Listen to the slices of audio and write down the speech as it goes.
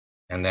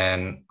and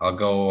then I'll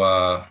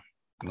go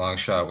long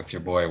shot with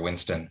your boy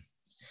Winston,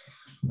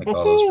 like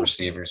all those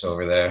receivers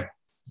over there.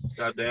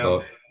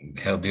 Goddamn.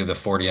 He'll do the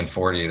 40 and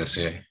 40 this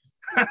year.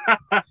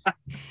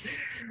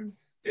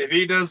 If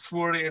he does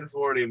 40 and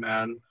 40,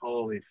 man,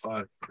 holy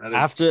fuck.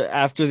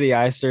 After the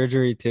eye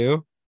surgery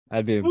too,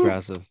 that'd be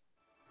impressive.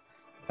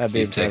 Let's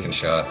keep taking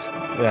shots.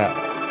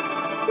 Yeah.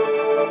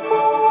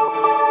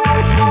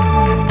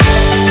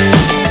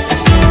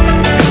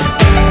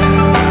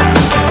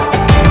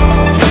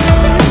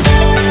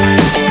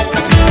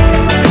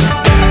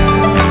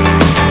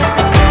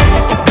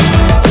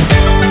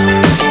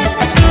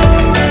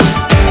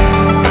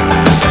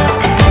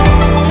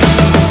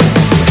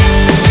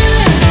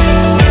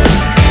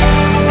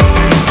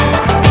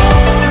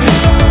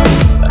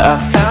 I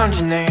found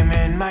your name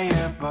in my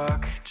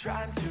yearbook,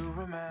 trying to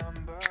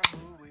remember who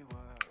we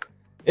were.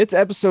 It's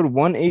episode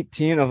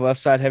 118 of Left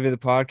Side Heavy, the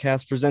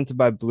podcast presented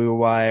by Blue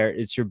Wire.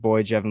 It's your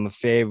boy, Jevin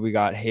Lefebvre. We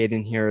got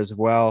Hayden here as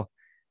well.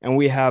 And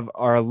we have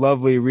our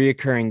lovely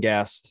reoccurring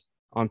guest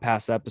on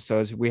past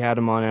episodes. We had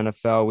him on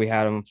NFL. We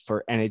had him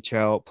for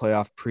NHL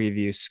playoff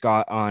preview,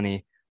 Scott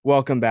Ani.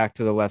 Welcome back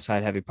to the Left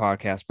Side Heavy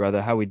podcast,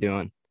 brother. How we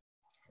doing?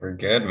 We're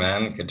good,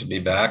 man. Good to be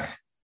back.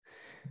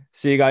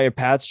 So you got your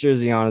Pats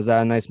jersey on. Is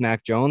that a nice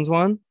Mac Jones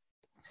one?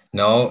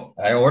 No,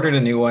 I ordered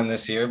a new one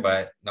this year,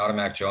 but not a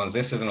Mac Jones.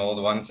 This is an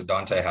old one. It's a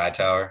Dante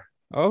Hightower.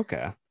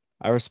 Okay.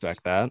 I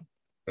respect that.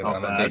 But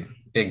I'm a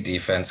big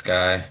defense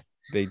guy.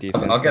 Big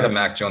defense. I'll get a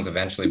Mac Jones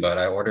eventually, but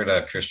I ordered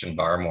a Christian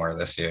Barmore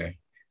this year.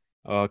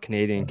 Oh,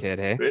 Canadian kid,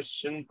 hey?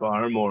 Christian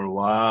Barmore,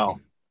 wow.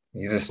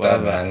 He's a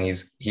stud, man.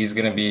 He's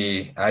going to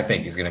be, I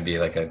think he's going to be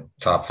like a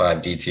top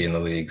 5 DT in the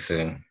league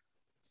soon.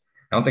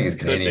 I don't think he's a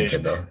Canadian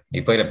kid, though.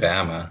 He played at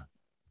Bama.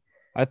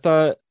 I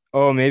thought,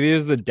 maybe it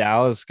was the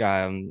Dallas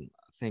guy I'm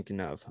thinking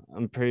of.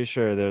 I'm pretty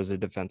sure there's a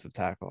defensive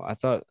tackle. I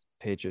thought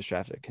Patriots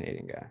drafted a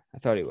Canadian guy. I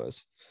thought he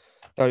was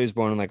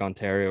born in like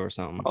Ontario or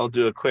something. I'll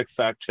do a quick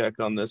fact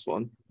check on this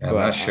one. Yeah, I'm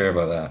not sure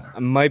about that.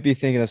 I might be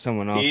thinking of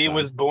someone else. He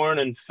was born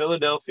in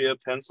Philadelphia,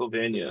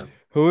 Pennsylvania.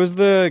 Who was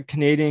the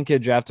Canadian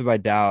kid drafted by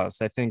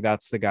Dallas? I think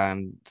that's the guy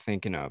I'm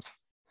thinking of.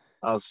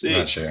 I'll see.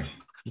 I'm not sure.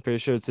 I'm pretty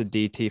sure it's a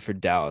DT for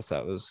Dallas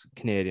that was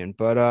Canadian.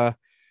 But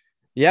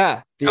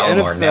yeah, the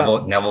Gallimore,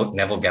 NFL...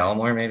 Neville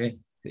Gallimore, maybe.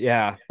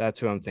 Yeah, that's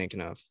who I'm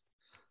thinking of.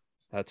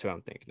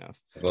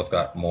 They both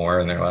got more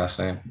in their last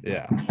name.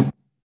 Yeah,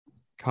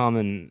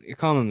 common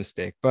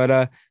mistake.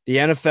 But the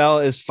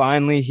NFL is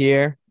finally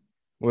here.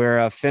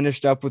 We're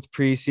finished up with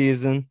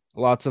preseason.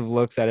 Lots of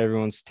looks at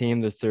everyone's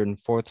team, the third and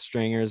fourth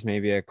stringers,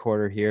 maybe a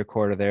quarter here,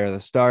 quarter there, the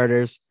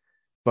starters.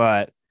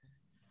 But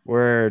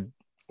we're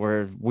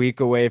a week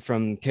away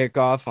from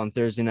kickoff on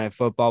Thursday Night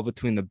Football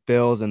between the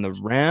Bills and the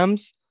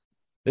Rams.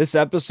 This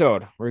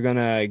episode, we're going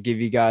to give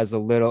you guys a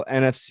little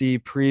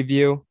NFC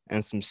preview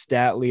and some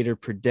stat leader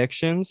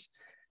predictions.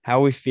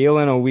 How we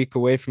feeling a week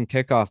away from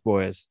kickoff,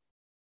 boys?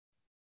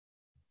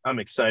 I'm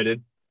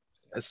excited.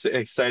 As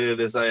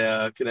excited as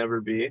I can ever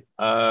be.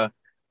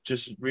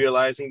 Just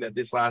realizing that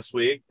this last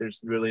week, there's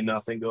really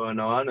nothing going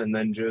on. And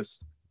then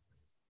just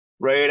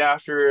right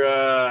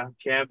after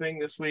camping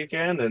this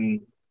weekend,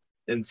 and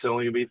it's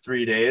only going to be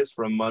 3 days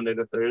from Monday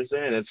to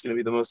Thursday. And it's going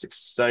to be the most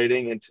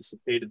exciting,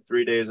 anticipated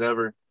 3 days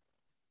ever.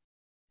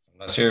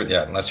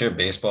 Unless you're a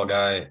baseball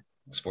guy,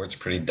 sports are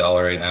pretty dull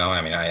right now.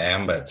 I mean, I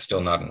am, but still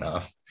not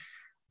enough.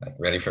 Like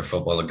ready for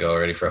football to go,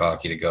 ready for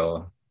hockey to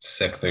go.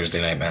 Sick Thursday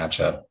night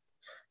matchup.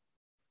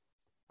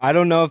 I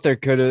don't know if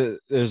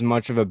there's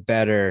much of a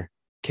better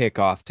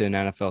kickoff to an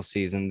NFL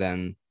season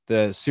than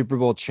the Super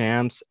Bowl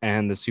champs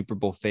and the Super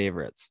Bowl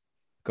favorites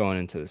going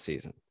into the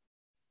season.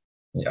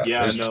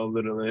 Yeah, no,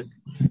 literally.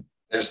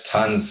 There's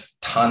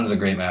tons of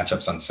great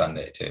matchups on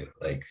Sunday too.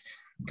 Like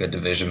good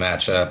division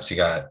matchups. You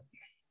got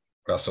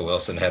Russell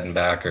Wilson heading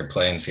back or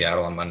playing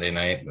Seattle on Monday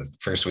night. The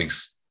first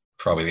week's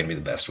probably going to be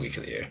the best week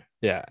of the year.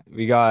 Yeah,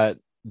 we got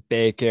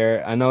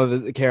Baker. I know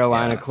that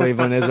Carolina,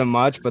 Cleveland isn't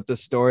much, but the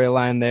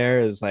storyline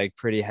there is like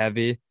pretty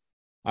heavy.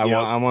 I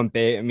want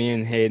me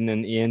and Hayden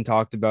and Ian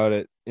talked about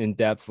it in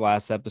depth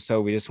last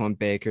episode. We just want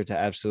Baker to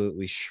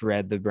absolutely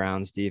shred the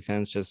Browns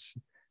defense, just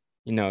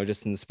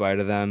in spite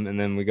of them. And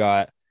then we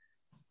got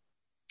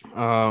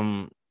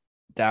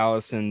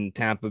Dallas and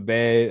Tampa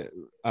Bay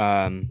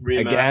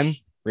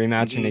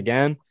rematching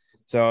again.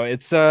 So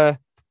it's going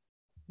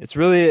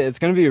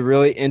to be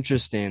really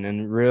interesting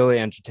and really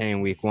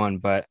entertaining week one.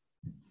 But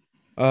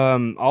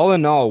all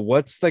in all,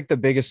 what's like the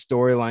biggest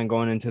storyline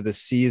going into the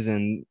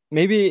season?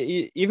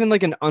 Maybe even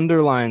like an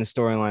underlying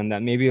storyline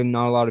that maybe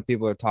not a lot of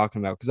people are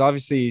talking about, because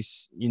obviously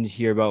you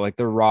hear about like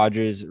the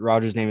Rodgers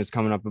name is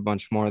coming up a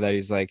bunch more, that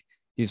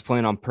he's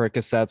playing on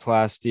Percocets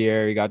last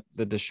year. You got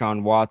the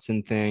Deshaun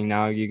Watson thing.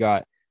 Now you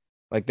got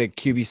like the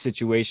QB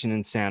situation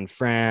in San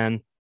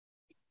Fran.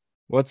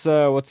 What's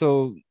a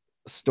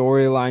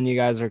storyline you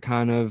guys are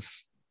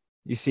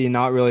you see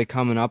not really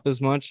coming up as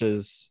much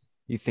as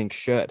you think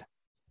should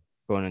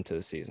going into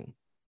the season?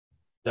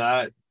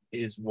 That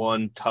is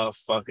one tough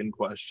fucking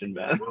question,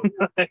 man.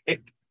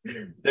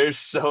 There's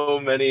so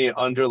many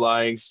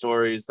underlying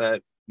stories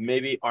that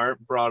maybe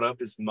aren't brought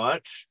up as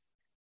much,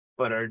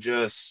 but are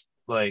just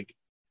like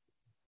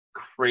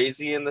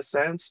crazy in the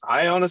sense.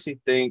 I honestly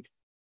think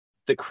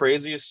the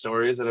craziest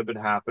stories that have been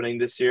happening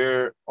this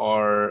year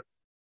are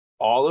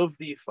all of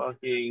the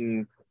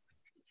fucking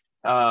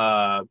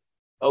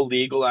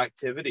illegal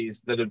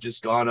activities that have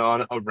just gone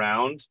on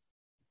around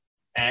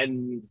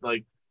and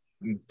like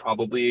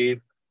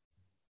probably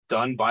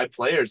done by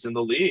players in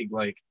the league.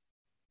 Like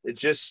it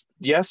just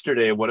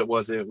yesterday, what it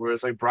was, where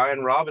it's like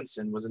Brian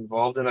Robinson was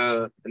involved in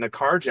a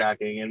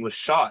carjacking and was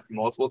shot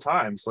multiple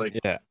times. Like,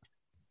 Yeah.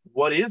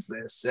 what is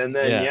this? And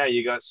then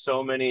you got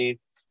so many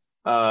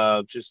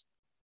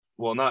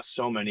not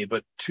so many,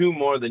 but two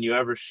more than you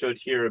ever should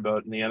hear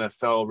about in the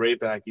NFL,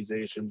 rape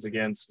accusations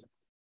against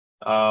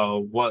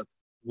what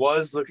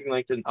was looking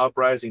like an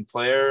uprising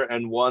player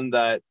and one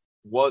that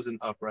was an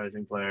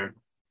uprising player.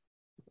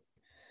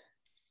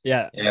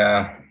 Yeah.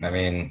 Yeah. I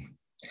mean,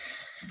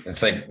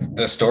 it's like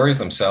the stories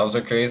themselves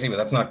are crazy, but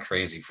that's not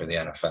crazy for the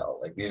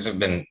NFL. Like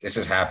this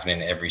is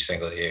happening every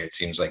single year. It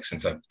seems like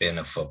since I've been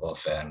a football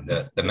fan.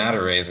 The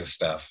Matareza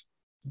stuff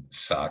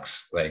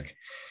sucks. Like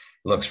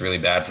looks really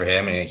bad for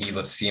him, and he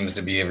seems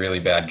to be a really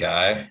bad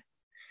guy.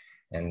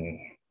 And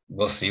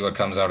we'll see what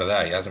comes out of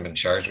that. He hasn't been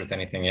charged with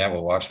anything yet.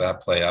 We'll watch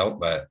that play out,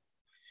 but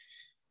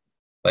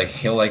like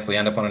he'll likely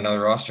end up on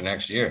another roster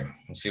next year.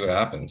 We'll see what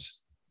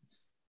happens.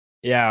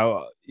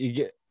 Yeah,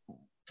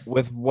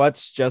 with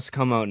what's just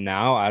come out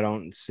now, I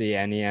don't see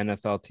any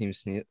NFL team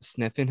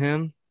sniffing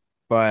him,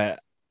 but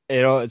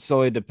it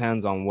solely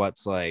depends on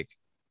what's like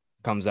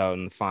comes out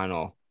in the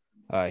final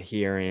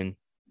hearing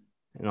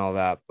and all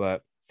that.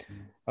 But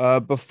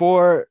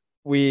before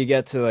we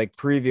get to like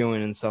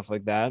previewing and stuff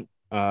like that,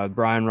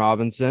 Brian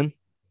Robinson,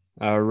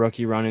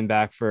 rookie running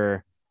back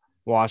for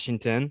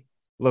Washington,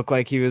 looked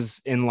like he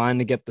was in line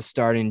to get the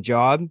starting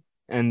job.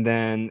 And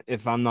then,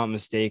 if I'm not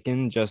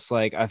mistaken, just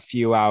like a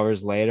few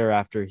hours later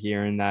after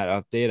hearing that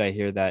update, I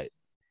hear that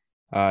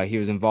he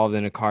was involved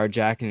in a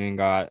carjacking and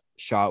got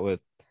shot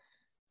with.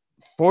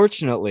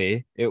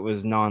 Fortunately, it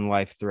was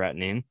non-life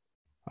threatening.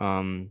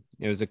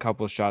 It was a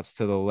couple of shots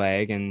to the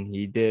leg, and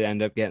he did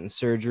end up getting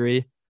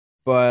surgery.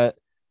 But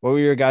what were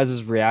your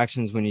guys'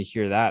 reactions when you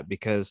hear that?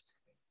 Because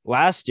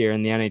last year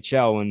in the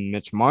NHL, when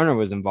Mitch Marner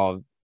was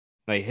involved,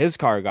 like his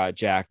car got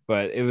jacked,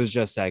 but it was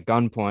just at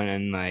gunpoint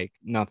and like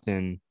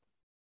nothing.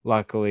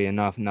 Luckily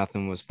enough,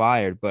 nothing was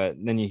fired. But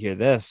then you hear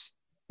this,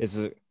 it's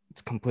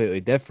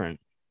completely different.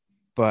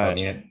 But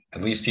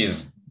at least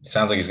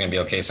sounds like he's going to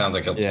be okay. Sounds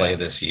like he'll play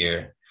this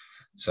year.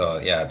 So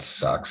yeah, it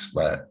sucks,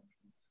 but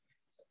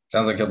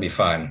sounds like he'll be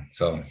fine.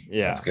 So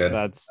yeah, that's good.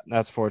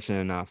 That's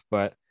fortunate enough.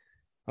 But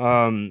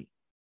going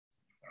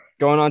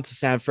on to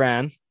San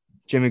Fran,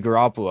 Jimmy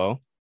Garoppolo,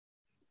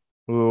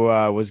 who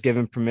was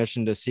given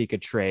permission to seek a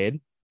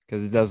trade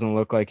because it doesn't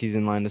look like he's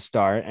in line to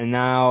start. And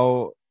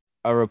now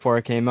a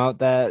report came out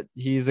that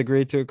he's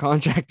agreed to a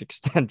contract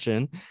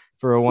extension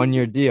for a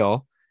 1-year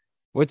deal.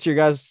 What's your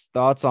guys'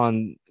 thoughts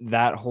on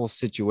that whole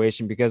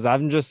situation? Because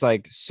I'm just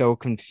like so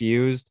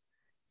confused.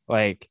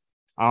 Like,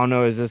 I don't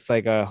know, is this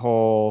like a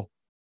whole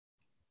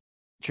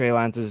Trey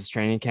Lance's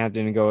training camp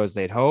didn't go as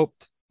they'd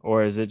hoped?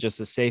 Or is it just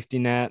a safety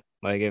net?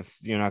 Like, if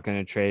you're not going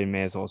to trade,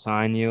 may as well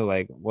sign you.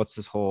 Like, what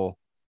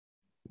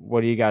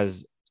do you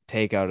guys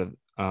take out of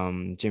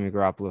Jimmy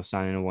Garoppolo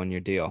signing a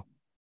 1-year deal?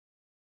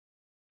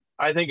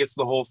 I think it's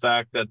the whole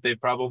fact that they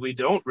probably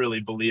don't really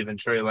believe in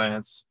Trey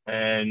Lance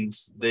and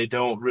they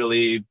don't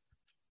really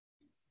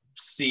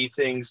see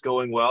things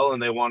going well,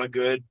 and they want a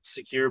good,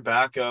 secure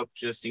backup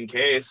just in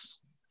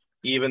case,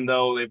 even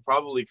though they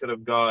probably could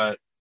have got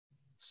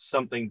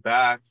something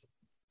back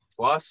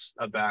plus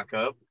a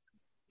backup.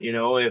 You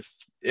know, if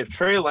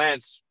Trey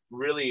Lance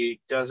really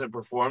doesn't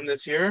perform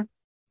this year,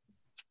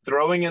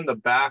 throwing in the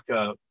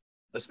backup,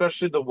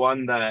 especially the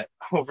one that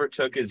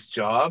overtook his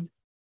job,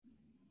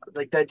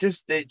 like it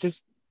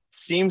just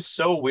seems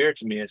so weird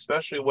to me,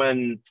 especially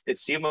when it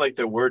seemed like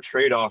there were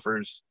trade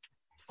offers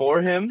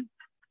for him.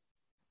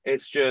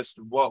 It's just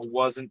what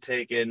wasn't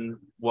taken,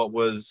 what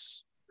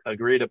was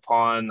agreed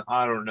upon.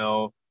 I don't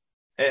know.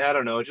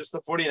 Just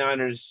the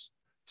 49ers,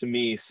 to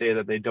me, say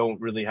that they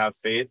don't really have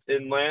faith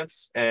in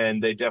Lance,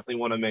 and they definitely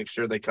want to make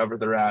sure they cover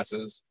their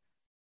asses.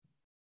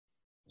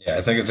 Yeah,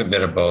 I think it's a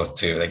bit of both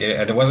too. Like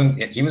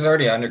he was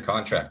already under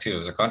contract too. It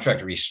was a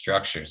contract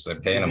restructure, so they're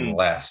paying him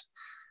less.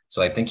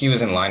 So I think he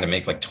was in line to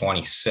make like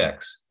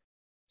 26.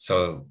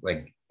 So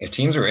like if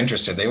teams were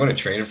interested, they would have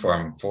traded for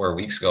him 4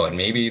 weeks ago, and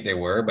maybe they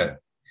were, but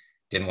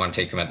didn't want to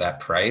take him at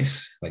that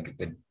price. Like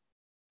the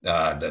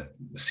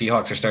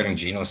Seahawks are starting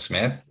Geno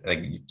Smith.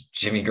 Like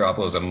Jimmy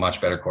Garoppolo is a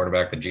much better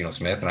quarterback than Geno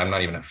Smith, and I'm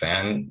not even a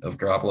fan of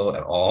Garoppolo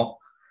at all.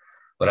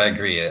 But I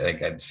agree.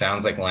 Like it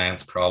sounds like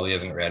Lance probably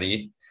isn't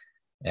ready,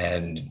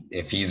 and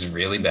if he's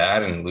really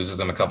bad and loses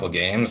them a couple of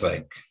games,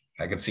 like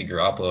I could see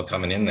Garoppolo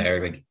coming in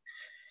there. Like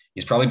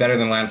he's probably better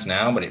than Lance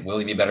now, but will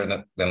he be better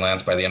than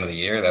Lance by the end of the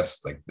year?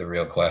 That's like the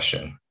real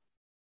question.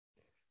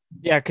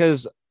 Yeah,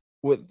 because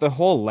with the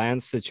whole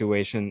Lance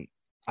situation,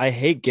 I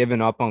hate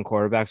giving up on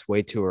quarterbacks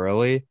way too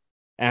early.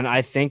 And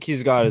I think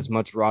he's got as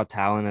much raw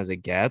talent as it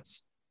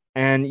gets.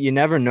 And you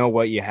never know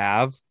what you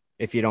have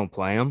if you don't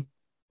play him.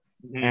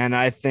 Mhm. And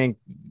I think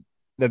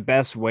the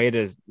best way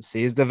to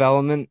see his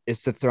development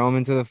is to throw him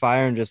into the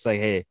fire and just like,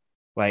 hey,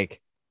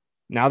 like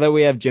now that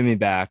we have Jimmy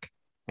back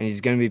and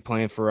he's going to be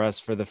playing for us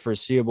for the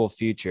foreseeable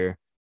future,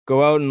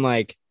 go out and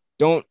like,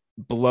 don't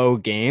blow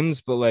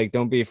games, but like,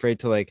 don't be afraid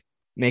to like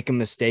make a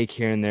mistake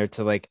here and there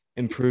to like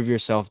improve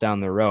yourself down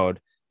the road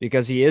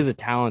because he is a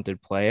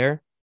talented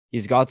player.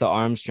 He's got the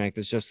arm strength.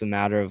 It's just a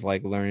matter of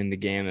like learning the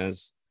game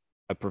as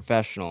a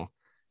professional.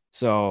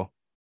 So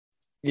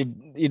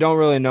you don't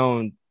really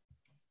know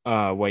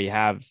what you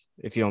have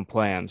if you don't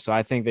play him. So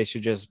I think they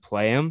should just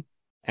play him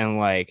and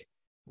like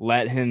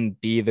let him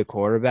be the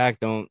quarterback.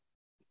 Don't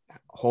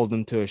hold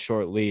him to a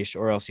short leash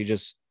or else he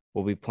just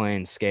will be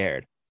playing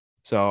scared.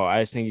 So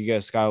I just think you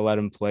guys got to let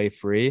him play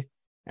free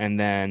and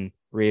then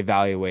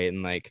reevaluate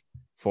in like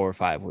 4 or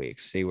 5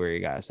 weeks, see where you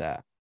guys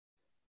at.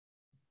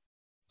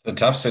 The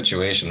tough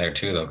situation there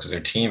too, though, because their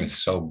team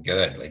is so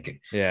good.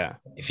 Like, Yeah.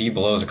 if he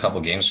blows a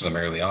couple games for them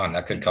early on,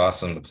 that could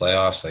cost them the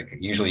playoffs. Like,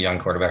 usually young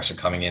quarterbacks are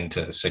coming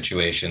into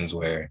situations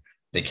where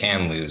they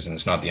can lose, and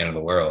it's not the end of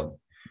the world.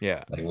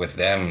 Yeah. Like with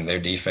them, their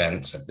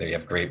defense, they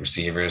have great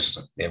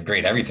receivers, they have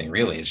great everything.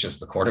 Really, it's just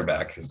the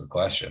quarterback is the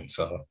question.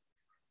 So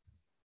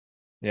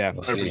Yeah.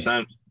 we'll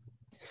 100%. see.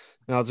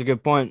 No, that's a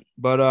good point.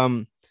 But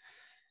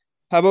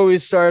how about we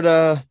start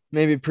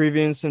maybe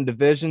previewing some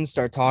divisions,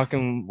 start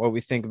talking what we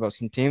think about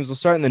some teams. We'll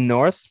start in the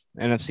North,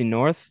 NFC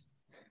North.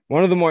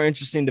 One of the more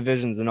interesting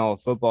divisions in all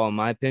of football, in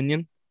my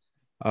opinion.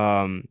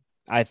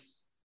 I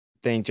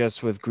think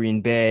just with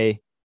Green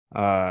Bay,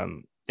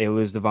 they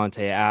lose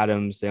Devontae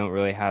Adams. They don't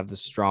really have the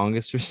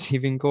strongest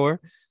receiving core.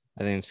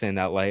 I think I'm saying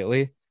that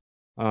lightly.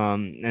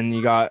 And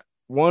you got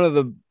one of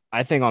the,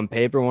 I think on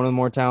paper, one of the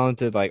more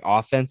talented like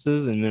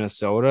offenses in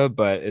Minnesota,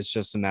 but it's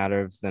just a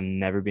matter of them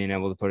never being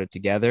able to put it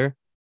together.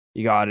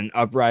 You got an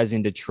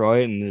uprising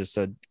Detroit and just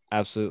a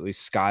absolutely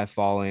sky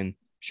falling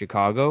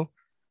Chicago.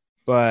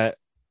 But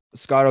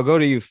Scott, I'll go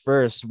to you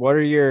first. What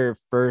are your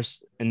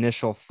first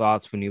initial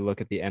thoughts when you look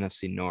at the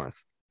NFC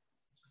North?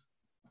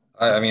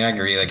 I mean, I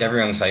agree. Like,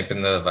 everyone's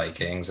hyping the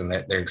Vikings, and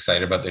they're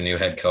excited about their new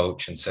head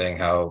coach and saying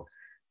how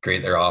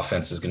great their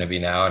offense is going to be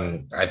now.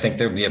 And I think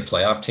they'll be a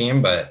playoff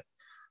team, but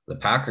the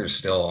Packers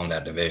still own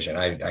that division.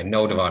 I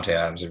know Devontae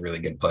Adams is a really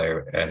good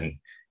player, and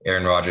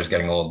Aaron Rodgers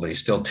getting old, but he's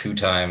still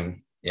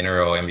 2-time in a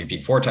row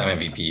MVP, 4-time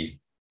MVP,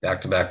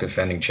 back-to-back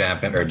defending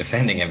champion or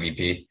defending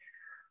MVP.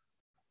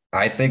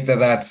 I think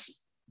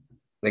that's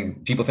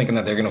like, people thinking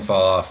that they're going to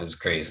fall off is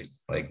crazy.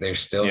 Like, they're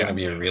still going to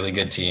be a really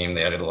good team.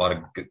 They added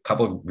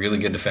couple of really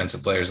good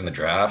defensive players in the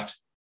draft.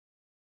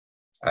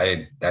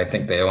 I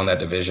think they own that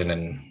division,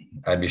 and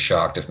I'd be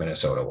shocked if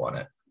Minnesota won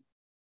it.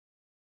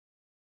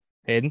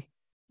 Hayden?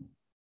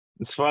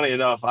 It's funny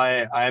enough,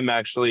 I'm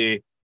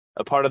actually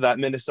a part of that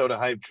Minnesota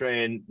hype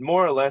train,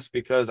 more or less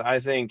because I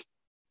think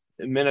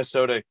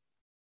Minnesota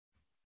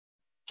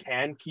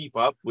can keep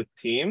up with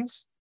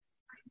teams.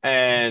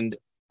 And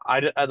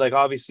I like,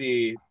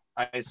 obviously,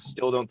 I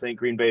still don't think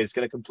Green Bay is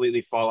going to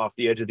completely fall off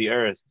the edge of the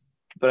earth,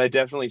 but I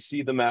definitely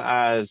see them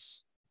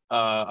as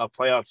a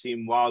playoff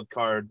team, wild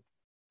card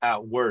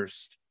at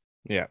worst.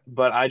 Yeah.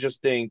 But I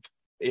just think,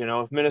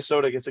 if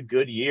Minnesota gets a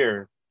good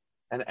year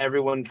and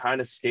everyone kind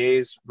of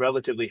stays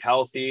relatively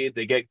healthy,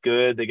 they get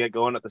good, they get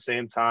going at the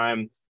same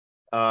time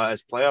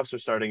as playoffs are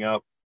starting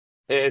up,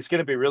 it's going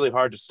to be really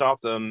hard to stop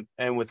them.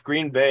 And with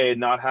Green Bay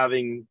not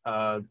having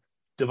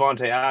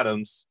Devontae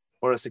Adams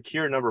or a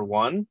secure number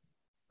one,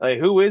 like,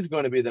 who is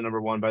going to be the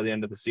number one by the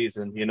end of the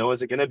season?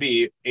 Is it going to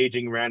be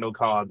aging Randall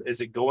Cobb?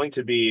 Is it going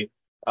to be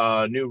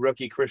new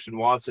rookie Christian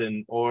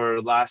Watson or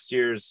last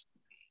year's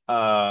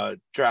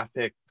draft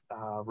pick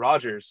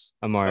Rodgers?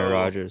 Amari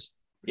Rodgers.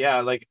 Yeah,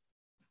 like,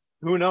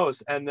 who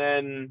knows? And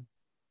then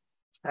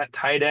at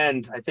tight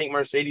end, I think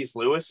Mercedes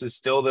Lewis is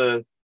still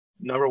the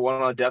number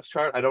one on the depth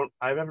chart.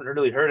 I haven't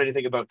really heard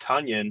anything about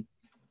Tunyon,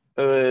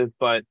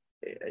 but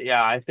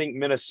yeah, I think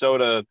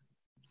Minnesota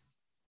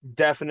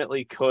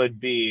definitely could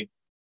be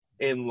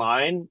in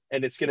line,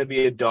 and it's going to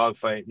be a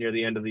dogfight near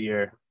the end of the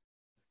year.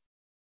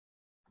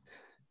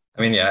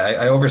 I mean, yeah,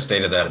 I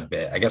overstated that a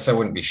bit. I guess I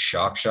wouldn't be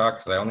shocked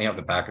because I only have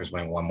the Packers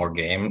winning one more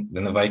game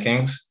than the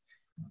Vikings,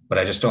 but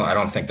I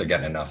don't think they're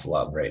getting enough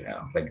love right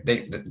now. Like,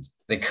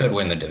 they could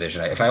win the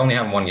division. If I only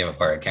have one game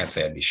apart, I can't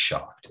say I'd be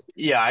shocked.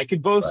 Yeah, I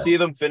could both see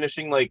them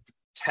finishing like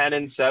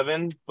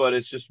 10-7, but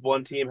it's just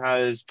one team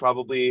has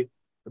probably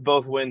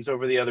both wins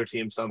over the other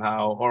team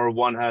somehow, or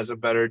one has a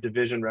better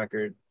division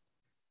record.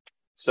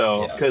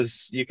 So,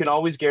 because you can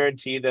always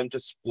guarantee them to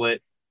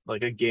split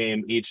like a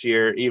game each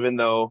year, even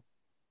though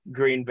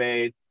Green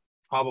Bay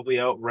probably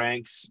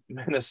outranks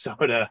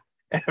Minnesota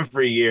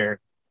every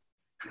year.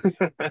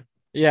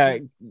 Yeah,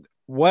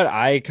 what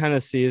I kind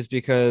of see is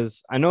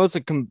because I know it's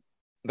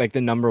like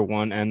the number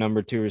one and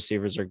number two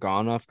receivers are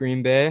gone off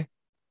Green Bay,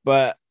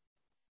 but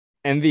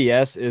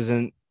MVS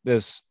isn't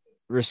this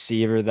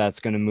receiver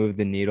that's going to move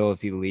the needle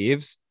if he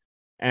leaves.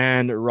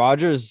 And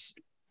Rodgers,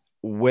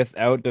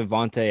 without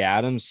Devontae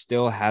Adams,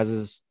 still has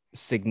a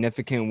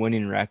significant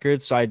winning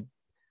record. So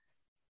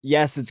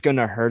yes, it's going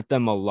to hurt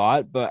them a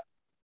lot, but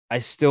I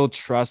still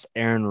trust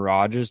Aaron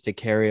Rodgers to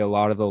carry a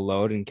lot of the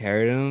load and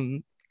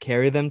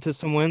carry them to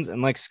some wins.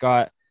 And like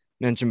Scott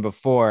mentioned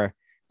before,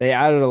 they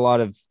added a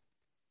lot of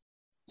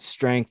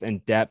strength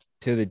and depth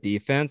to the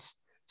defense.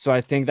 So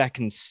I think that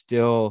can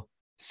still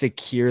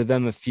secure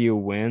them a few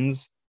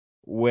wins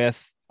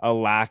with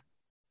a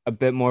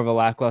bit more of a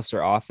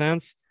lackluster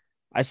offense.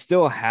 I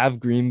still have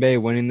Green Bay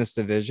winning this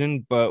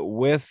division, but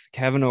with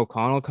Kevin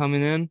O'Connell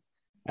coming in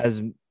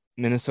as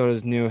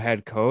Minnesota's new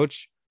head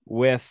coach,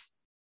 with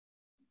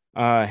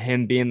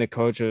him being the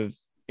coach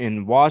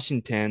in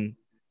Washington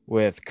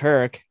with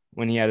Kirk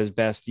when he had his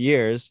best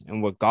years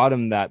and what got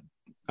him that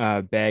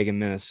bag in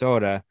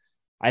Minnesota,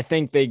 I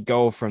think they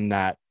go from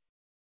that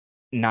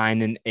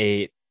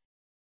 9-8,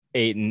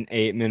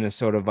 8-8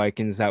 Minnesota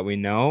Vikings that we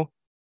know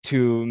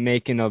to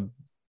making a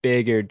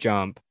bigger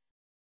jump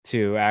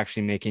to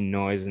actually making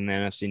noise in the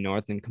NFC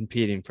North and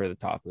competing for the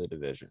top of the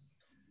division.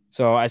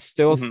 So I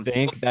still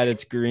think that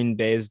it's Green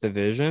Bay's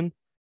division,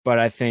 but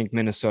I think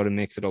Minnesota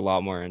makes it a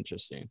lot more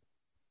interesting.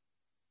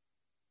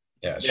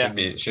 Yeah,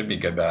 it should be a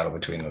good battle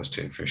between those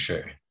two for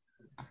sure.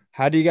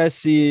 How do you guys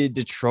see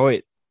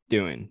Detroit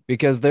doing?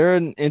 Because they're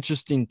an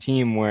interesting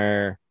team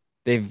where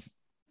they've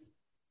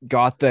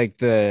got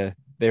they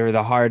were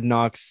the Hard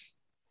Knocks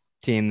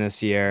team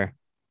this year,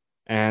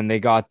 and they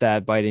got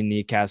that biting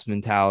kneecaps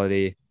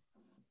mentality.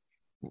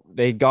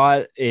 They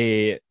got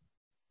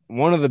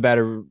one of the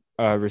better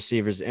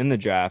receivers in the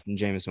draft, in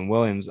Jameson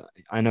Williams.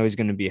 I know he's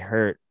going to be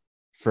hurt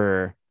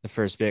for the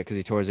first bit because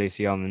he tore his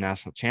ACL in the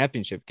national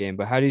championship game.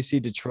 But how do you see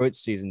Detroit's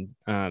season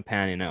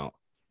panning out?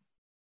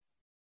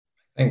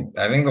 I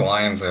think the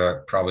Lions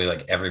are probably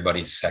like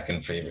everybody's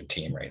second favorite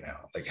team right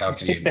now. Like how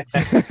can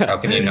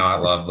you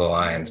not love the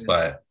Lions?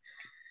 But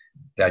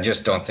I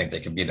just don't think they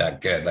could be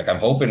that good. Like I'm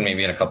hoping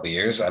maybe in a couple of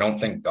years. I don't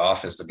think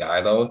Goff is the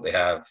guy though. They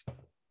have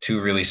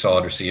two really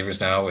solid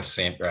receivers now with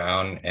St.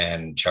 Brown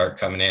and Chark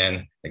coming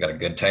in. They got a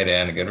good tight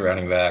end, a good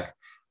running back,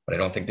 but I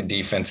don't think the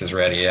defense is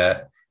ready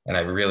yet. And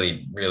I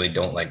really, really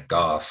don't like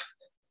Goff.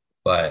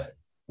 But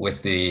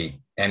with the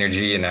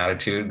energy and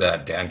attitude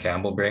that Dan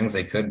Campbell brings,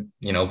 they could,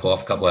 pull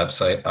off a couple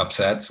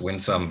upsets, win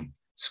some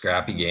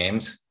scrappy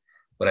games,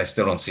 but I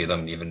still don't see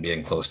them even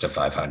being close to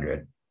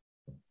 500.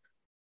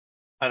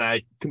 And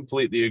I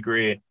completely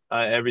agree.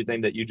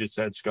 Everything that you just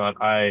said,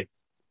 Scott, I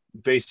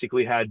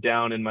basically had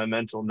down in my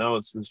mental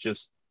notes was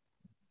just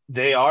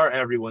they are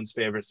everyone's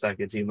favorite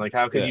second team. Like,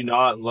 how could you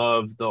not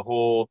love the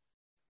whole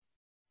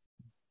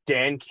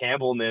Dan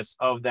Campbell-ness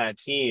of that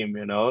team,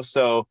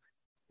 So,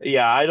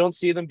 yeah, I don't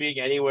see them being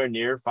anywhere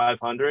near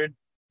 500.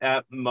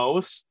 At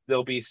most,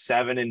 they'll be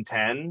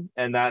 7-10,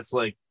 and that's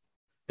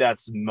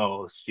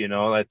most,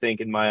 I think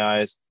in my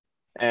eyes.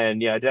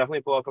 And, yeah,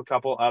 definitely pull up a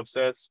couple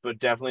upsets, but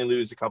definitely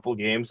lose a couple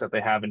games that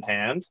they have in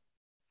hand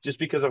just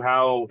because of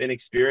how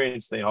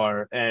inexperienced they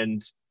are.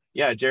 And,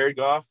 yeah, Jared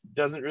Goff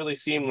doesn't really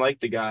seem like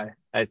the guy.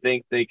 I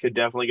think they could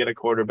definitely get a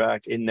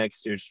quarterback in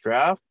next year's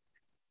draft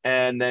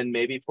and then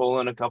maybe pull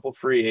in a couple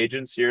free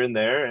agents here and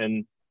there,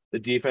 and the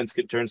defense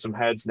could turn some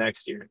heads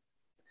next year.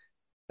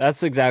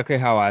 That's exactly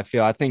how I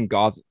feel. I think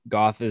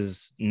Goff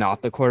is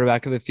not the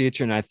quarterback of the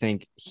future, and I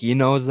think he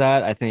knows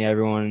that. I think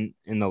everyone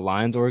in the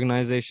Lions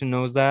organization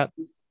knows that.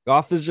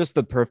 Goff is just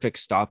the perfect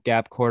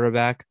stopgap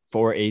quarterback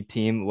for a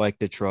team like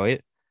Detroit.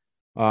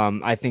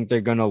 I think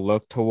they're going to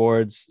look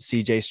towards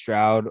CJ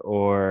Stroud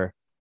or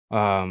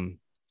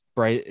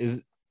Bryce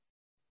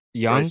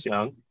Young. Is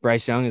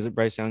it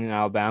Bryce Young in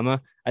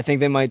Alabama? I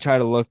think they might try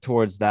to look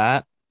towards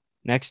that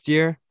next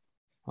year.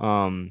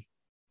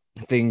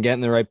 If they can get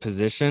in the right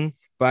position.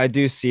 But I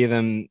do see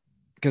them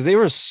because they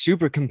were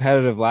super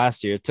competitive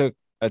last year. It took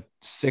a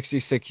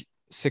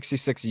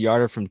 66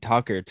 yarder from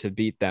Tucker to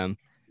beat them.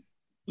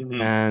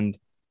 Mm-hmm. And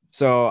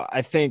so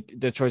I think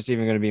Detroit's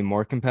even going to be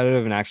more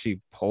competitive and actually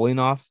pulling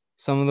off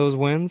some of those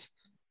wins.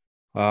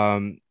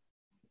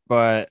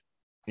 But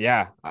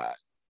yeah,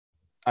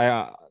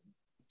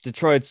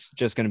 Detroit's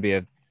just going to be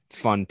a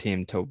fun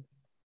team to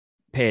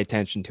pay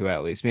attention to,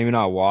 at least. Maybe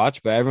not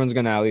watch, but everyone's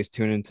going to at least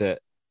tune into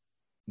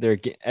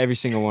every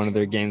single one of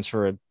their games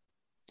for a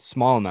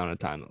small amount of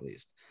time, at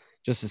least,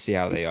 just to see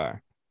how they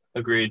are.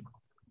 Agreed.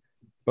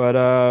 But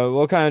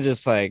we'll kind of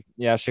just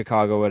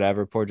Chicago,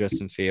 whatever. Poor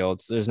Justin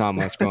Fields. There's not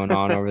much going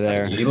on over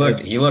there. He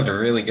looked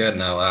really good in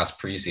that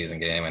last preseason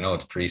game. I know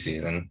it's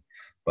preseason,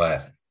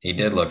 but he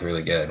did look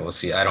really good. We'll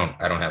see. I don't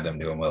have them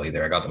doing well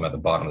either. I got them at the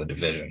bottom of the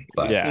division,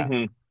 but yeah.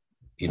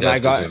 He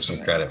does deserve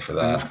some credit for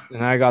that.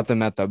 And I got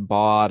them at the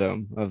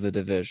bottom of the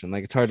division.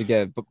 Like, it's hard to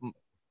get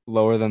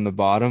lower than the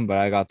bottom, but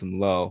I got them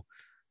low.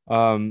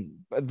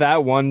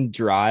 That one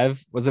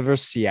drive, was it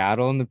versus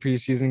Seattle in the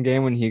preseason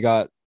game when he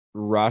got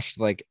rushed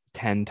like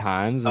 10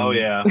 times? Oh,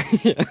 yeah.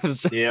 It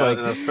was just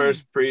in the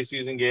first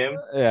preseason game.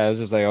 Yeah, it was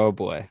just like, oh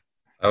boy.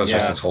 That was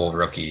just his whole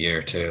rookie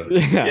year too.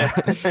 Yeah.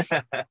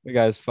 The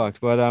guy's fucked.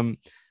 But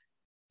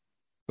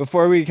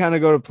before we kind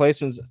of go to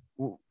placements,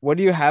 what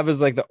do you have as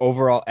like the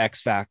overall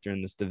X factor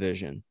in this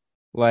division?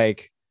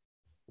 Like,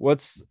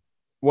 what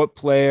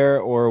player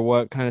or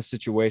what kind of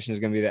situation is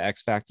going to be the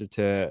X factor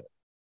to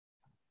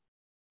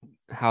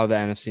how the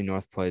NFC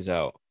North plays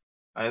out?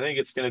 I think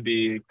it's going to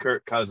be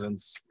Kirk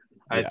Cousins.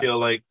 I Yeah. feel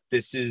like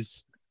this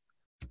is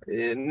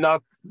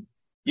not,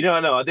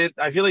 no,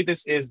 I feel like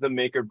this is the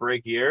make or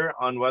break year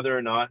on whether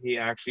or not he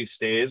actually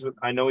stays.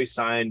 I know he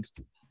signed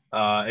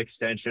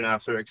extension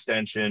after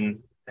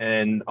extension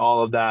and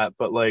all of that,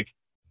 but like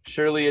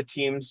surely a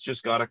team's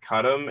just got to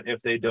cut him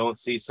if they don't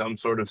see some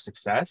sort of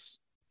success,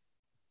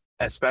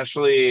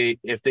 especially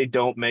if they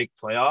don't make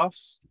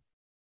playoffs.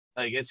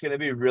 Like it's going to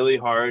be really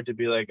hard to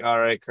be like, all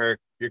right, Kirk,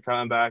 you're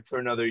coming back for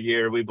another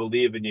year. We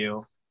believe in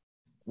you,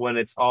 when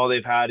it's all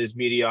they've had is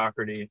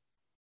mediocrity.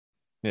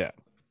 Yeah.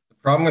 The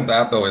problem with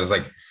that though is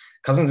like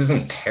Cousins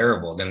isn't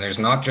terrible. Then there's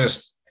not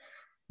just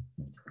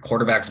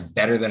quarterbacks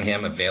better than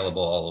him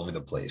available all over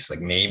the place.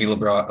 Like maybe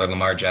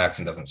Lamar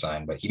Jackson doesn't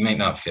sign, but he might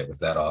not fit with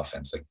that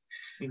offense. Like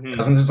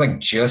Cousins is like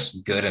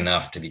just good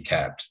enough to be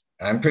kept.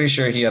 I'm pretty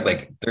sure he had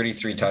like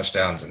 33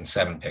 touchdowns and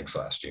 7 picks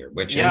last year,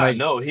 which he was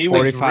really,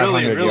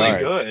 4,500 really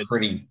yards.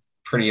 good.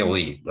 Pretty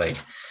elite. Like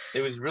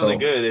it was really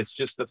good. It's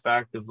just the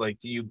fact of like,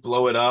 do you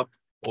blow it up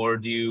or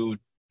do you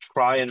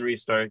try and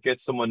restart,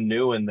 get someone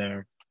new in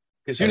there?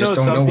 Because I just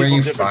don't know where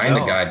you find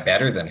a guy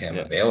better than him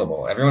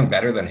available. Everyone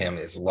better than him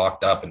is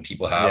locked up and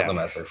people have them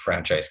as their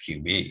franchise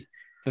QB.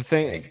 The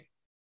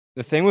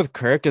thing with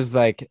Kirk is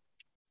like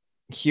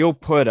he'll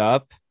put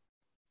up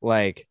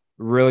like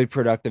really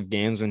productive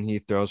games when he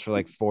throws for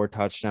like 4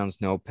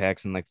 touchdowns, no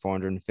picks, and like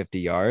 450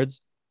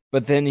 yards.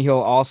 But then he'll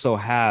also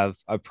have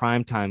a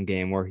primetime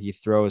game where he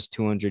throws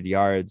 200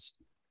 yards,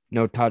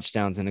 no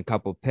touchdowns, and a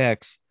couple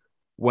picks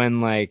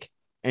and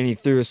he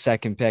threw a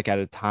second pick at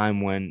a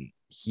time when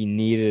he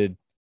needed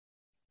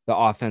the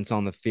offense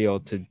on the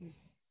field to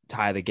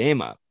tie the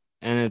game up.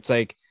 And it's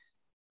like,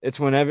 it's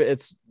whenever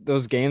it's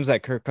those games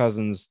that Kirk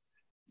Cousins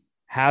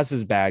has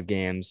his bad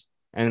games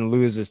and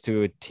loses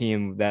to a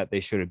team that they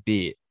should have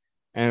beat.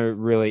 And it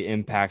really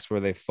impacts where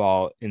they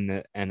fall in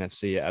the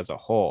NFC as a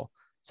whole.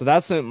 So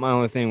that's my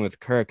only thing with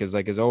Kirk is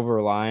like his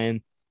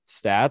overlying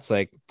stats,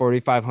 like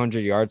 4,500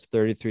 yards,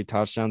 33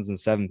 touchdowns, and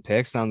 7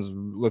 picks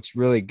looks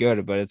really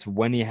good. But it's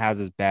when he has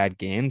his bad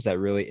games that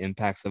really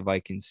impacts the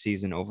Vikings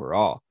season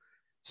overall.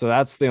 So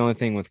that's the only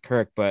thing with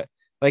Kirk. But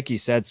like you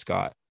said,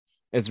 Scott,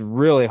 it's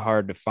really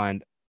hard to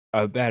find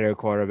a better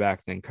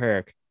quarterback than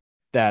Kirk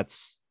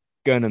that's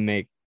going to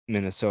make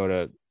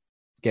Minnesota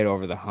get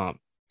over the hump.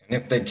 And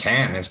if they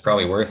can, it's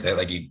probably worth it.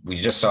 Like we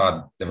just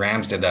saw the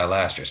Rams did that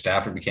last year.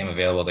 Stafford became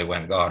available. They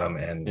went and got him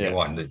and they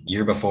won. The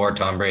year before,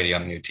 Tom Brady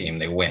on a new team,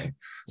 they win.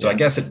 So I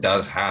guess it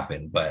does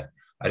happen, but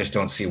I just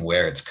don't see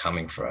where it's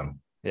coming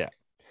from. Yeah.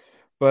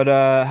 But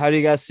how do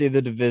you guys see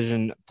the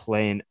division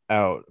playing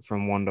out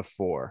from 1 to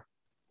 4?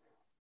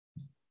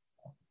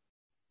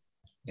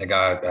 I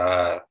got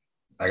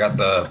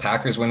the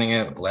Packers winning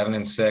it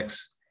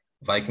 11-6,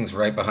 Vikings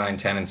right behind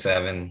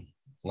 10-7,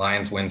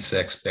 Lions win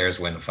 6, Bears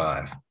win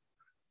 5.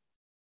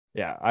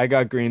 Yeah, I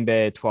got Green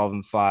Bay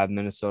 12-5,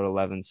 Minnesota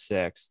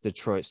 11-6,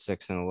 Detroit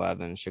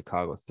 6-11,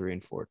 Chicago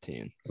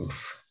 3-14.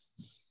 Oof.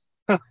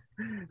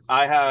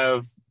 I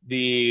have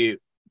the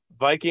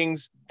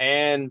Vikings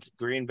and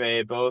Green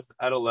Bay both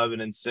at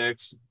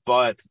 11-6,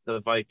 but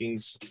the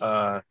Vikings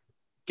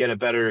get a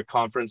better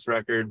conference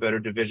record, better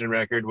division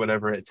record,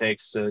 whatever it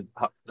takes to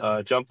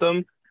jump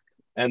them.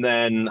 And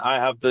then I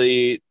have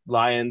the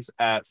Lions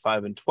at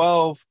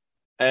 5-12,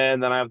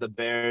 and then I have the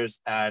Bears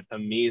at a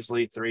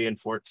measly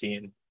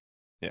 3-14.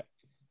 Yeah,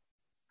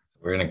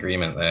 we're in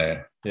agreement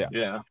there.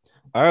 Yeah.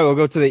 All right, we'll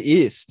go to the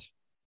East,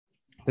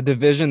 the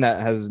division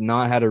that has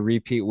not had a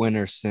repeat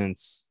winner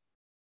since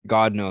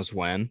God knows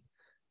when.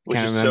 Which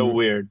is so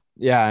weird.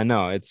 Yeah, I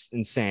know. It's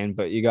insane.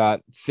 But you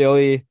got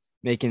Philly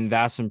making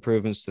vast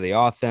improvements to the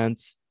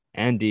offense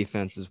and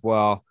defense as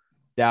well.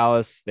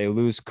 Dallas, they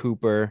lose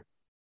Cooper.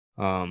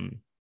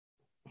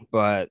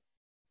 But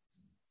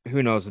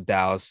who knows with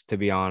Dallas, to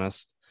be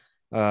honest.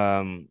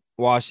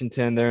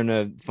 Washington, they're in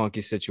a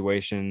funky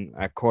situation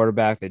at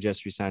quarterback. They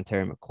just re-signed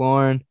Terry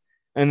McLaurin.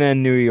 And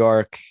then New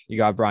York, you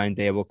got Brian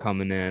Dable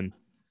coming in.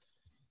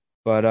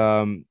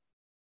 But,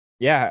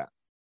 yeah,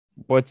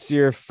 what's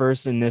your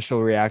first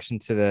initial reaction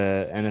to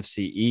the NFC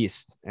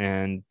East?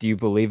 And do you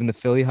believe in the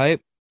Philly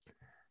hype?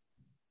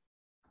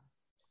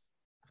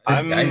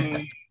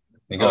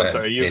 Go ahead.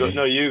 Sorry,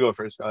 you go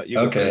first, Scott.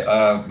 Okay.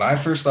 My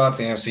first thoughts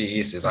in the NFC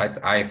East is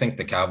I think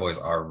the Cowboys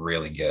are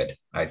really good.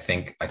 I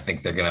think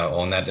they're going to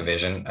own that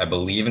division. I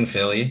believe in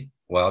Philly,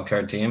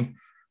 wildcard team,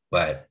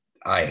 but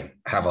I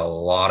have a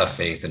lot of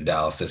faith in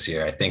Dallas this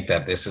year. I think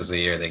that this is the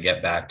year they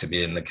get back to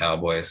being the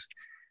Cowboys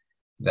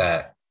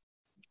that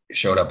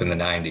showed up in the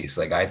 90s.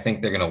 Like, I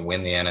think they're going to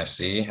win the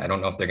NFC. I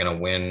don't know if they're going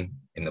to win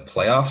in the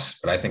playoffs,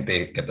 but I think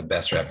they get the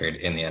best record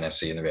in the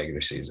NFC in the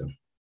regular season.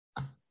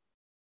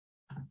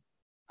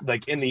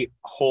 Like in the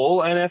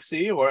whole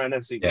NFC or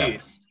NFC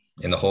East?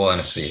 In the whole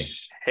NFC.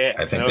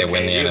 I think they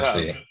win the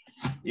NFC.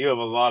 You have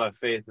a lot of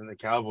faith in the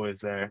Cowboys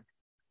there.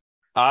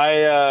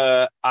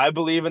 I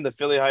believe in the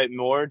Philly hype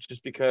more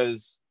just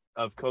because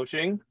of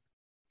coaching.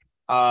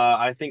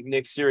 I think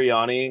Nick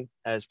Sirianni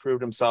has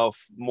proved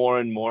himself more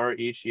and more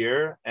each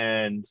year,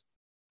 and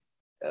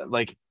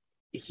like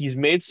he's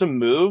made some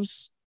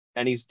moves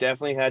and he's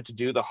definitely had to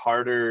do the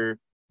harder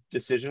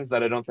decisions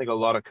that I don't think a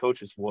lot of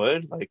coaches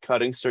would, like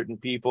cutting certain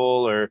people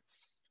or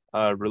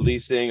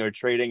releasing or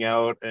trading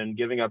out and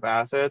giving up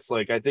assets.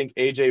 Like I think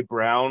AJ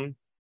Brown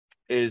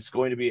is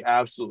going to be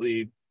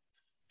absolutely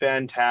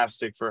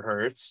fantastic for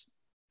Hurts.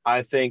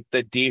 I think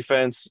the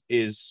defense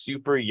is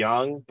super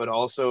young, but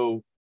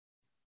also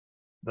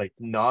like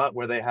not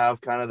where they have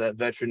kind of that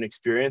veteran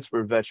experience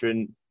where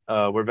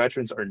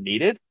veterans are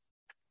needed.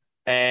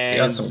 And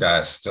You got some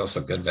guys, still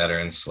some good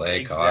veterans,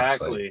 Slay, Cox.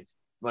 exactly.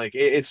 Like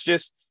it's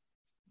just,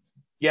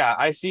 yeah,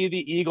 I see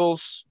the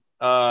Eagles.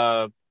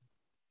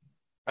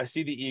 I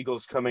see the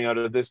Eagles coming out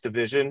of this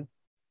division,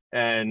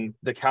 and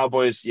the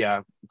Cowboys,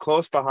 yeah,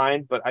 close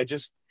behind. But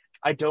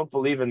I don't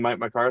believe in Mike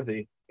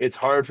McCarthy. It's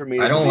hard for me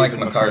to I don't believe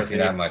like in McCarthy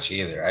that much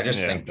either. I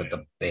just Yeah. think that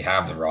they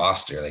have the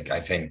roster. Like I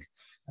think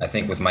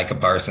with Micah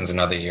Parsons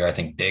another year, I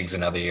think Diggs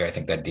another year. I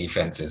think that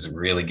defense is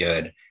really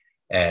good.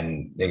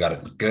 And they got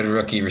a good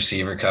rookie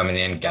receiver coming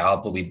in.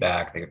 Gallup will be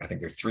back. I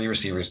think they're 3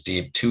 receivers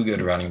deep, 2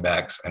 good running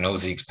backs. I know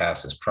Zeke's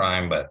past his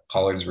prime, but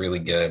Pollard's really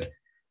good.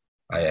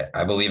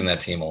 I believe in that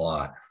team a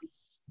lot.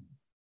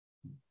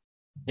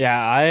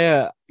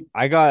 Yeah,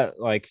 I got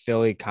like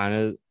Philly kind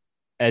of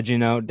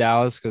edging out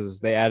Dallas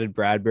because they added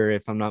Bradbury,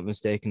 if I'm not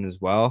mistaken,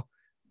 as well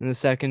in the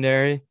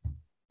secondary.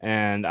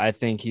 And I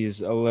think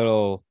he's a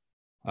little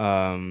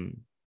kind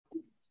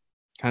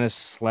of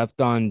slept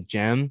on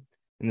gem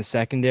in the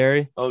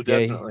secondary. Oh,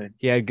 definitely.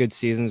 He had good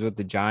seasons with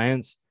the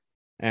Giants,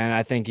 and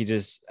I think he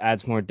just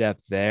adds more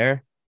depth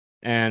there.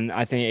 And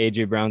I think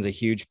AJ Brown's a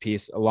huge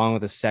piece, along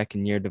with a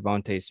second-year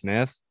Devontae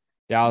Smith.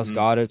 Dallas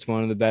Goedert's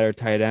one of the better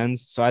tight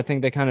ends, so I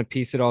think they kind of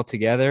piece it all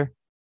together.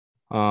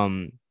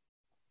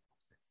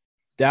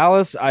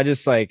 Dallas, I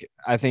think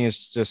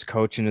it's just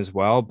coaching as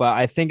well, but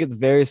I think it's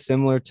very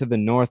similar to the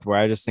North, where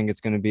I just think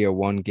it's going to be a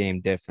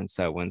 1-game difference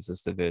that wins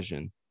this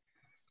division.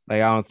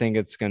 Like, I don't think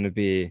it's going to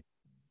be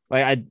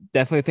like, I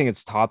definitely think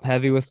it's top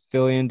heavy with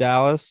Philly and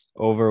Dallas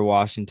over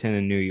Washington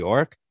and New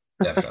York.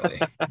 Definitely.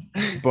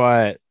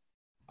 But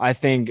I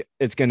think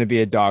it's going to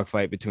be a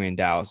dogfight between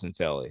Dallas and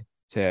Philly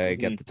to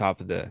get the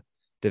top of the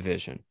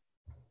division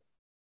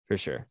for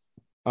sure.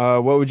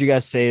 What would you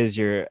guys say is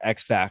your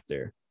X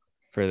factor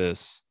for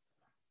this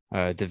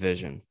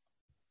division?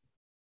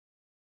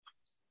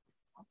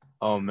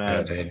 Oh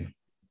man,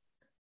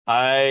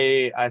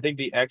 I think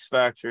the X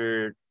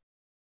factor.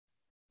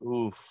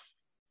 Oof.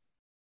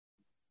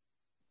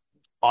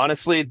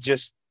 Honestly,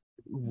 just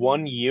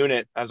one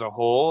unit as a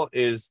whole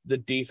is the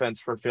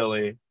defense for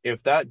Philly.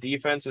 If that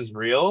defense is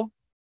real,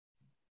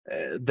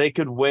 they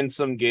could win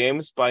some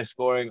games by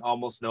scoring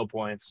almost no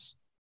points.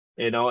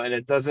 And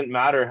it doesn't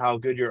matter how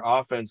good your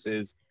offense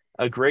is.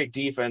 A great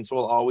defense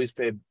will always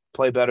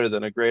play better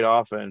than a great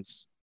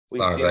offense. As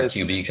long as that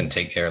QB can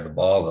take care of the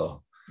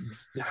ball,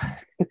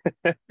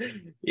 though.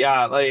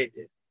 Yeah,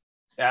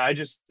 I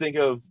just think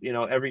of,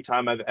 every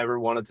time I've ever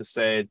wanted to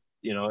say,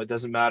 it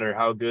doesn't matter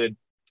how good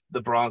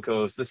the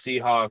Broncos, the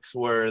Seahawks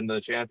were in the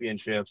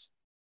championships.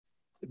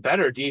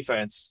 Better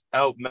defense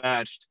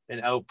outmatched and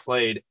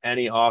outplayed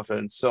any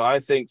offense. So I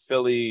think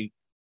Philly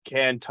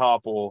can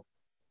topple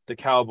the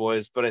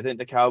Cowboys, but I think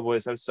the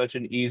Cowboys have such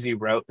an easy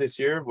route this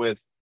year with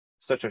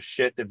such a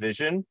shit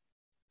division.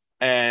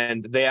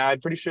 And I'm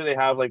pretty sure they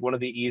have like one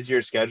of the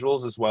easier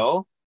schedules as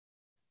well.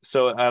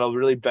 So that'll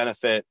really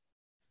benefit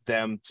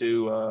them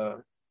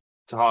to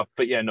hop.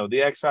 But yeah, no,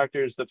 the X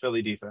factor is the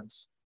Philly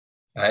defense.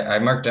 I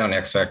marked down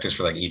X factors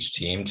for like each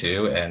team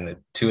too, and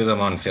the 2 of them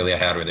on Philly I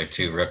had were their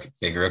 2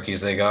 big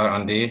rookies they got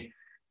on D,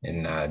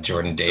 and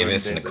Jordan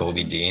Davis and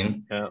Nakobe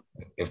Dean. Yeah.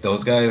 If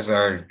those guys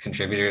are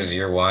contributors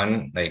year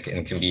one, like,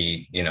 and can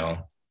be,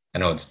 I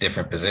know it's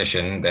different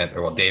position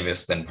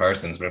Davis than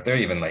Parsons, but if they're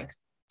even like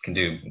can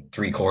do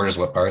 3/4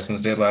 what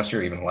Parsons did last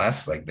year, even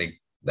less, like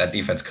that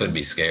defense could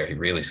be scary,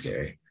 really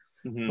scary.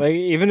 Mm-hmm. Like,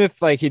 even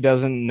if like he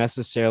doesn't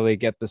necessarily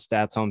get the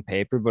stats on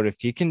paper, but if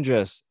he can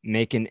just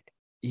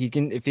if he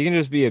can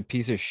just be a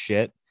piece of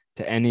shit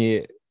to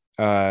any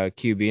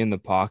QB in the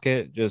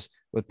pocket, just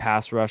with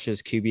pass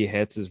rushes, QB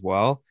hits as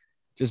well,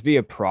 just be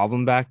a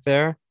problem back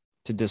there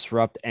to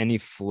disrupt any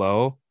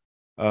flow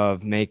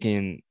of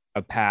making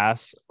a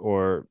pass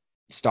or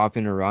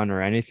stopping a run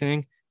or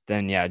anything,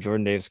 then yeah,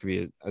 Jordan Davis could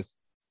be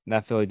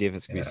that Philly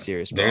defense could be a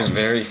serious problem. There's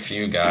very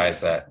few guys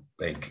that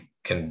like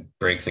can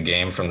break the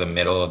game from the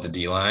middle of the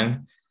D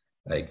line.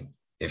 Like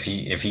if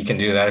he can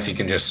do that, if he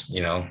can just,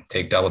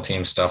 take double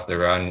team stuff the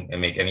run and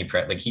make any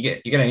you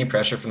get any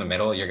pressure from the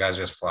middle, your guys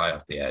just fly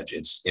off the edge.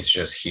 It's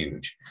just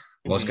huge.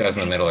 Most guys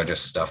in the middle are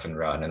just stuff and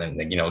run. And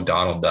then,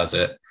 Donald does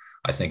it.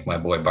 I think my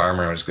boy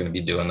Barmer is going to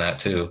be doing that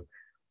too.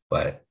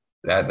 But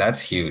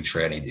that's huge for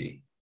any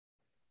D.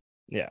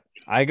 Yeah.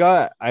 I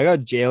got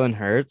Jalen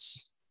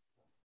Hurts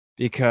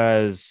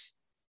because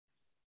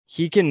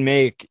he can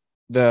make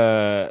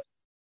the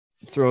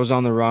throws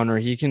on the run, or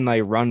he can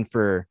like run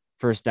for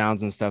first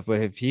downs and stuff.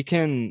 But if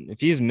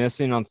he's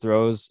missing on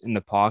throws in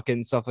the pocket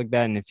and stuff like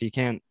that, and if he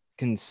can't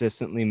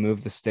consistently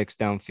move the sticks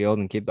downfield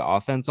and keep the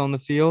offense on the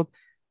field,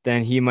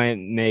 then he might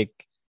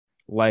make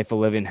life a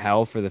living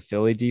hell for the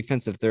Philly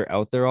defense if they're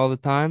out there all the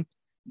time.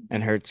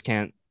 and Hurts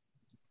can't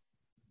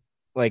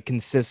like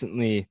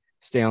consistently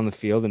stay on the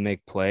field and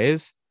make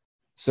plays.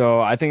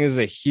 So I think this is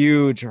a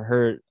huge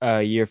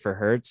year for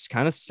Hurts,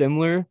 kind of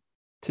similar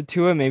to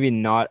Tua, maybe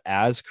not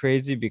as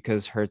crazy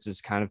because Hurts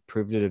has kind of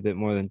proved it a bit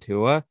more than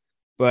Tua.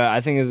 But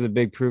I think this is a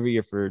big prove it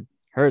year for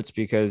Hurts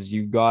because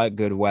you got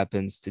good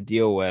weapons to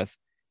deal with.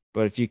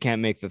 But if you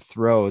can't make the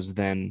throws,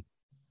 then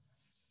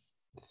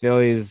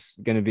Philly's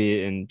going to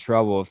be in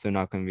trouble if they're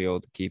not going to be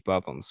able to keep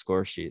up on the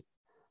score sheet.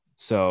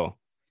 So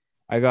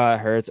I got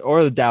Hurts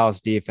or the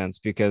Dallas defense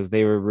because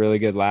they were really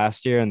good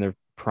last year and they're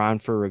prime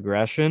for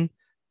regression.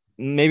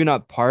 Maybe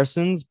not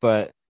Parsons,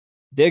 but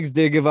Diggs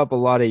did give up a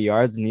lot of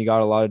yards and he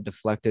got a lot of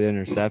deflected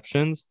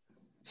interceptions.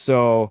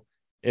 So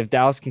if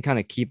Dallas can kind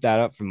of keep that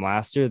up from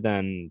last year,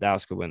 then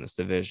Dallas could win this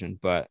division.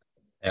 But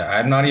yeah,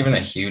 I'm not even a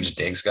huge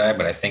Diggs guy,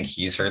 but I think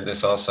he's heard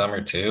this all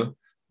summer too.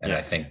 And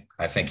I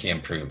think he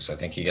improves. I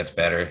think he gets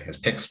better. His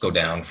picks go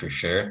down for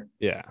sure.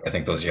 Yeah. I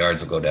think those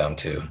yards will go down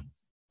too.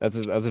 That's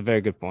a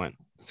very good point.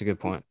 That's a good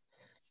point.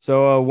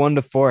 So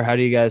 1-4, how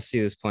do you guys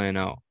see this playing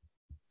out?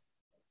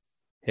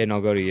 Hayden,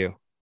 I'll go to you.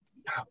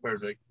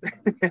 Perfect.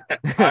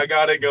 I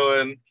got it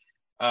going.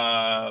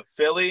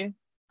 Philly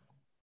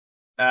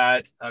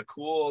at a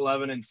cool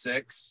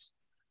 11-6.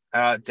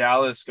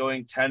 Dallas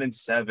going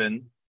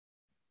 10-7.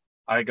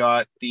 I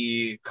got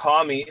the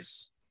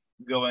Commies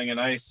going a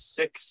nice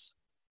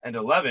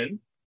 6-11.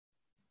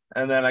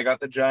 And then I got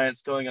the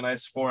Giants going a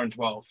nice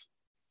 4-12.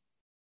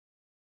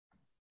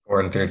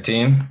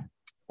 4-13.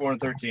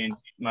 4-13.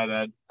 My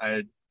bad.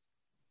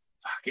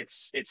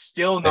 It's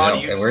still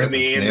not used to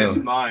me in this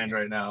mind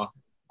right now.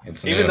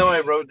 Even though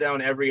I wrote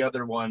down every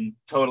other one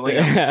totaling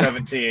up to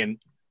 17.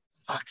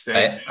 Fuck's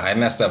sake. I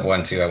messed up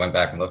one too. I went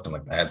back and looked. I'm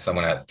like, I had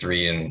someone at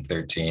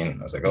 3-13.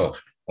 I was like, oh,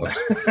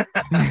 whoops.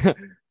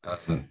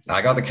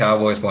 I got the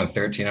Cowboys going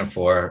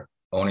 13-4,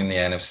 owning the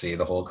NFC,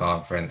 the whole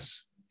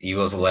conference.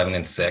 Eagles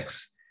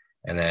 11-6,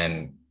 and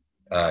then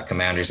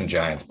Commanders and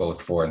Giants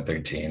both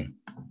 4-13.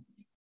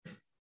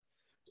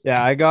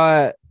 Yeah, I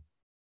got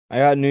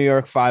New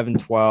York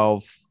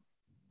 5-12,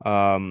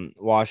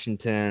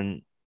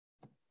 Washington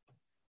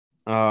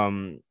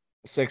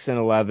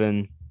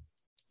 6-11,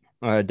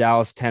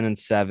 Dallas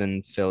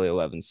 10-7, Philly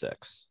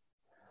 11-6.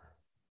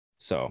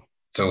 So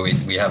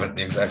we have it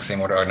the exact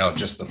same order. Or no,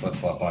 just the flip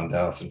flop on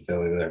Dallas and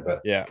Philly there, but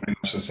yeah, pretty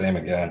much the same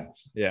again.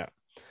 Yeah.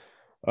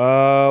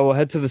 We'll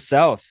head to the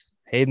South.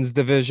 Hayden's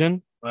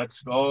division.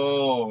 Let's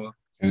go.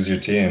 Who's your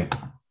team?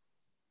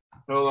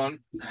 Hold on.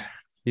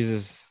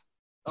 He's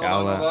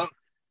Hold on.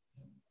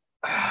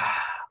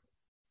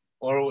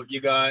 Or what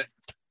you got?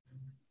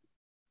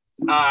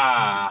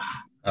 Oh,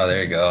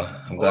 there you go.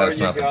 I'm glad it's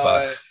not the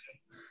Bucks.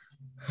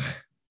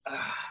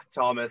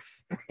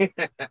 Thomas.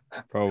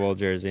 Pro Bowl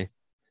jersey.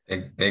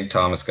 Big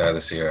Thomas guy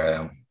this year. I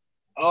am.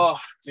 Oh,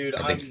 dude,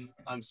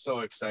 I'm so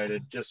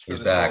excited just for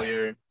this whole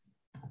year.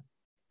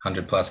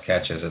 100+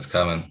 catches. It's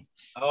coming.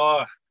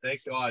 Oh,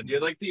 thank God.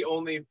 You're like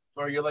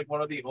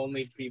one of the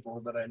only people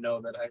that I know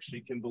that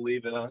actually can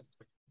believe in a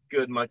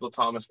good Michael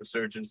Thomas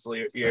resurgence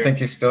year. I think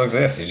he still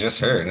exists. He's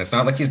just hurt. And it's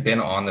not like he's been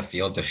on the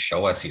field to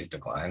show us he's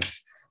declined.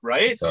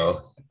 Right? So,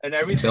 and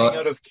everything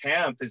out of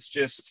camp is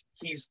just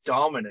he's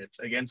dominant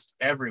against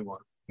everyone.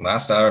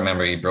 Last I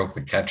remember, he broke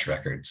the catch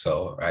record.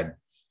 So I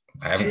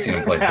haven't seen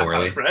him play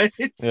poorly. Right?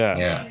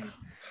 Yeah.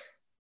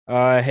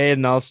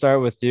 Hayden, I'll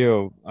start with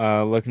you.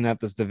 Looking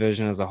at this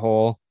division as a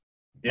whole,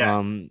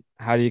 yes.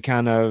 How do you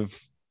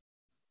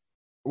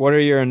what are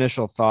your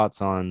initial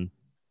thoughts on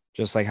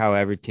just like how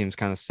every team's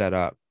kind of set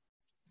up?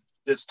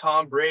 Does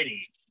Tom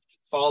Brady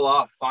fall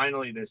off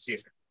finally this year?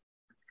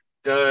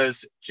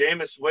 Does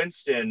Jameis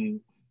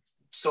Winston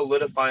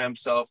solidify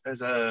himself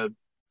as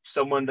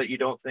someone that you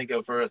don't think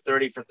of for a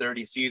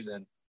 30-for-30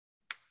 season?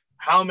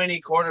 How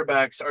many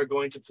quarterbacks are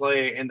going to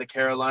play in the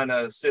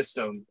Carolina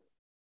system?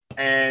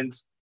 And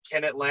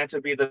can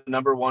Atlanta be the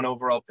number 1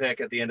 overall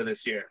pick at the end of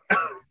this year?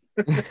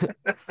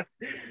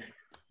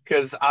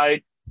 Because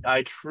I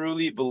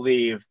truly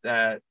believe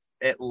that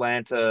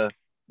Atlanta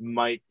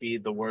might be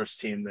the worst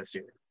team this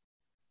year.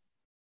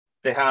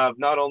 They have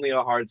not only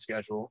a hard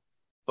schedule,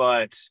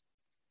 but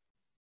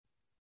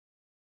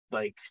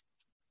like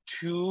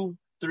 2-3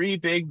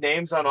 big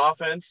names on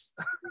offense.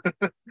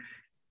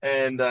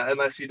 And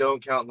unless you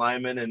don't count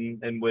Lyman,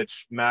 in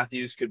which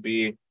Matthews could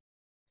be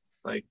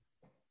like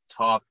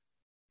top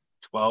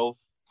 12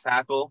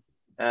 tackle.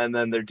 And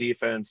then their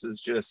defense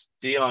is just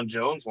Deion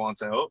Jones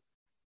wants out.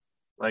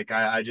 Like,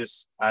 I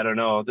don't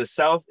know. The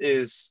South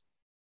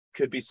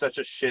could be such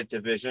a shit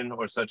division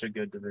or such a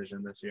good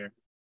division this year.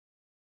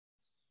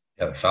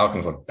 Yeah, the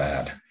Falcons look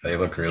bad. They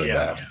look really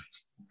bad.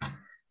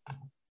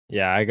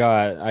 Yeah, I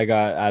got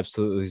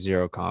absolutely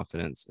zero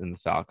confidence in the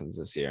Falcons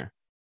this year.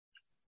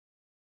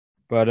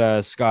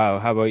 But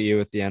Scott, how about you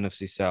with the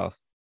NFC South?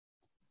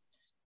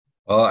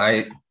 Well,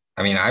 I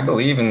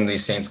believe in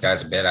these Saints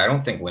guys a bit. I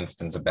don't think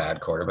Winston's a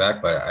bad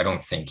quarterback, but I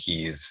don't think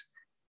he's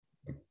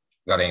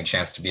got any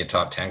chance to be a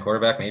top 10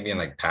 quarterback, maybe in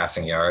like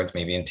passing yards,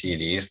 maybe in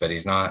TDs, but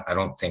he's not. I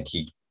don't think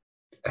he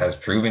has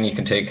proven he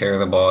can take care of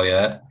the ball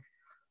yet.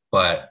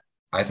 But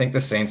I think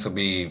the Saints will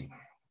be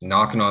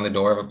knocking on the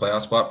door of a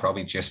playoff spot,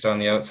 probably just on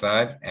the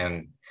outside.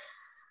 And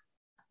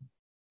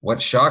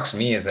what shocks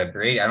me is that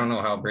Brady, I don't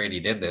know how Brady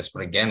did this,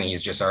 but again,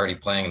 he's just already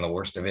playing in the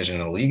worst division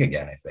in the league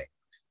again, I think.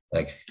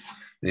 Like,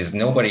 there's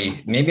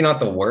nobody, maybe not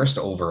the worst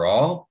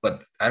overall,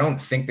 but I don't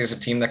think there's a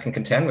team that can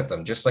contend with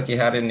them, just like he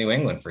had in New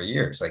England for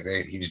years. Like,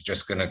 he's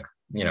just going to,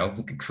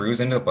 cruise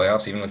into the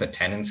playoffs, even with a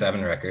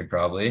 10-7 record,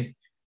 probably.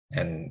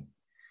 And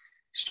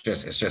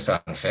it's just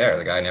unfair.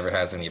 The guy never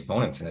has any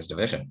opponents in his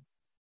division.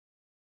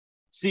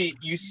 See,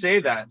 you say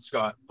that,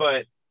 Scott,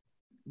 but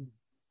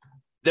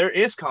there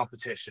is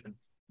competition.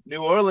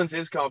 New Orleans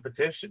is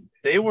competition.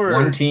 They were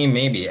one team,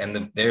 maybe,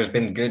 and there's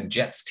been good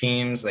Jets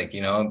teams, like,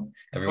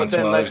 every once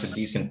in a while there's a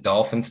decent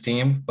Dolphins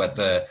team, but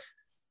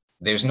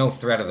there's no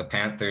threat of the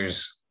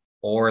Panthers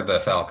or the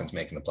Falcons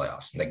making the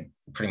playoffs. Like,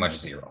 pretty much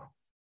zero.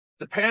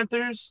 The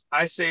Panthers,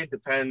 I say,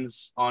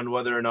 depends on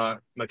whether or not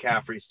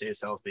McCaffrey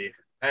stays healthy,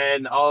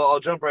 and I'll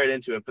jump right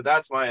into it. But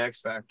that's my X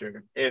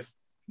factor. If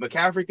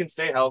McCaffrey can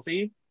stay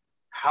healthy,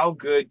 how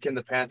good can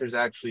the Panthers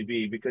actually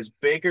be? Because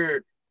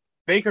Baker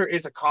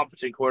is a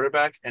competent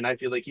quarterback, and I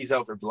feel like he's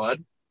out for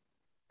blood.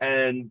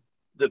 And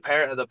the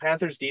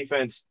Panthers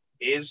defense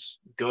is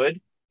good.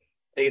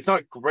 It's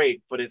not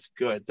great, but it's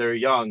good. They're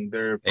young.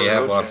 They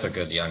have lots of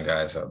good young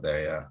guys out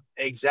there. Yeah,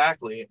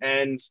 exactly.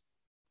 And,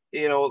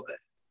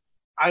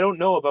 I don't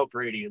know about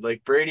Brady.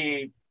 Like,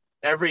 Brady,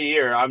 every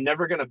year, I'm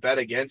never going to bet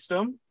against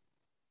him,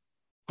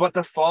 but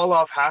the fall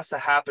off has to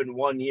happen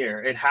one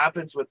year. It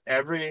happens with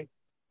every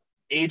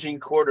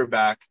aging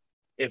quarterback.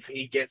 If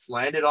he gets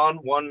landed on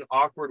one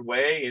awkward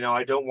way,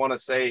 I don't want to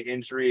say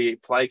injury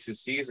plagues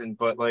his season,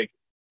 but like,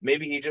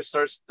 maybe he just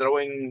starts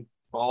throwing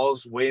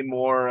balls way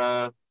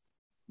more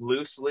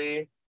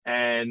loosely,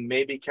 and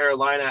maybe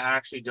Carolina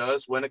actually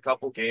does win a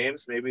couple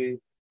games. Maybe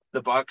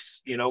the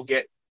Bucks,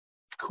 get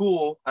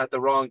cool at the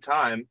wrong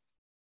time.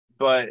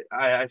 But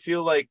I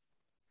feel like,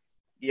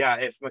 yeah,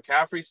 if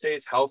McCaffrey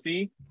stays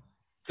healthy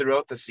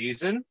throughout the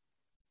season,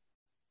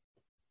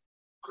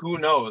 who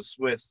knows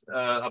with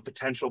a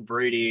potential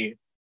Brady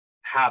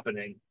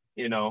happening.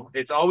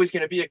 It's always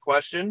going to be a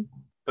question,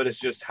 but it's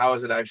just, how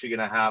is it actually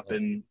going to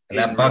happen? And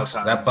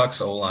that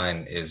Bucks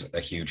O-line is a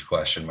huge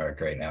question mark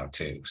right now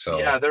too. So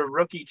yeah, their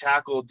rookie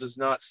tackle does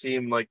not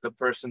seem like the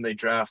person they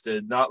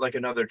drafted, not like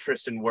another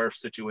Tristan Wirfs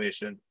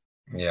situation.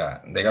 Yeah,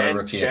 they got a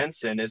rookie.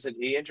 Jensen, isn't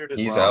he injured as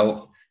well? He's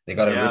out. They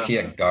got a rookie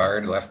at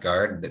guard, left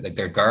guard.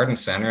 Their guard and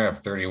center have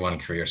 31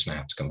 career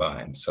snaps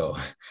combined. So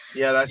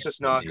yeah, that's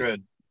just not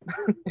good.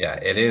 Yeah,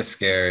 it is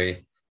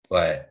scary,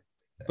 but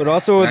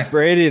also with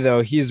Brady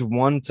though, he's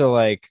one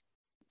to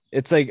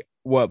it's like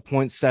what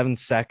 0.7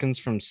 seconds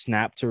from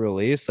snap to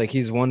release. Like,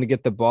 he's one to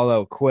get the ball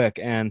out quick,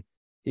 and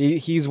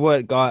he's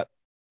what got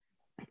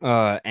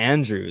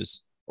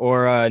Andrews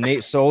or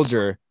Nate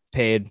Soldier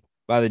paid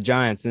by the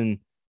Giants, and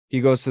he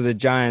goes to the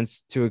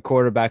Giants to a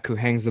quarterback who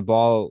hangs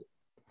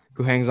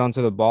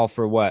onto the ball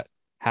for what,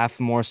 half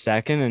more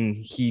second, and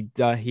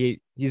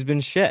he's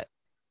been shit.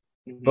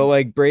 Mm-hmm. But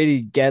like,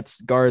 Brady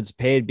gets guards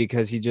paid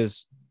because he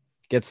just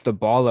gets the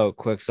ball out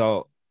quick.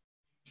 So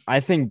I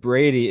think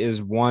Brady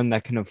is one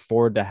that can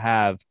afford to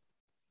have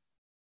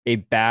a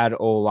bad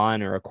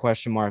O-line or a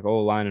question mark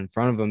O-line in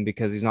front of him,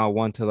 because he's not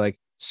one to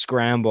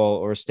scramble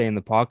or stay in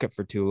the pocket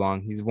for too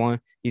long. He's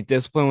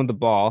disciplined with the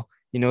ball.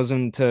 He knows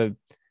when to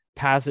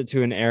pass it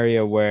to an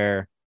area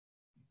where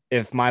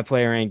if my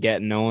player ain't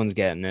getting, no one's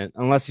getting it,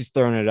 unless he's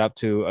throwing it up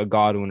to a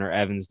Godwin or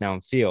Evans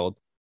downfield.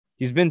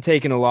 He's been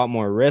taking a lot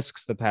more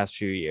risks the past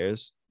few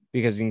years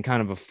because he can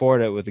kind of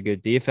afford it with a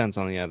good defense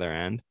on the other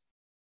end.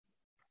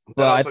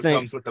 But I think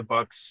comes with the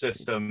Bucs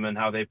system and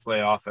how they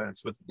play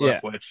offense with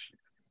Leftwich.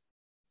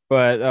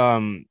 But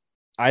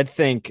I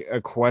think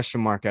a question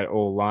mark at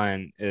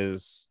O-line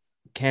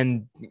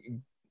can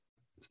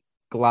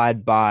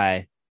glide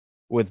by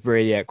with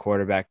Brady at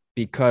quarterback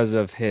because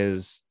of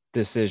his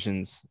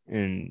decisions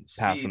in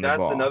passing the ball.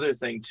 That's another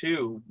thing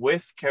too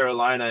with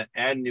Carolina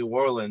and New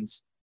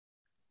Orleans.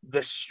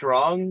 The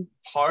strong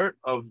part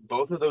of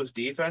both of those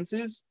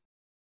defenses,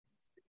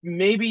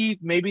 maybe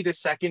the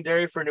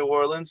secondary for New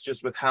Orleans,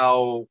 just with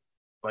how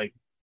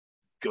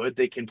good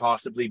they can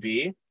possibly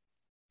be,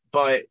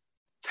 but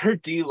their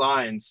D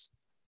lines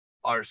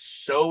are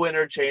so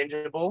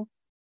interchangeable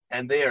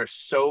and they are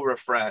so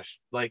refreshed.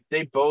 Like,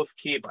 they both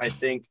keep, I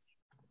think,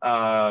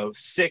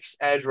 6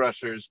 edge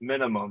rushers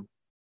minimum,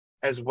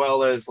 as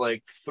well as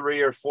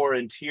 3 or 4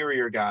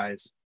 interior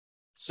guys.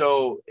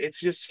 So it's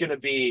just going to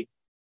be,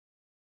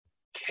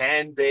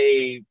 can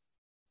they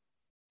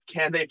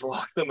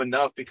block them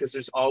enough? Because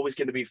there's always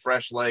going to be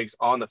fresh legs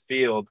on the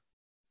field.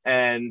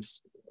 And,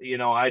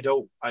 I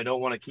don't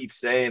want to keep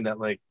saying that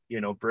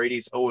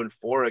Brady's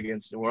 0-4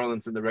 against New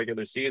Orleans in the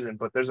regular season,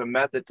 but there's a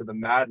method to the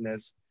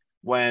madness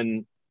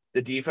when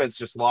the defense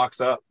just locks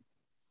up.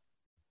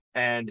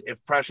 And if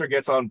pressure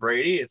gets on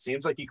Brady, it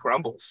seems like he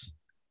crumbles.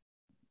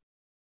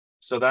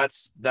 So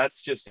that's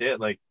just it.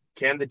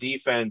 Can the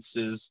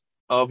defenses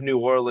of New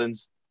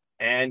Orleans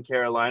and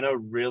Carolina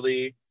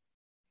really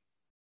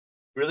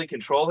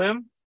control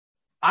him?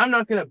 I'm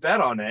not going to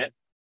bet on it,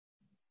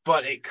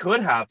 but it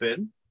could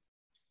happen.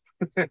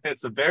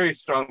 It's a very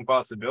strong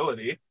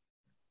possibility.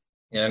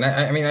 Yeah, and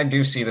I mean, I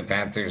do see the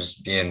Panthers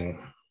being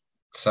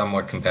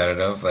somewhat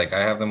competitive. Like I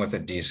have them with a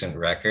decent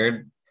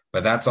record,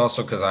 but that's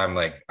also because I'm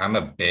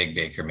a big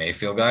Baker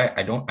Mayfield guy.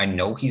 I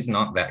know he's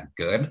not that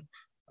good.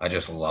 I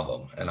just love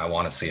him and I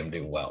want to see him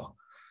do well.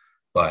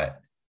 But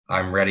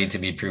I'm ready to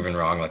be proven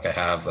wrong, like I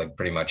have like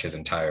pretty much his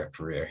entire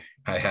career.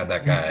 I had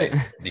that guy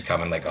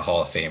becoming like a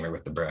Hall of Famer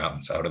with the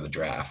Browns out of the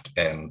draft,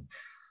 and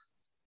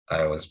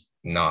I was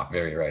not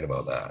very right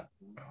about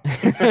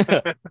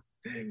that.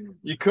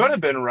 You could have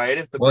been right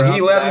if the Well, Browns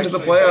he led him to the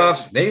actually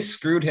playoffs. They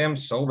screwed him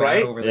so bad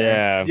Right? over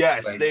there. Yeah.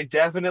 Yes, Like- they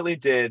definitely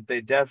did.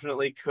 They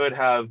definitely could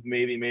have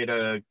maybe made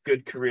a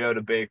good career out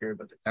of Baker,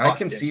 but they I fucked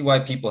can it. see why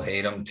people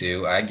hate him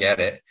too. I get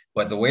it.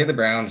 But the way the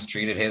Browns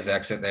treated his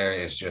exit there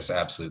is just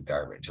absolute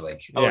garbage.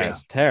 Like, Oh, Yeah, yeah.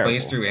 it's terrible.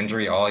 plays through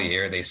injury all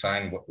year. They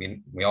signed what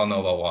we all know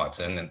about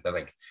Watson, and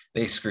like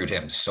they screwed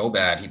him so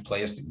bad. He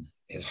plays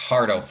his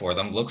heart out for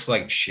them, looks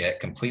like shit,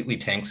 completely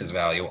tanks his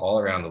value all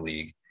around the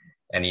league,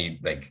 and he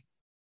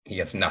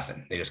gets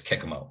nothing. They just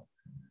kick him out.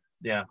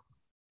 Yeah.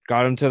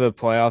 Got him to the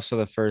playoffs for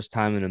the first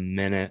time in a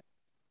minute.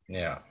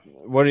 Yeah.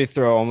 What did he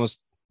throw? Almost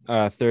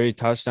 30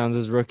 touchdowns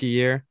his rookie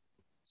year.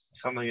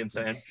 Something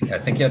insane. I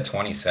think he had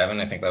 27.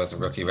 I think that was a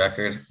rookie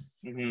record.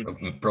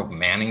 Mhm. Broke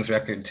Manning's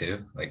record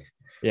too. Like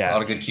a Yeah.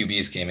 lot of good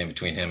QBs came in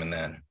between him and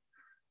then.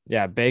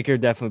 Yeah. Baker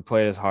definitely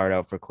played his heart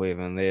out for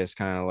Cleveland. They just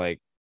kind of like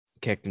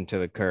kicked him to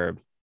the curb.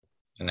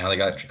 And now they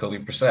got Jacoby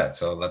Brissett,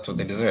 so that's what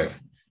they deserve.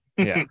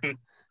 Yeah.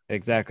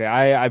 Exactly.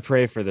 I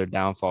pray for their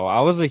downfall. I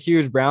was a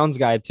huge Browns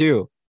guy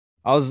too.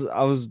 I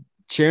was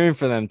cheering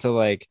for them to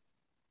like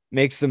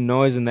make some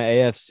noise in the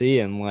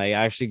AFC and like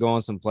actually go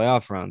on some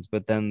playoff runs,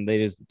 but then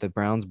the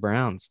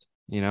Browns,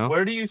 you know?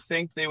 Where do you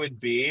think they would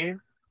be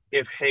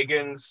if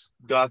Higgins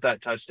got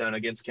that touchdown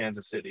against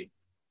Kansas City?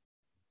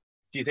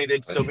 Do you think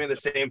they'd still be in the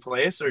same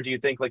place, or do you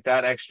think like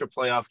that extra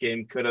playoff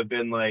game could have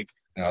been like,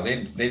 No,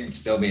 they'd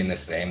still be in the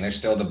same. They're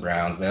still the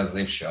Browns, as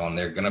they've shown.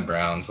 They're gonna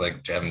Browns,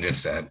 like Jevin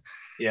just said.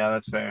 yeah,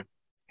 that's fair.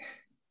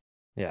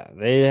 Yeah.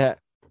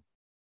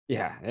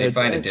 They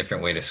find a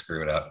different way to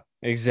screw it up.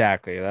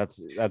 Exactly. That's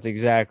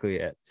exactly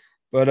it.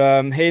 But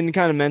Hayden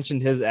kind of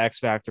mentioned his X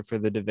factor for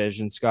the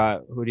division.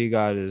 Scott, who do you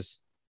got as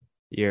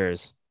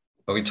yours?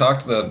 But we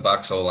talked the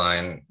Bucks O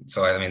line,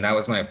 so I mean that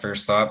was my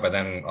first thought. But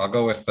then I'll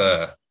go with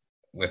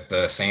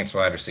the Saints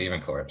wide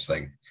receiving corps.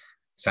 Like,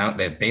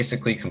 they're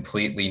basically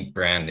completely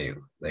brand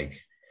new. Like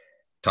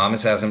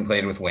Thomas hasn't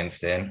played with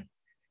Winston.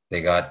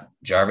 They got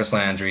Jarvis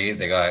Landry.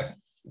 They got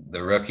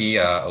the rookie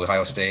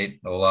Ohio State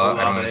Olave.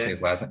 I don't want to say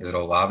his last name. Is it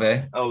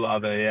Olave?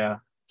 Olave, yeah.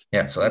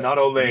 Yeah. So that's Not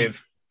Olave.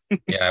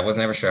 Yeah, I was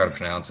never sure how to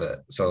pronounce it.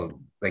 So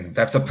like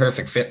that's a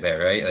perfect fit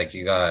there, right? Like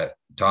you got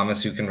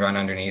Thomas who can run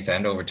underneath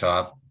and over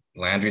top.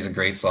 Landry's a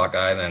great slot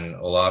guy. Then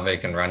Olave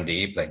can run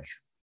deep, like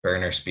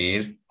burner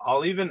speed.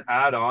 I'll even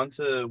add on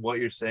to what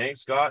you're saying,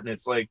 Scott, and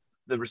it's like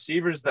the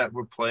receivers that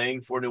were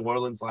playing for New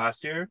Orleans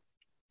last year,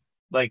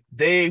 like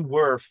they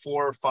were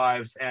 4,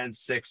 5s, and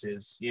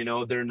 6s. You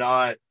know, they're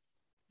not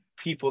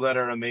people that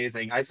are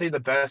amazing. I say the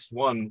best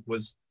one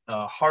was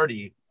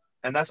Hardy,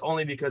 and that's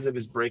only because of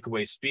his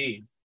breakaway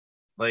speed.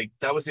 Like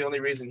that was the only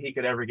reason he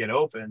could ever get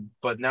open.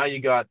 But now you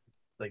got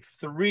like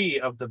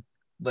 3 of the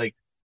like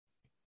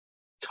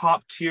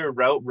top tier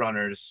route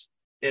runners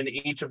in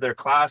each of their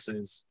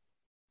classes,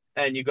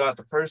 and you got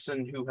the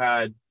person who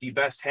had the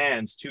best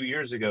hands 2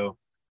 years ago.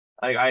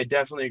 I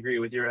definitely agree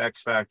with your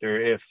X factor.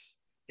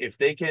 If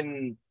they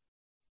can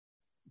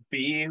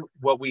be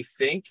what we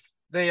think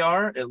they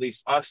are, at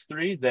least us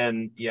 3,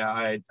 then yeah,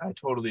 I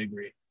totally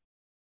agree.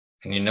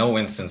 And you know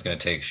Winston's going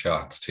to take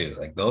shots too.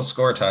 Like they'll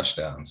score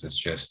touchdowns. It's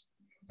just,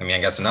 I mean,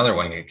 I guess another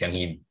one, can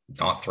he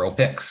not throw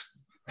picks?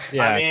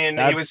 Yeah, I mean,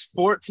 he was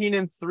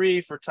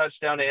 14-3 for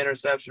touchdown to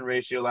interception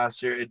ratio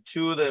last year, and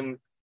 2 of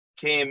them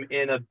came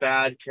in a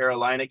bad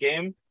Carolina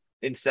game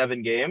in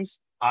 7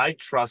 games. I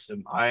trust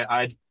him.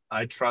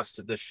 I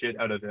trusted the shit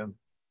out of him.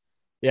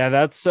 Yeah,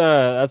 that's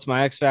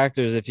my X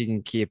factor is if he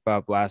can keep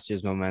up last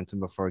year's momentum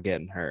before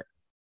getting hurt.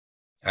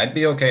 I'd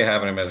be okay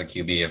having him as a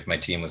QB if my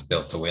team was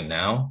built to win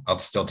now. I'll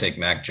still take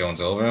Mac Jones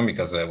over him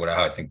because of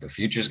how I think the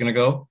future is going to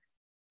go.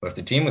 But if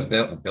the team was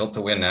built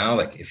to win now,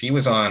 like if he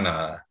was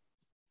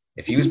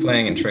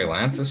playing in Trey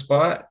Lance's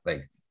spot,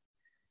 like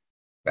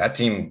that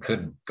team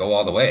could go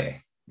all the way.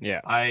 Yeah.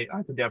 I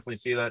could definitely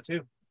see that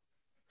too.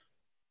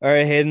 All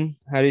right, Hayden,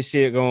 how do you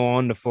see it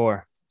going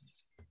 1-4?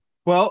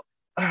 Well,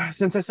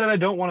 since I said I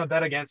don't want to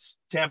bet against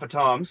Tampa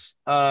Toms,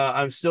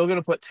 I'm still going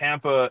to put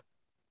Tampa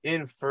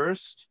in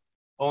first,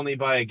 only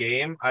by a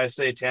game. I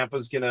say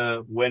Tampa's going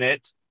to win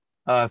it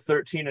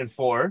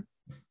 13-4,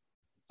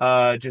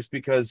 just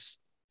because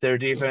their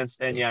defense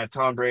and, yeah,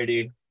 Tom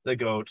Brady, the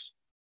GOAT.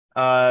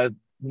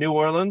 New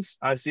Orleans,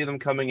 I see them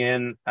coming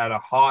in at a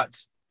hot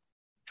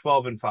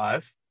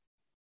 12-5.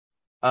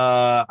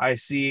 I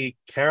see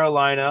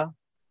Carolina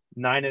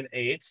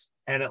 9-8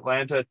 and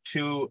Atlanta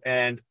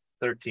 2-13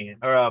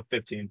 or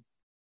 15.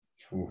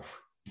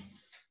 Oof.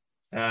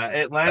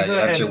 Atlanta.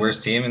 That's your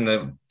worst team in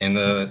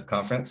the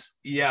conference.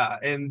 Yeah,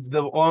 and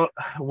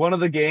one of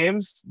the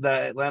games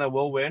that Atlanta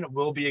will win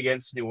will be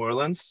against New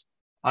Orleans.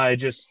 I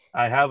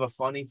have a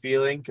funny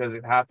feeling because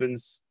it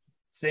happens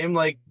same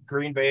like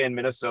Green Bay and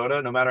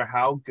Minnesota. No matter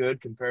how good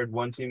compared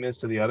one team is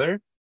to the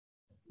other,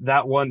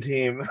 that one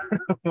team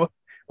will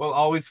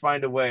always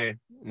find a way.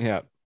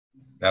 Yeah.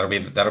 That'll be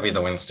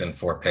the Winston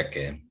 4-pick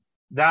game.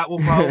 That will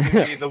probably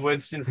be the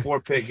Winston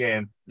 4-pick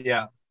game.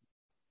 Yeah.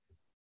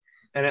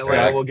 And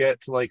Atlanta will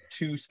get to like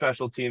 2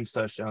 special teams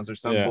touchdowns or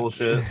some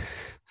bullshit.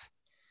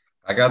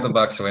 I got the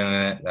Bucks winning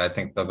it. I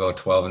think they'll go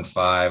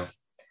 12-5.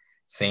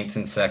 Saints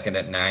in second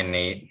at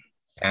 9-8.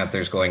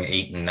 Panthers going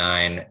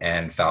 8-9,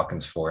 and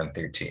Falcons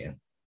 4-13.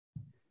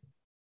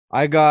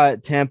 I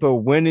got Tampa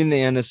winning the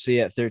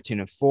NFC at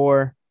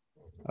 13-4.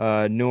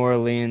 New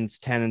Orleans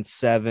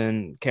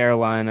 10-7.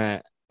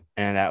 Carolina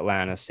and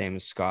Atlanta, same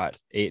as Scott,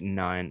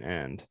 8-9.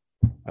 And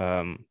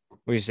what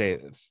do you say?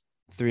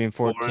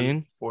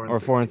 3-14 or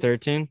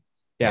 4-13?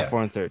 Yeah,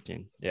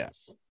 4-13. Yeah.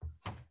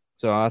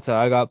 So that's how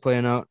I got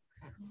playing out.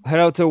 Head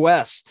out to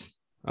West.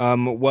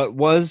 What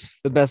was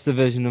the best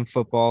division in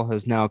football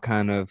has now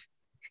kind of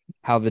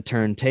how the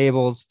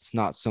turntables. It's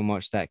not so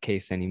much that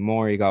case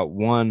anymore. You got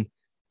one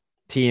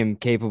team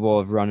capable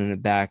of running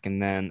it back,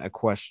 and then a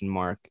question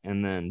mark,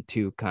 and then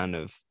 2 kind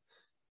of,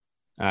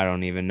 I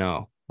don't even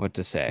know what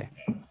to say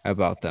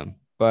about them.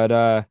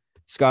 But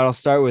Scott, I'll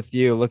start with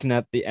you. Looking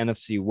at the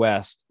NFC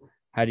West,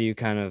 how do you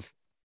kind of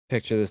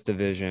picture this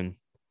division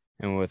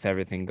and with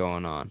everything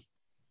going on?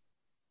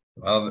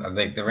 Well, I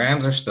think the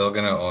Rams are still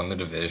going to own the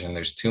division.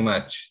 There's too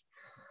much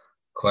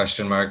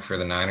question mark for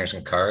the Niners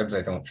and Cards.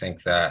 I don't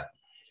think that,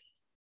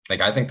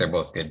 I think they're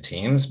both good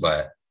teams,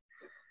 but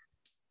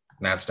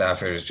Matt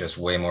Stafford is just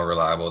way more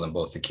reliable than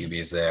both the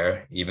QBs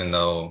there, even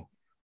though,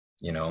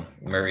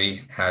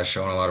 Murray has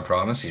shown a lot of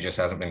promise. He just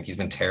hasn't been, he's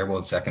been terrible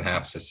in second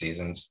halves of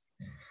seasons.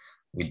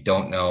 We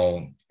don't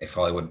know if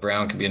Hollywood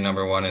Brown could be a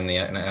number 1 in the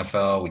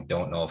NFL. We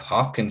don't know if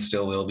Hopkins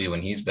still will be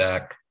when he's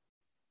back.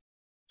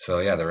 So,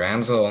 yeah, the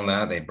Rams will own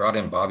that. They brought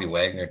in Bobby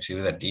Wagner,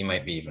 too. That D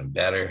might be even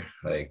better.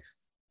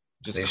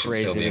 Just they should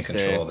still be in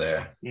control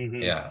there.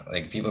 Mm-hmm. Yeah,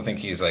 people think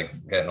he's,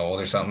 getting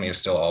old or something. He was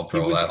still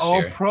all-pro last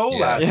year. All-pro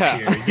last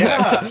year.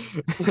 Yeah.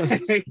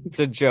 It's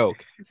a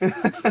joke.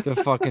 It's a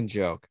fucking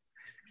joke.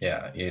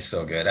 Yeah, he's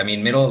so good. I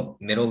mean, middle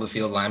of the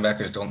field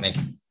linebackers don't make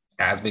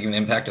as big of an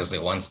impact as they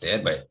once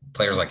did, but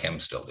players like him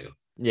still do.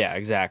 Yeah,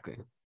 exactly.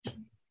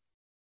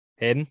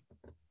 Hayden?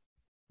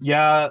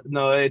 Yeah,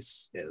 no,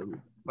 it's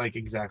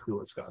exactly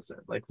what Scott said.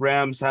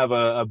 Rams have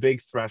a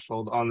big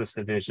threshold on this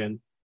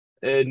division.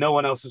 No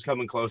one else is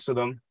coming close to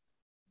them.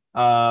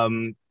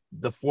 The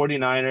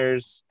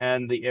 49ers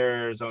and the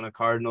Arizona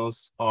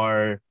Cardinals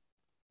are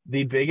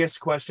the biggest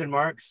question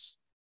marks.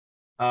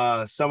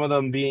 Some of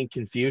them being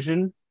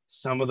confusion,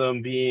 some of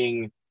them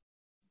being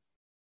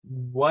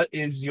what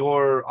is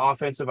your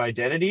offensive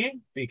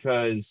identity?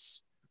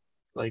 Because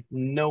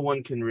no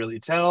one can really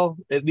tell.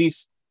 At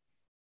least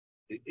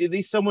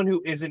someone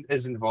who isn't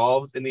as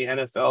involved in the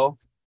NFL.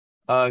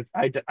 I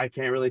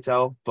can't really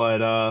tell,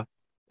 but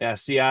yeah,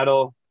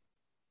 Seattle.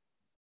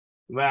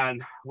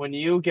 Man, when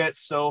you get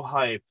so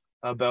hype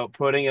about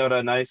putting out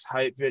a nice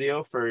hype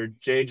video for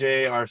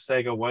JJ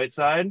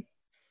Arcega-Whiteside,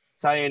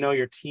 that's how you know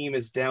your team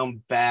is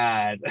down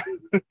bad.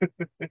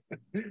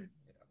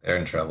 They're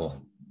in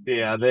trouble.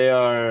 Yeah, they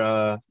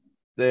are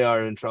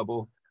in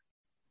trouble.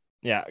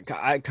 Yeah,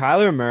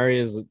 Kyler Murray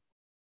is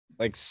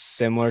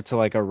similar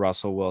to a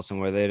Russell Wilson,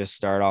 where they just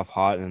start off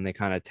hot and then they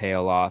kind of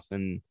tail off,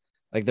 and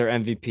their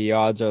MVP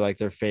odds are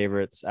their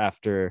favorites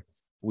after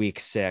week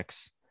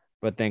 6,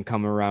 but then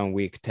come around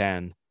week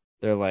 10,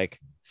 they're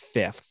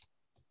 5th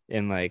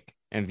in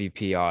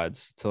MVP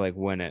odds to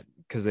win it,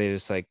 because they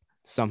just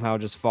somehow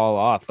just fall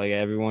off.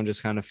 Everyone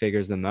just kind of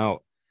figures them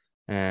out.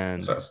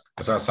 And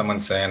I saw someone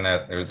saying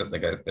that there's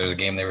a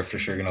game they were for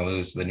sure going to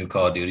lose. The new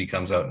Call of Duty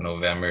comes out in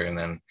November, and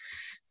then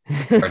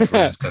starts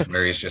lose because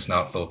Murray's just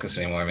not focused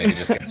anymore. Maybe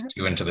just gets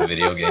too into the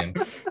video game.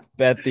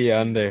 Bet the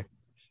under.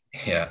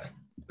 Yeah.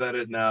 Bet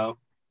it now.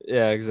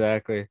 Yeah,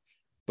 exactly.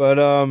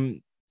 But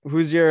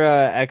who's your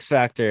X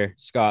factor,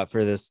 Scott,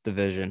 for this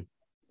division?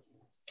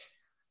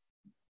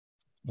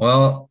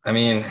 Well, I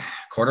mean,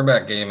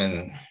 quarterback game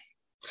in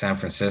San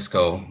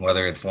Francisco,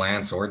 whether it's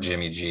Lance or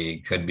Jimmy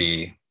G, could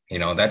be,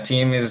 that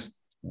team is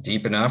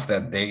deep enough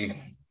that they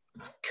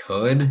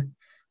could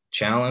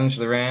challenge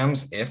the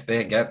Rams if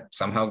they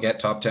somehow get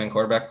top 10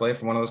 quarterback play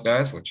from one of those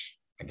guys, which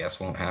I guess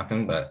won't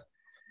happen. But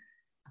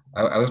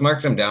I was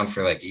marking them down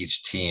for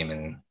each team,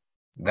 and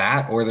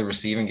that or the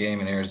receiving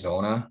game in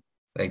Arizona.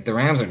 The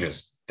Rams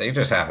they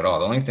just have it all.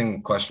 The only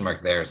thing question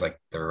mark there is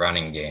the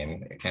running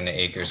game. Can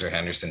Akers or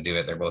Henderson do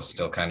it? They're both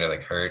still kind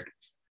of hurt.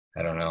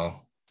 I don't know.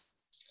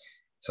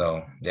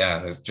 So yeah,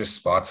 there's just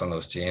spots on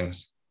those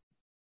teams.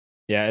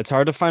 Yeah, it's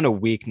hard to find a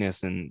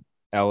weakness in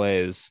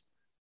LA's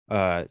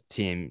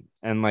team,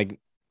 and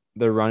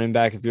the running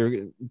back. If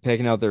you're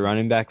picking out the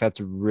running back, that's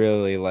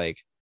really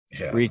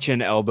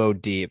reaching elbow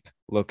deep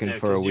looking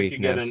for a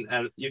weakness.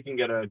 You can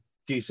get a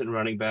decent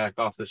running back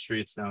off the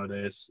streets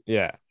nowadays.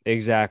 Yeah,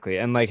 exactly.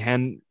 And like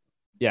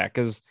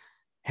because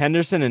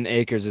Henderson and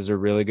Akers is a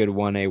really good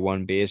 1A,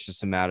 1B. It's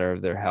just a matter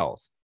of their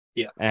health.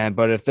 Yeah.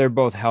 But if they're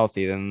both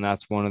healthy, then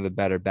that's one of the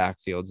better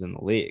backfields in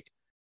the league.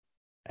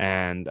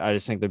 And I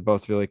just think they're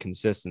both really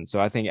consistent. So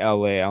I think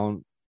LA,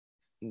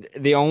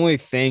 the only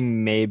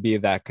thing maybe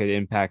that could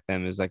impact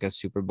them is like a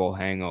Super Bowl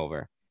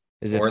hangover.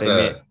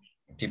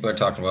 People are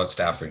talking about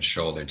Stafford's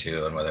shoulder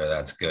too, and whether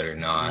that's good or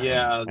not.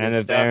 Yeah, and the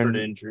if Stafford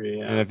injury.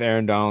 Yeah. And if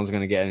Aaron Donald's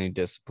going to get any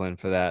discipline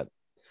for that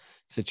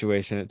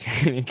situation at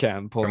training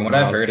camp. From what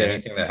I've heard,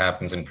 anything that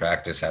happens in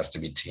practice has to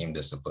be team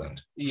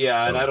disciplined. Yeah,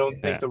 so, and I don't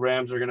think the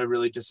Rams are going to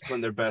really discipline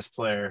their best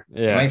player.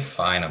 Yeah, they might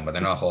fine them, but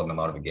they're not holding them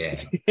out of a game.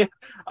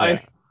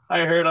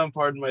 I heard on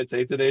Pardon My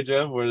Take today,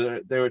 Jeff,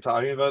 where they were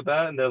talking about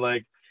that, and they're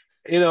like,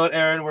 you know what,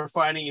 Aaron, we're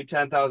fining you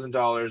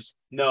 $10,000.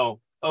 No.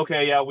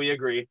 Okay, yeah, we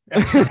agree.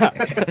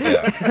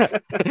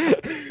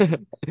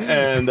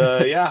 And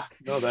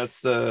no,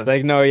 that's it's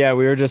like, no, yeah,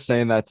 we were just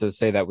saying that to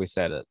say that we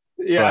said it.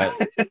 Yeah.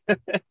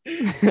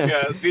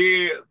 Yeah,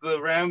 the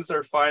Rams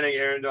are fining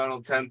Aaron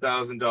Donald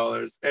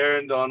 $10,000.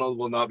 Aaron Donald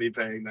will not be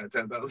paying that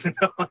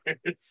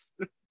 $10,000.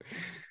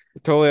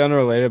 Totally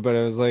unrelated, but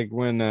it was like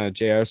when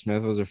J.R.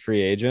 Smith was a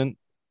free agent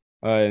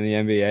in the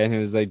NBA, and it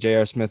was like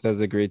J.R. Smith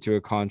has agreed to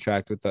a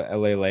contract with the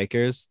L.A.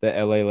 Lakers. The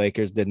L.A.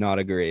 Lakers did not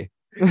agree.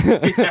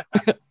 Yeah.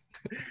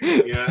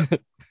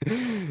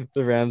 The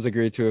Rams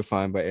agreed to a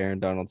fine, but Aaron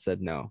Donald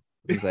said no.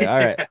 He's like, all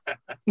right,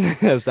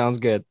 that sounds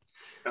good.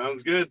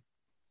 Sounds good.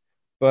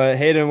 But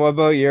Hayden, what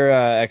about your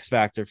X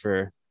factor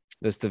for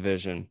this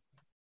division?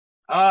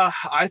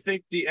 I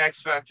think the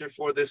X factor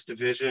for this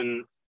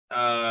division,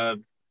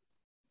 I'm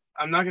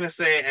not going to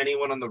say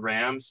anyone on the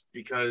Rams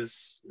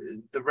because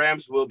the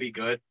Rams will be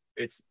good.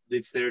 It's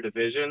their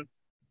division.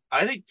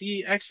 I think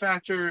the X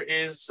factor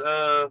is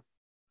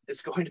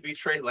going to be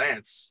Trey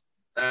Lance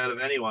out of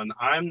anyone.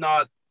 I'm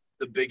not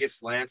the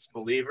biggest Lance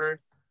believer.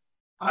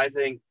 I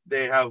think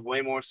they have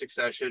way more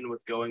succession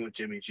with going with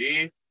Jimmy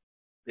G.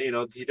 You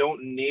know, you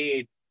don't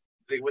need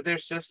with their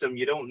system,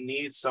 you don't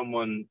need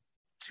someone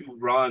to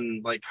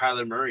run like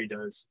Kyler Murray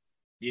does.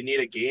 You need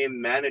a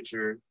game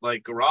manager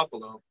like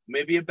Garoppolo,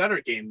 maybe a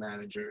better game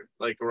manager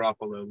like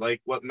Garoppolo,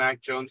 like what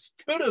Mac Jones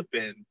could have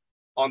been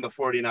on the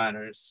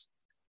 49ers.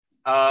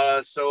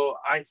 So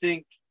I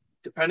think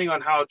depending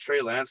on how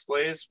Trey Lance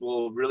plays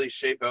will really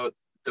shape out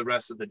the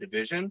rest of the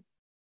division.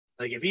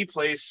 Like if he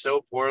plays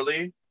so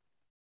poorly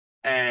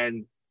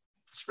and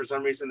for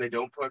some reason they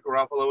don't put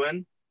Garoppolo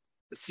in,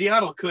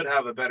 Seattle could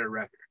have a better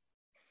record.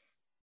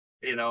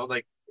 You know,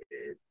 like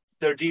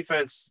their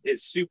defense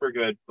is super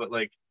good, but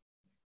like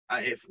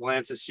if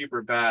Lance is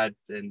super bad,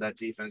 then that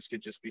defense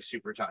could just be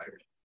super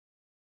tired.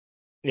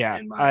 Yeah,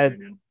 in my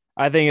opinion.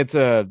 I think it's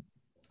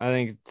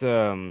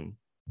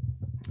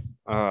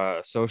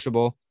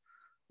sociable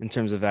in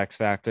terms of X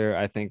factor.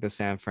 I think the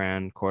San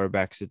Fran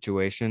quarterback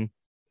situation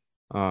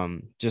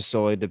just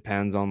solely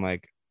depends on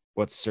like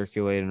what's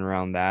circulating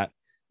around that.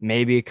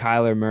 Maybe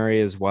Kyler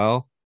Murray as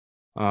well,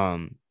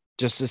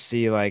 just to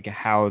see like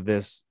how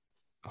this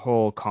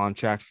whole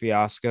contract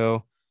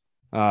fiasco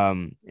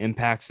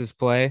impacts his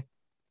play.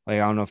 Like, I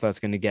don't know if that's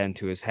going to get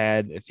into his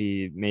head, if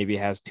he maybe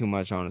has too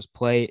much on his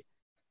plate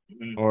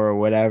or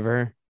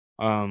whatever.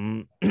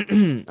 I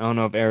don't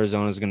know if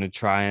Arizona is going to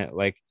try it.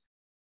 Like,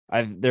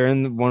 they're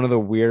in one of the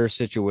weirder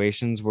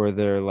situations where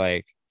they're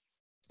like,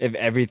 if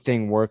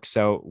everything works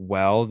out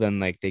well, then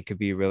like they could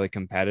be really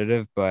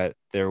competitive, but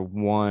they're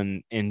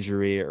one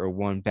injury or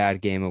one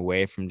bad game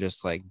away from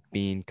just like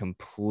being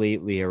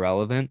completely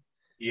irrelevant.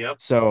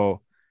 Yep.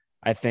 So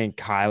I think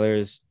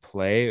Kyler's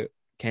play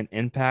can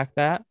impact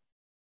that.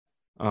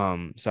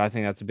 So I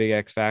think that's a big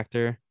X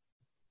factor.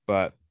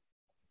 But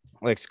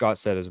like Scott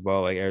said as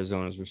well, like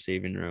Arizona's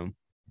receiving room,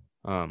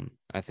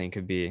 I think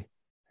could be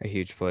a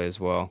huge play as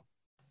well.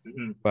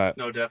 Mm-hmm. But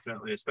no,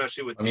 definitely,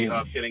 especially with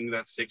D-Hop getting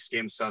that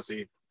 6-game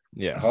sussy.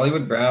 Yeah,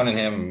 Hollywood Brown and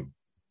him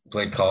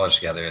played college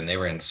together, and they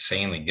were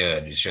insanely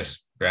good. It's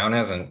just Brown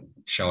hasn't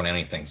shown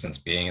anything since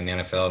being in the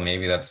NFL.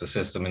 Maybe that's the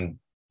system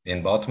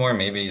in Baltimore.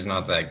 Maybe he's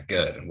not that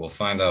good. We'll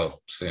find out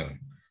soon.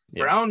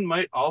 Yeah. Brown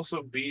might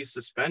also be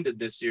suspended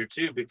this year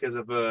too because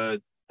of an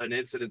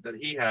incident that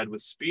he had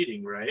with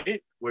speeding,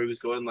 right? Where he was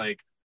going like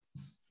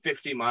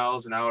 50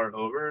 miles an hour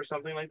over or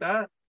something like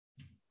that.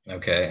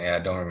 Okay, yeah,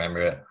 I don't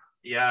remember it.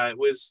 Yeah,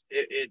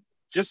 it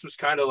just was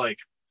kind of like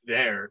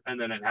there, and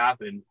then it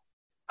happened.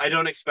 I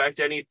don't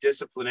expect any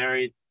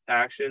disciplinary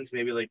actions,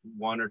 maybe like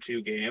 1 or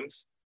 2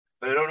 games,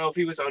 but I don't know if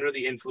he was under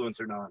the influence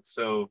or not.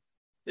 So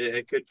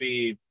it could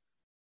be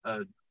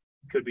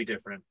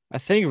different. I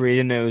think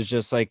reading it was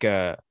just like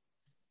a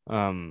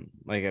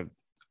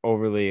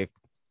overly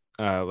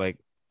what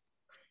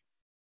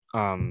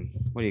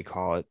do you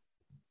call it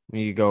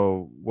when you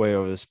go way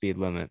over the speed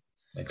limit?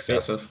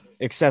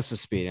 Excessive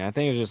speeding. I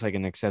think it was just like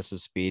an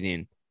excessive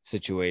speeding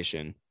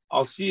situation.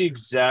 I'll see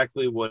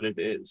exactly what it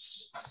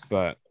is.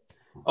 But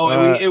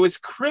it was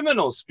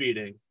criminal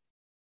speeding.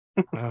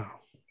 That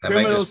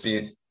might just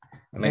be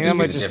It might just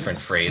be the different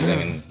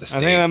phrasing in the state.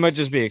 I think that might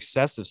just be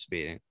excessive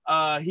speeding.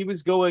 He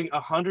was going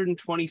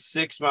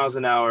 126 miles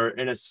an hour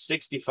in a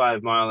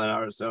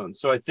 65-mile-an-hour zone.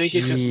 So I think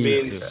it just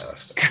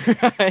means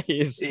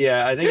Christ.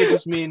 Yeah, I think it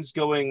just means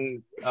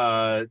going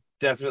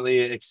definitely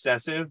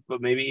excessive,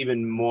 but maybe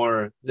even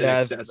more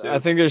than excessive. I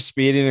think there's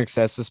speeding,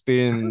 excessive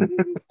speeding,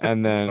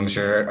 and then I'm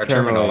sure our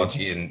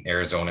terminology in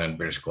Arizona and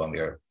British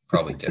Columbia are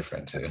probably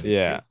different too.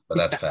 Yeah. But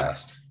that's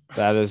fast.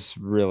 That is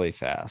really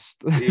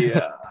fast.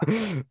 Yeah.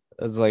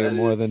 That's like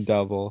more than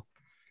double.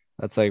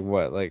 That's like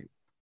what? Like,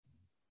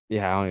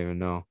 yeah, I don't even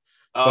know.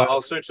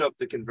 I'll search up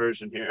the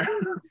conversion here.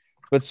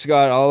 But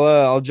Scott,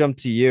 I'll jump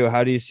to you.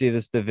 How do you see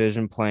this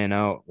division playing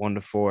out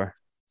 1-4?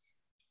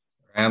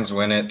 Rams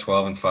win it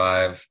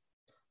 12-5.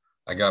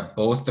 I got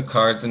both the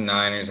Cards and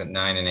Niners at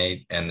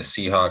 9-8, and the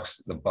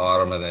Seahawks, the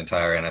bottom of the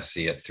entire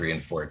NFC, at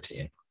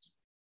 3-14.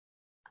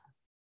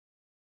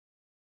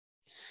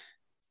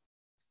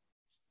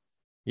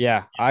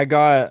 Yeah, I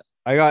got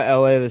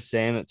LA the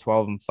same at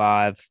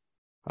 12-5.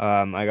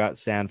 I got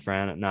San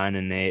Fran at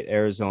 9-8,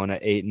 Arizona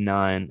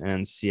 8-9,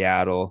 and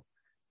Seattle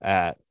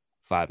at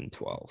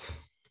 5-12.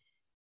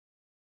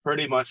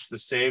 Pretty much the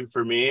same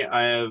for me.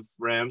 I have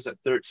Rams at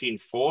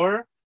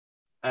 13-4,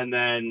 and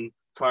then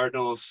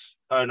Cardinals,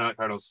 not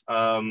Cardinals,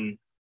 49ers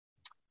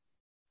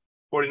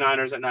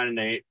at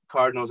 9-8,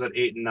 Cardinals at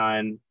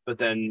 8-9, but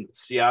then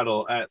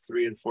Seattle at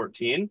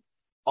 3-14.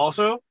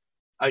 Also,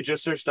 I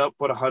just searched up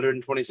what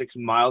 126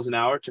 miles an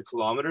hour to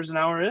kilometers an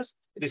hour is.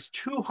 It is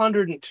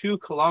 202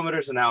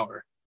 kilometers an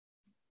hour.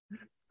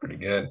 Pretty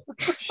good.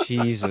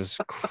 Jesus.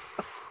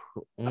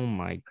 Oh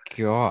my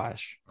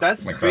gosh.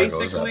 That's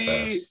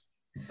basically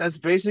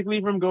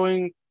from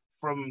going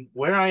from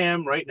where I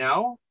am right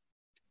now,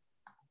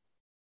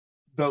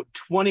 about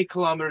 20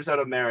 kilometers out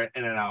of Merritt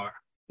in an hour.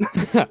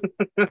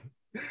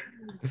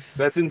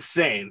 That's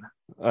insane.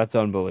 That's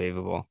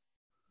unbelievable.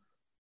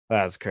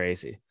 That's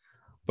crazy.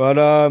 But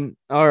all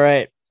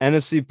right,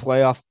 NFC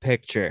playoff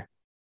picture.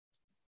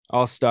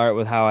 I'll start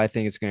with how I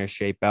think it's going to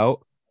shape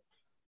out.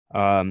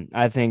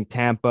 I think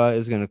Tampa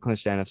is going to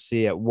clinch the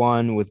NFC at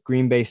 1, with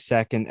Green Bay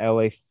 2nd,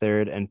 LA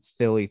 3rd, and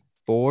Philly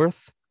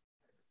 4th.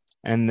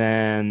 And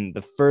then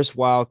the first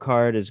wild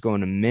card is going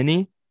to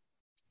Minnie.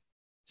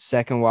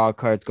 Second wild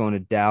card is going to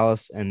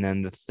Dallas, and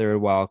then the third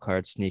wild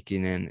card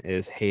sneaking in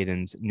is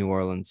Hayden's New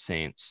Orleans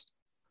Saints.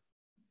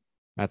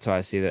 That's how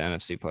I see the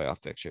NFC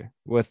playoff picture,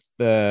 with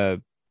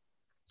the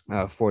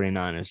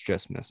 49ers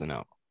just missing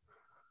out.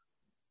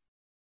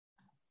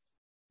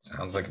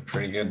 Sounds like a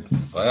pretty good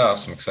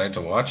playoffs. I'm excited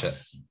to watch it.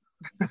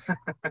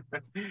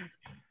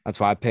 That's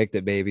why I picked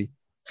it, baby.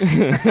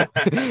 Hayden,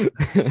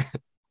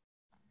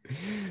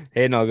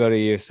 I'll go to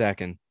you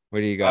second. What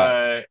do you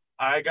got?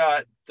 I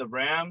got the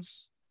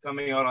Rams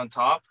coming out on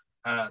top,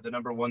 the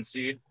number 1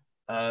 seed.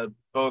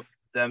 Both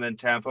them and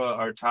Tampa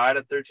are tied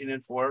at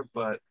 13-4,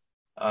 but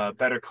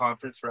better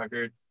conference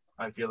record,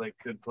 I feel like,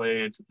 could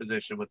play into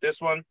position with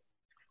this one.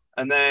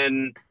 And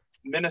then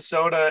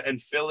Minnesota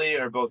and Philly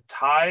are both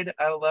tied at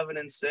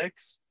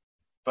 11-6,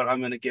 but I'm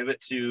going to give it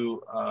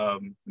to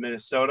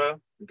Minnesota,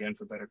 again,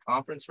 for better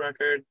conference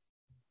record.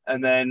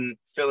 And then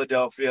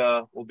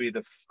Philadelphia will be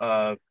the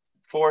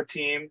 4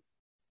 team.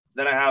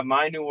 Then I have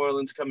my New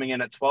Orleans coming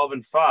in at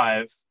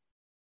 12-5,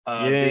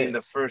 being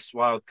the first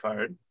wild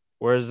card.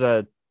 Where's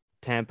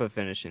Tampa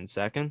finishing?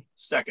 Second?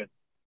 Second.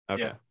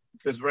 Okay. Yeah,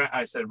 because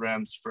I said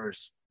Rams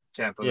first,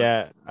 Tampa.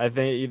 Yeah, I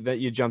think that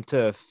you jumped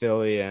to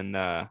Philly and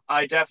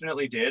I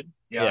definitely did.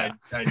 Yeah.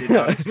 I did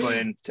not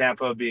explain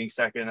Tampa being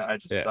second. I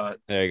just thought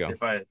there you go.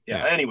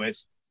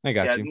 Anyways, I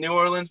got you. New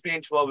Orleans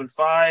being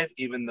 12-5,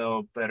 even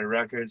though better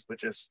records, but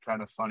just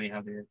kind of funny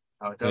how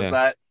it does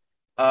that.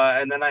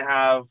 And then I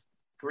have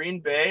Green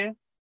Bay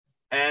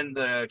and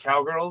the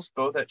Cowgirls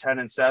both at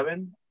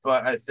 10-7,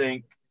 but I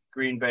think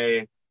Green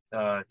Bay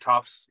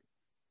tops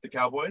the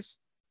Cowboys.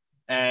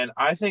 And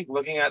I think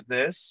looking at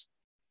this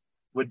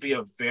would be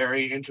a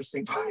very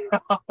interesting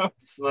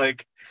playoffs.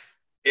 Like,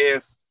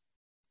 if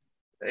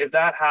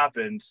that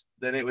happened,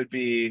 then it would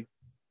be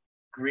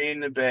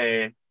Green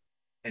Bay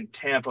and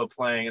Tampa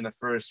playing in the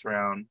first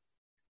round,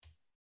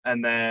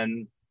 and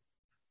then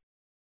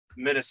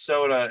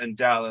Minnesota and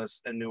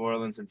Dallas and New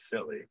Orleans and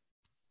Philly.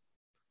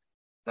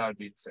 That would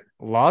be insane.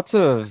 Lots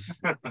of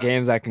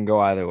games that can go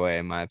either way,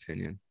 in my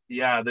opinion.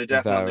 Yeah, they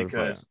definitely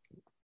could.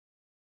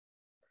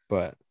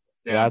 But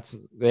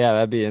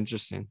that'd be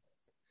interesting.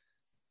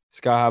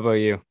 Scott, how about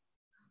you?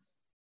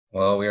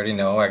 Well, we already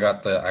know I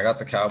got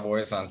the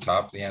Cowboys on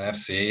top of the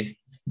NFC,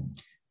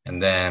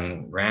 and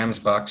then Rams,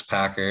 Bucks,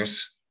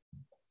 Packers.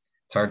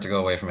 It's hard to go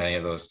away from any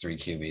of those 3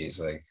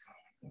 QBs. Like,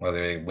 whether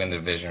they win the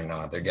division or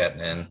not, they're getting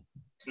in.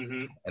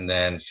 Mm-hmm. And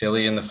then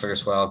Philly in the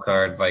first wild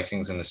card,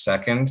 Vikings in the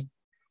second.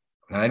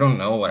 And I don't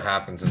know what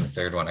happens in the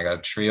third one. I got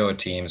a trio of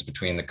teams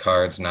between the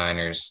Cards,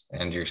 Niners,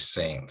 and your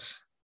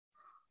Saints.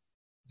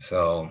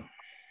 So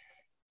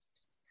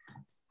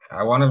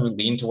I want to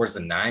lean towards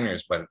the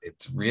Niners, but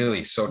it's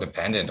really so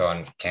dependent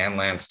on, can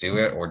Lance do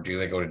it, or do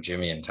they go to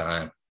Jimmy in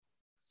time?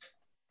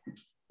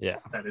 Yeah.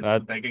 That is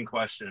the begging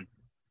question.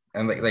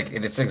 And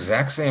it's the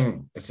exact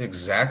same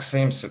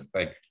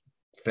like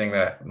thing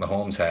that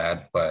Mahomes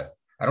had, but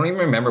I don't even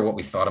remember what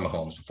we thought of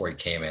Mahomes before he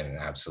came in and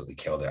absolutely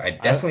killed it. I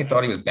definitely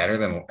thought he was better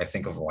than I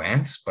think of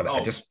Lance, but I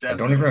don't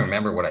definitely. even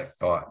remember what I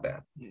thought then.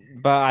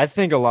 But I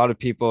think a lot of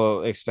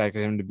people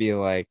expected him to be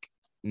like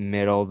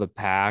middle of the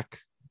pack.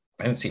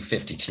 I didn't see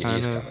 50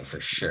 TDs coming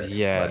for sure.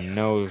 Yeah, but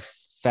no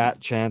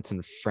fat chance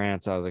in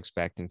France. I was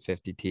expecting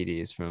 50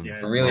 TDs from. Yeah,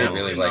 I really,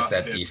 definitely really like not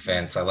that 50.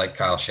 defense. I like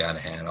Kyle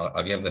Shanahan.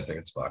 I'll give the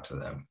third spot to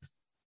them.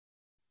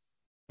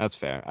 That's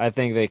fair. I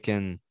think they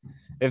can.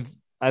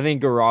 I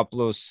think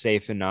Garoppolo's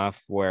safe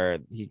enough where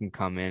he can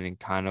come in and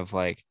kind of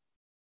like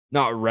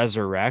not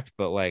resurrect,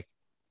 but like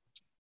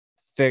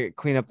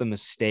clean up the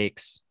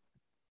mistakes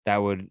that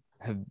would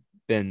have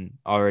been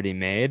already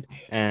made,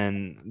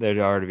 and there'd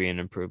already be an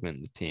improvement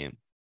in the team.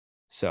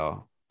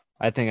 So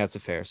I think that's a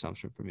fair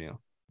assumption from you.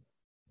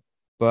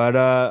 But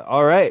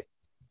all right,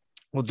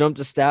 we'll jump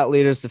to stat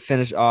leaders to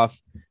finish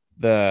off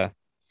the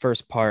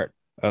first part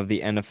of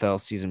the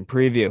NFL season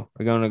preview.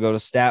 We're going to go to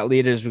stat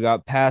leaders. We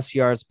got pass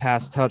yards,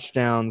 pass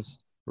touchdowns,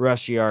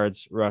 rush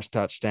yards, rush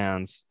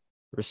touchdowns,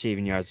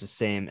 receiving yards the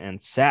same,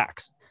 and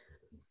sacks.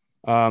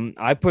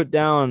 I put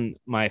down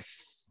my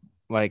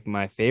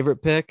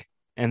favorite pick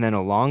and then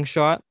a long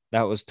shot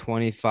that was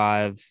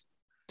 25-1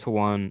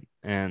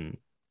 and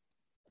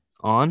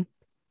on.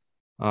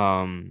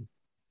 I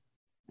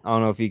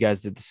don't know if you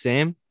guys did the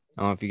same.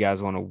 I don't know if you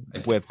guys want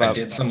to whip up. I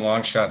did some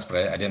long shots,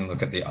 but I didn't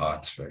look at the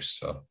odds first.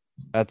 So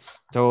that's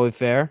totally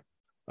fair.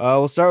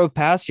 We'll start with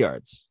pass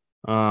yards.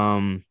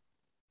 Hayden,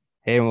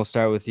 we'll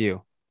start with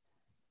you.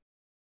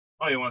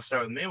 Oh, you want to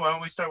start with me? Why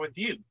don't we start with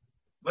you?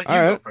 Let All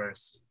you go right.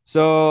 first.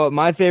 So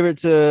my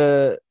favorite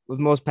with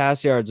most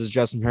pass yards is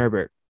Justin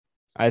Herbert.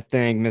 I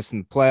think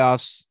missing the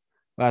playoffs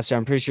last year,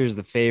 I'm pretty sure he's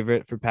the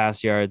favorite for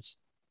pass yards,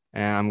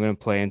 and I'm going to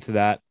play into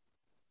that.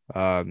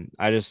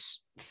 I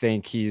just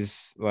think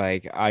he's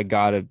like, I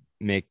got to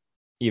make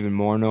even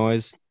more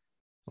noise.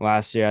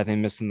 Last year, I think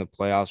missing the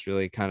playoffs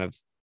really kind of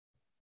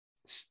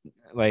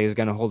like is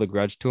going to hold a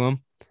grudge to him.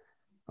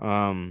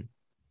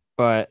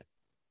 But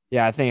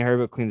yeah, I think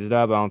Herbert cleans it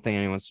up. I don't think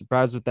anyone's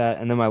surprised with that.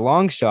 And then my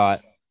long shot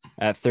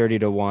at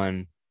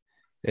 30-1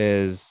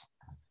 is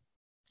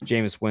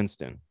Jameis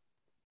Winston.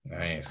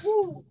 Nice.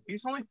 Woo,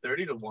 he's only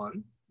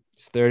 30-1.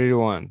 It's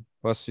 30-1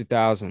 plus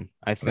 2,000.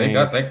 I think they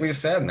got, like we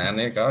said, man,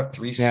 they got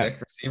three sick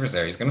receivers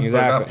there. He's going to put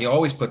it up. He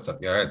always puts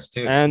up yards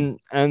too. And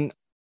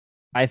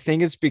I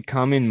think it's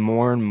becoming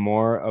more and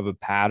more of a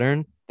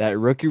pattern that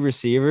rookie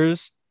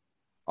receivers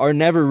are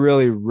never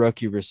really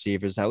rookie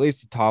receivers, at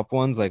least the top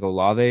ones like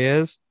Olave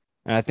is.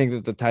 And I think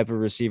that the type of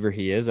receiver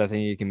he is, I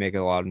think he can make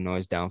a lot of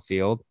noise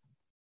downfield.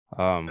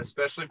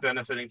 Especially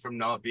benefiting from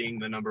not being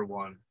the number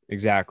one.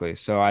 Exactly.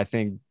 So I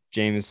think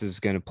Jameis is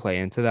going to play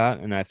into that,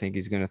 and I think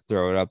he's going to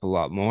throw it up a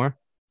lot more.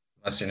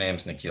 Unless your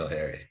name's N'Keal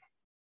Harry.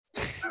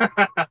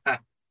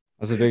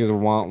 That's the biggest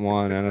want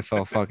one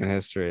NFL fucking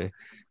history.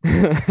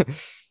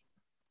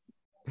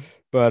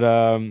 But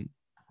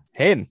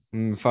Hayden,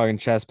 I'm fucking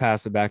chest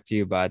pass it back to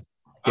you, bud.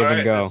 Give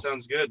and go. That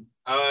sounds good.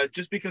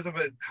 Just because of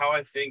how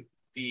I think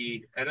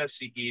the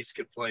NFC East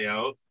could play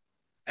out,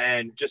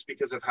 and just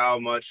because of how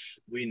much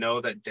we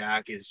know that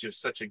Dak is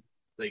just such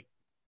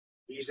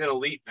he's an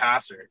elite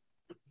passer.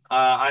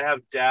 I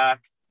have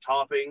Dak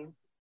topping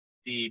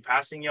the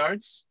passing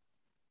yards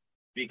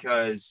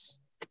because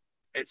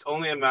it's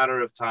only a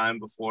matter of time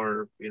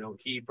before,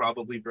 he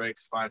probably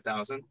breaks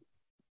 5,000.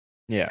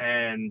 Yeah.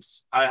 And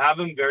I have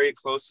him very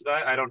close to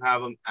that. I don't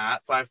have him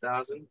at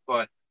 5,000,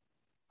 but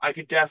I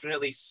could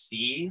definitely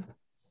see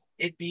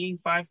it being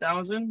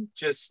 5,000.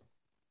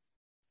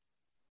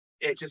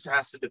 It just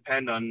has to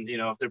depend on,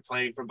 if they're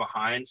playing from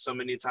behind so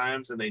many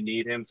times and they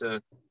need him to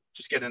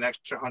just get an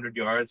extra 100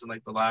 yards in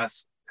like the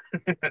last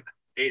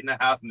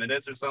 8.5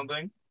 minutes or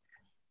something.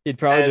 He'd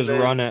probably just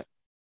run it.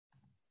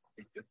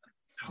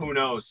 Who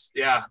knows?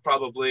 Yeah,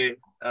 probably.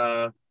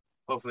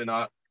 Hopefully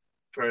not.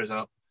 Prayers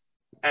up.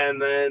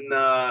 And then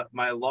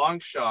my long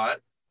shot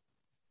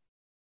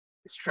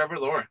is Trevor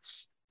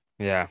Lawrence.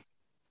 Yeah.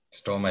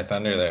 Stole my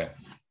thunder there.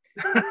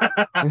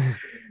 I'm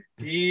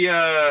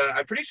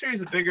pretty sure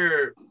he's a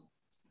bigger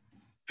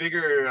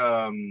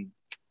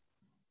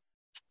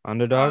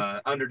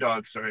underdog.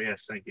 Underdog. Sorry.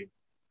 Yes. Thank you.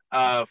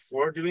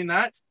 For doing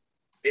that,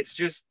 it's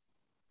just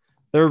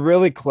they're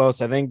really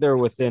close. I think they're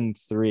within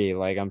 3.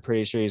 Like I'm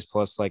pretty sure he's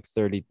plus like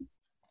 32.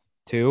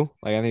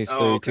 Like I think he's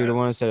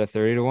 32-1 instead of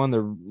 30-1.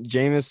 The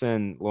Jameis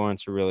and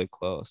Lawrence are really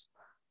close,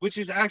 which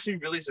is actually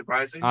really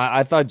surprising.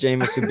 I thought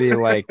Jameis would be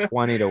like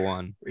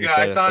 20-1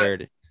 instead of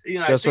 30.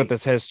 Just with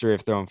this history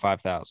of throwing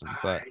 5,000.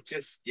 But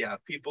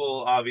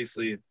people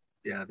obviously,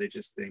 they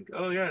just think,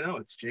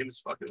 it's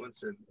Jameis fucking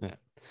Winston. Yeah.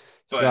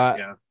 But, Scott,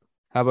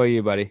 how about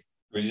you, buddy?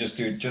 We just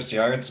do just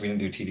yards. We didn't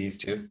do TDs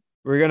too.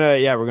 We're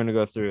gonna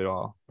go through it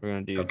all. We're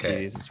gonna do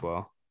TDs as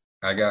well.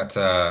 I got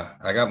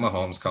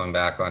Mahomes coming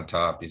back on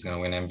top. He's gonna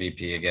win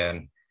MVP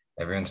again.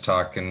 Everyone's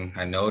talking.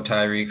 I know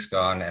Tyreek's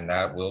gone, and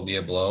that will be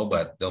a blow,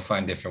 but they'll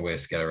find different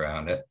ways to get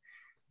around it.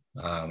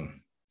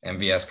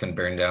 MVS can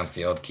burn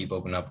downfield, keep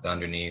opening up the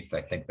underneath.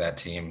 I think that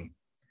team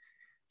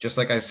just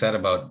like I said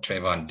about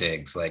Trayvon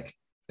Diggs, like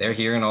they're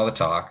hearing all the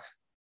talk,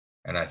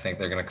 and I think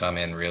they're going to come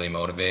in really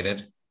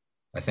motivated.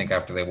 I think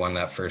after they won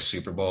that first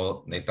Super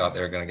Bowl, they thought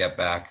they were going to get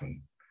back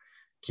and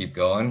keep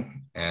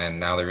going, and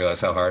now they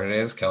realize how hard it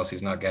is.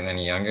 Kelsey's not getting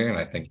any younger, and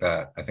I think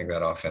that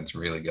offense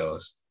really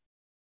goes.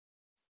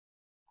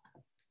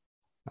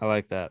 I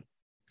like that.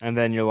 And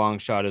then your long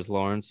shot is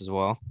Lawrence as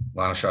well.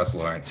 Long shot's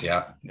Lawrence,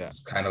 yeah.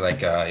 It's kind of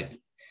like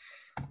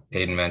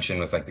Hayden mentioned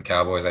with like the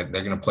Cowboys. They're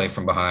going to play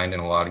from behind in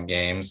a lot of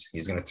games.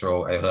 He's going to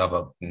throw. He'll have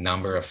a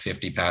number of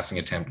 50 passing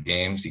attempt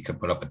games. He could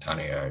put up a ton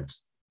of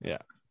yards. Yeah.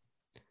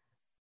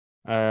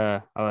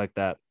 I like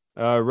that.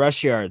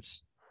 Rush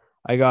yards.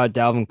 I got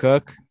Dalvin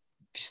Cook.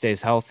 If he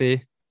stays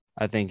healthy,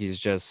 I think he's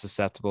just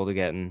susceptible to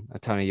getting a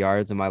ton of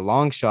yards. And my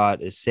long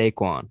shot is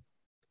Saquon.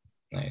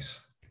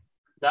 Nice.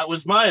 That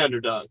was my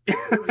underdog.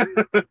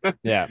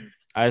 Yeah.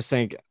 I just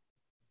think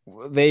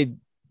they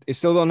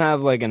still don't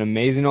have like an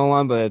amazing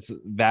O-line, but it's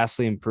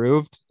vastly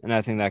improved. And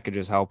I think that could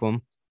just help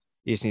him.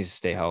 He just needs to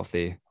stay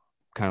healthy,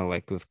 kind of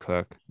like with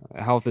Cook.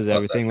 Health is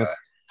everything with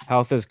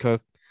health is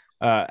Cook.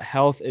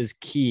 Health is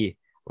key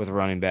with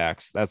running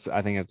backs.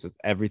 I think that's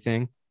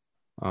everything.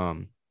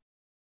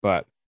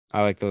 But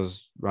I like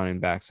those running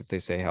backs. If they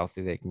stay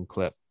healthy, they can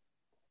clip.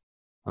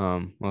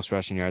 Most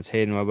rushing yards.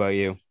 Hayden, what about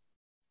you?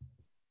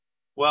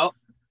 Well,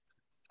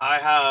 I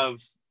have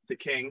the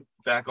king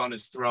back on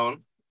his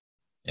throne.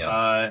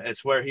 Yeah.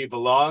 It's where he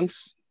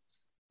belongs.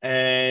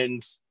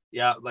 And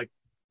yeah, like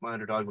my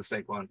underdog was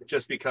Saquon,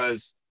 just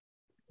because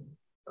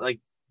like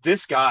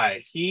this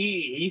guy,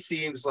 he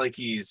seems like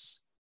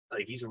he's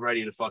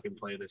ready to fucking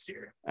play this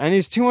year. And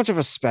he's too much of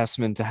a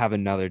specimen to have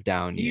another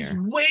down year. He's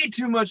way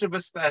too much of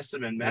a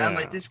specimen, man. Yeah.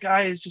 Like this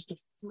guy is just a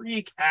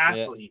freak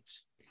athlete.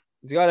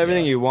 He's got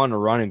everything you want in a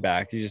running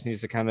back. He just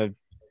needs to kind of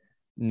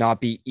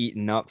not be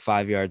eaten up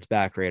 5 yards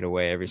back right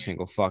away every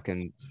single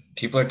fucking.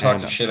 People are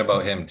talking shit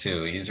about him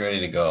too. He's ready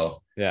to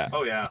go. Yeah.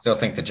 Oh yeah. I still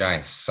think the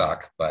Giants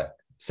suck, but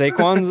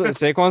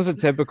Saquon's a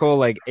typical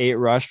like 8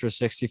 rush for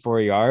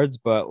 64 yards,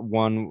 but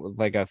one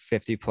like a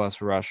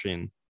 50+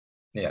 rushing.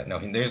 Yeah, no,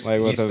 he's a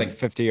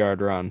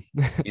 50-yard run.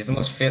 He's the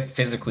most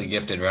physically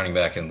gifted running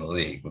back in the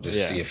league. We'll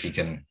just see if he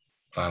can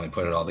finally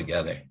put it all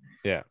together.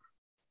 Yeah.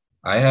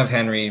 I have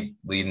Henry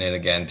leading it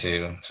again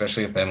too,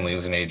 especially with them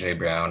losing AJ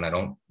Brown. I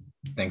don't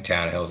think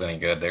Tannehill's any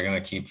good. They're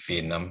going to keep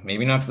feeding them.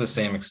 Maybe not to the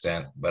same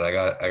extent, but I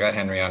got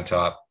Henry on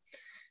top.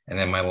 And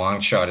then my long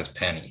shot is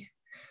Penny.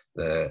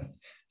 The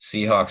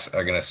Seahawks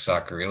are going to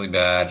suck really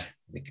bad.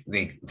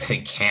 They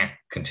can't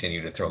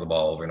continue to throw the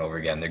ball over and over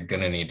again. They're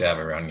going to need to have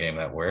a run game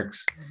that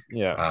works.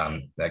 Yeah.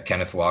 That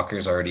Kenneth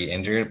Walker's already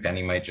injured.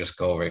 Penny might just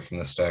go right from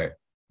the start.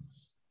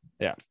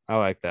 Yeah, I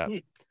like that.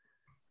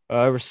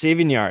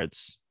 Receiving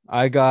yards.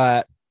 I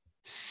got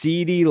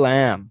CeeDee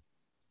Lamb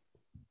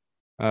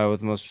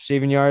with the most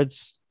receiving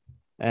yards,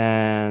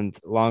 and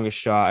longest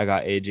shot, I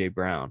got AJ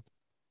Brown.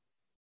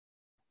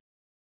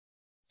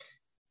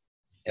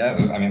 Yeah,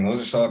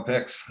 those are solid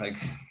picks. Like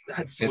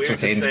that's fits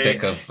with Hayden's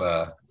pick of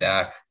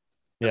Dak.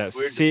 Yeah, it's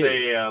weird to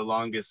say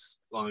longest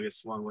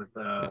one with.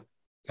 I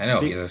know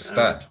he's a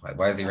stud.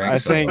 Why is he ranked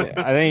so low?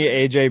 I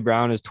think AJ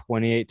Brown is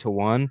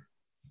 28-1.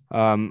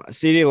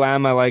 CeeDee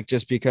Lamb I like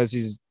just because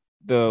he's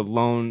the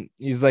lone.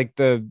 He's like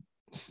the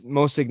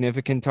most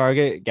significant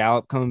target.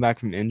 Gallup coming back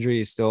from injury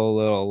is still a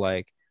little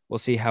like we'll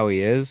see how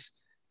he is.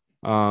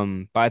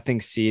 But I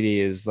think CeeDee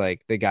is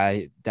like the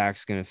guy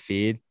Dak's gonna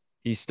feed.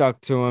 He stuck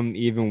to him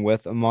even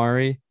with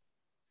Amari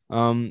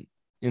in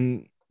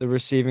the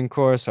receiving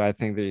core. So I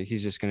think that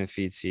he's just going to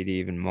feed CeeDee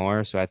even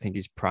more. So I think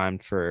he's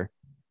primed for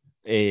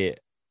a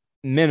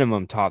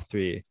minimum top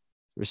 3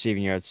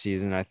 receiving yard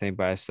season, I think,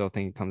 but I still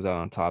think he comes out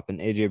on top. And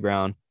AJ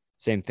Brown,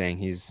 same thing.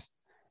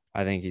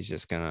 I think he's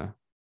just going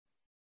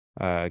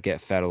to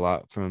get fed a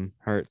lot from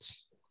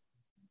Hurts.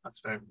 That's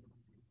fair.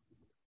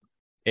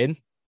 Aiden?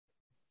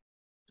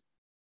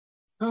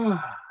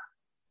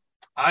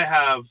 I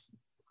have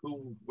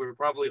who we're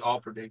probably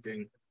all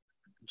predicting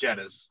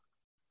Jettas,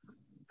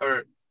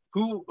 or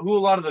who a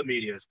lot of the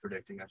media is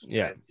predicting, I should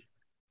say.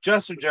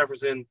 Justin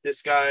Jefferson,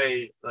 this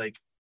guy, like,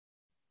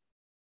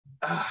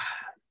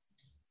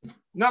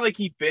 not like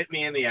he bit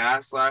me in the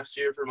ass last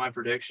year for my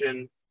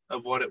prediction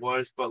of what it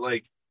was, but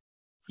like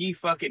he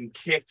fucking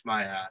kicked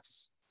my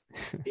ass.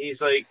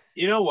 He's like,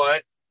 you know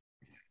what?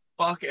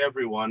 Fuck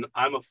everyone.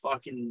 I'm a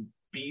fucking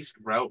beast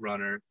route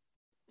runner,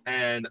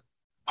 and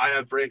I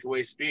have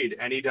breakaway speed,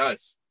 and he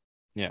does.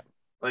 Yeah.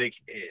 Like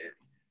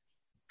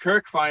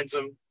Kirk finds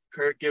him,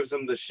 Kirk gives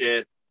him the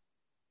shit,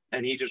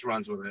 and he just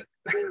runs with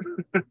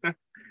it.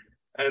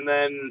 And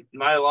then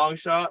my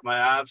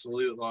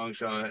absolute long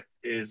shot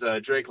is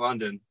Drake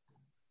London.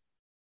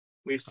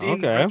 We've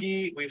seen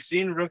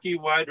rookie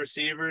wide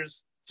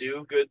receivers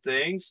do good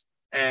things,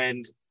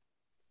 and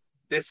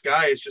this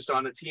guy is just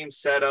on a team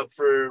set up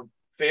for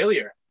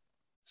failure.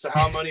 So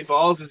how many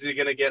balls is he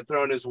going to get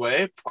thrown his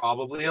way?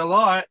 Probably a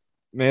lot.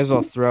 May as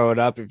well throw it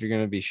up if you're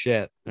going to be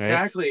shit. Right?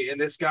 Exactly. And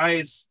this guy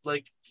is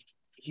like,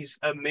 he's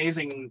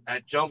amazing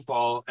at jump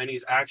ball, and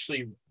he's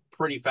actually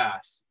pretty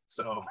fast.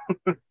 So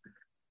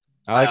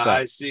I like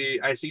that.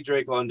 I see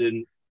Drake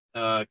London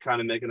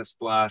kind of making a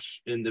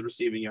splash in the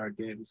receiving yard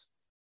games.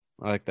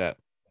 I like that.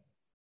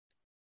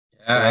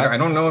 I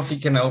don't know if he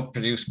can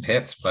outproduce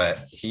Pitts,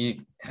 but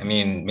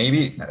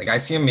maybe like I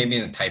see him maybe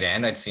in the tight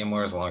end. I'd see him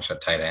more as a long shot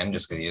tight end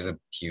just because he is a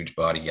huge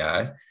body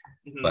guy.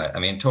 Mhm. But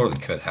it totally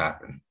could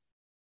happen.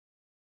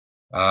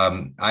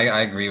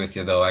 I agree with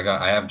you though.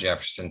 I have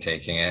Jefferson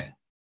taking it.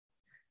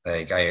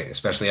 Like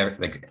especially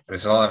like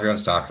this is all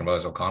everyone's talking about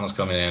is O'Connell's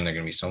coming in. They're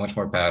gonna be so much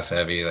more pass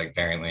heavy, like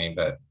apparently.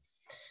 But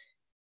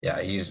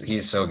yeah,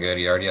 he's so good.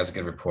 He already has a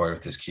good rapport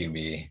with his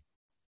QB.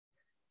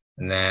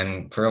 And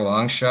then for a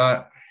long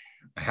shot,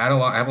 I have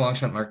a long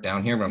shot marked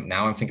down here, but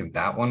now I'm thinking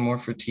that one more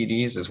for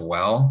TDs as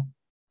well.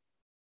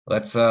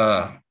 Let's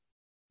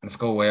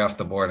go way off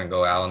the board and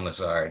go Alan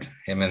Lazard.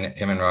 Him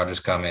and Rogers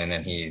come in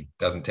and he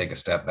doesn't take a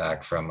step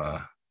back from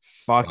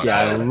Fuck yeah,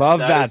 I love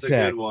that is a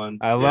pick. good one.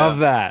 I love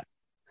that.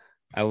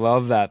 I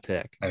love that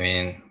pick.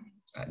 I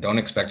don't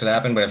expect it to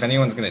happen, but if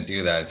anyone's going to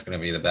do that, it's going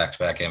to be the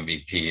back-to-back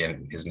MVP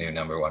and his new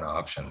number one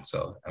option.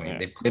 So,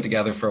 they played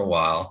together for a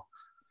while.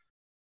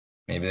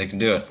 Maybe they can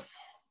do it.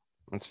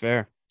 That's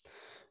fair.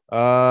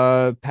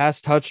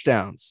 Pass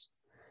touchdowns.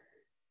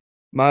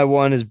 My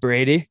one is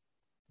Brady.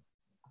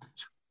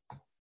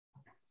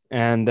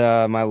 And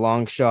my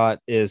long shot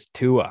is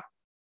Tua.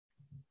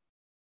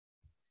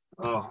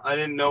 Oh, I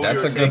didn't know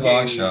That's a good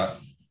long shot.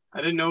 I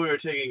didn't know we were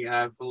taking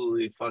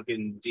absolutely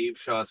fucking deep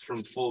shots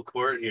from full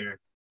court here.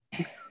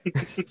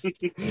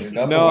 He's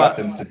got the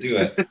weapons to do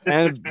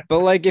it. But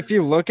like if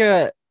you look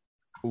at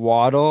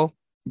Waddle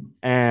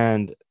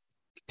and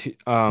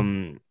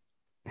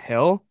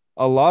Hill,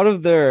 a lot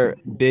of their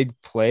big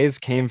plays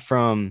came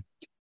from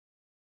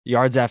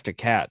yards after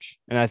catch.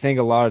 And I think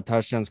a lot of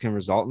touchdowns can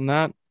result in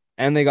that.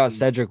 And they got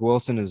Cedric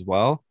Wilson as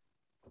well,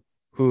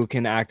 who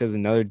can act as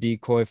another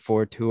decoy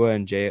for Tua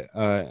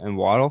and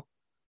Waddle.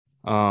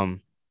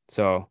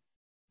 So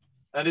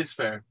that is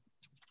fair.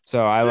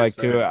 So I like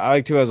Tua. I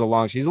like Tua as a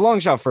long shot. He's a long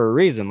shot for a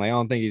reason. Like I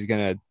don't think he's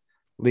gonna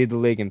lead the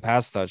league in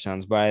pass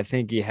touchdowns, but I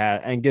think he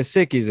had. And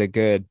Gesicki's a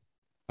good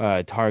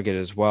target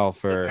as well.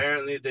 For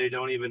apparently they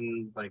don't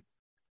even like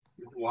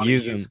want to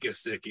use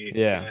Gesicki.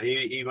 Yeah,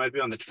 he might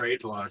be on the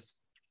trade block.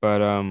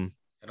 But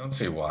I don't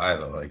see why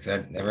though. Like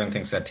that, everyone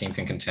thinks that team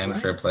can contend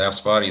for a playoff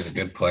spot. He's a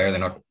good player. They're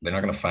not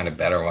going to find a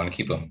better one.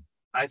 Keep him.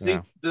 I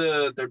think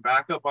their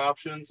backup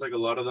options, like a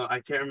lot of them,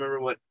 I can't remember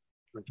what,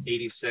 like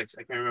 86.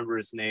 I can't remember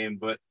his name,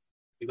 but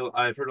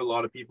I've heard a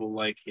lot of people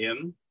like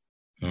him.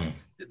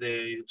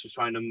 They just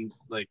find him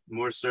like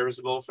more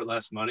serviceable for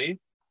less money.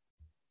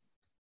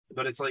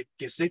 But it's like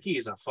Gesicki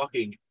is a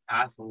fucking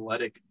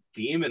athletic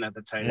demon at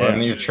the tight end. Well,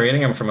 you're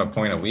trading him from a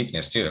point of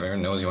weakness too. If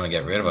everyone knows you want to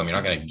get rid of him, you're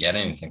not going to get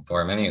anything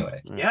for him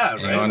anyway. Yeah,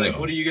 right. Like,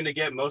 what are you going to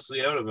get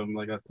mostly out of him?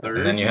 Like a third.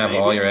 And then you have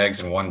all your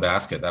eggs in one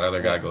basket. That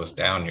other guy goes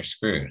down, you're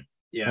screwed.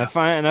 Yeah. I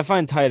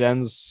find tight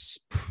ends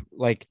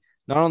like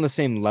not on the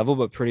same level,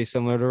 but pretty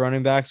similar to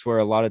running backs, where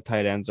a lot of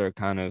tight ends are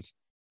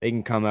they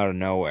can come out of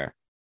nowhere.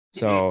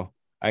 So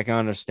I can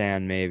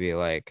understand maybe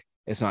like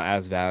it's not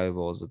as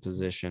valuable as a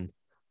position,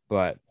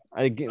 but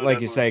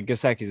you say,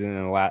 Gesicki's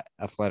an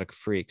athletic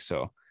freak,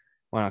 so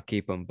why not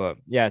keep him? But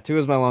yeah, Tua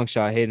is my long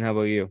shot. Hayden, how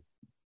about you?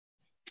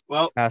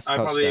 Well, I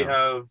probably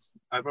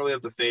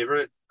have the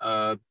favorite,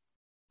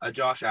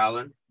 Josh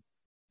Allen.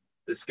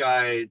 This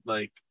guy,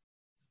 like,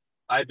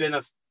 I've been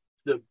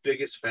the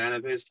biggest fan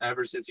of his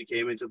ever since he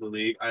came into the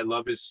league. I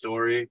love his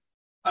story.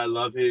 I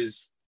love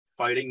his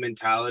fighting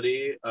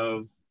mentality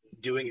of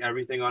doing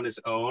everything on his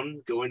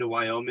own, going to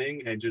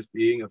Wyoming and just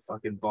being a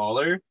fucking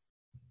baller.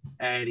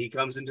 And he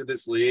comes into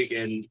this league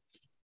and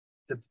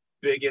the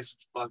biggest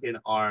fucking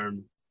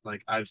arm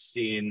like I've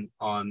seen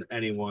on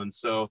anyone.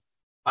 So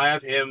I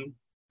have him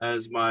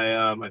as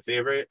my my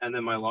favorite, and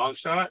then my long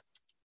shot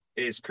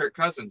is Kirk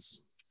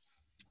Cousins.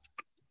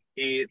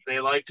 They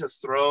like to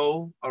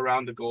throw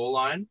around the goal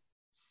line.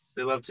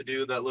 They love to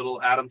do that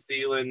little Adam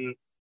Thielen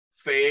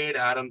fade,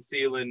 Adam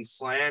Thielen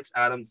slant,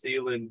 Adam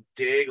Thielen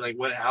dig, like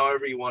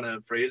however you want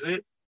to phrase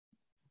it.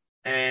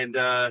 And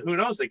who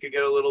knows, they could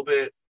get a little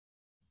bit,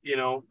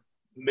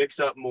 mix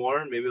up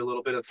more, maybe a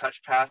little bit of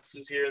touch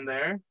passes here and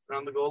there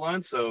around the goal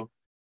line. So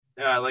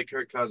yeah, I like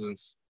Kirk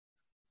Cousins.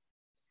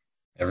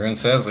 Everyone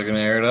says they're going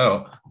to air it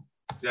out.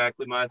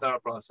 Exactly my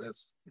thought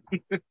process.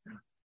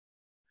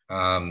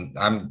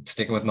 I'm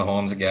sticking with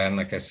Mahomes again.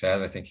 Like I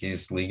said, I think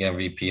he's league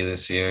MVP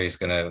this year. He's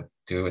going to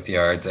do it with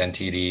yards and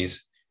TDs.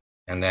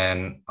 And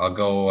then I'll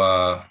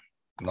go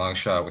long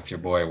shot with your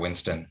boy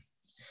Winston.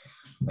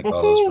 Like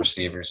all those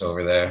receivers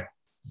over there.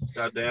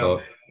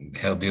 Goddamn.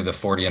 He'll do the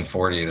 40 and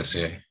 40 this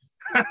year.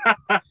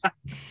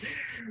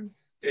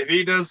 If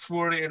he does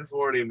 40 and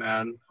 40,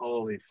 man,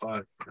 holy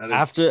fuck.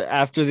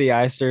 After the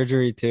eye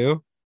surgery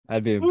too,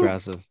 that'd be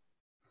impressive.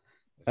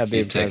 That'd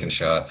be taking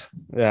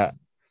shots. Yeah.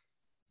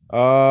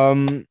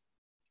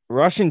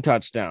 Rushing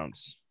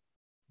touchdowns.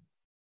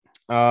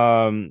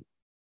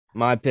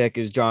 My pick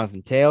is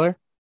Jonathan Taylor.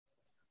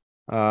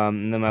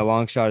 And then my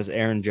long shot is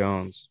Aaron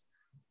Jones.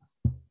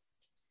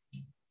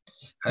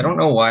 I don't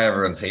know why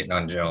everyone's hating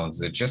on Jones.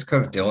 Is it just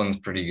because Dylan's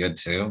pretty good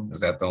too?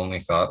 Is that the only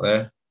thought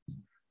there?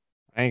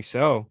 I think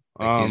so.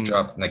 Like he's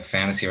dropped like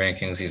fantasy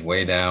rankings. He's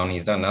way down.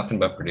 He's done nothing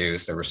but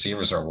produce. The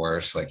receivers are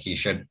worse. Like he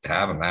should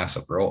have a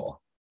massive role.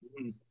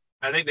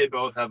 I think they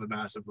both have a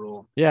massive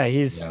role. Yeah,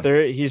 he's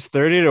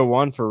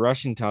 30-1 for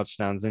rushing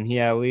touchdowns, and he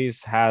at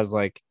least has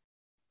like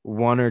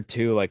 1 or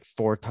 2 like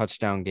 4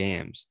 touchdown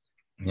games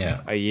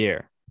a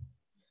year.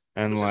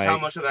 And Which like is how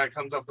much of that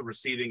comes off the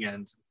receiving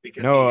end?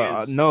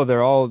 Because no, they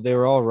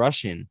were all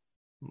rushing.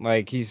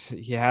 Like he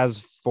has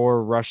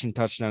 4 rushing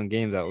touchdown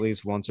games at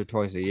least once or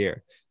twice a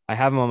year. I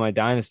have him on my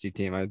dynasty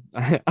team.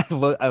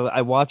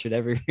 I watch it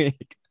every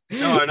week.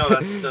 No, I know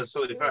that's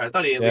totally fair. I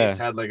thought he at least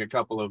had like a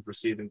couple of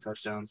receiving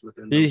touchdowns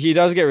within. He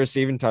does get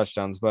receiving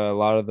touchdowns, but a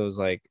lot of those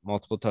like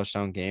multiple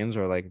touchdown games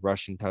are like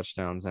rushing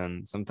touchdowns,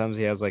 and sometimes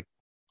he has like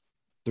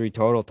 3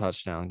 total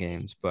touchdown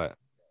games. But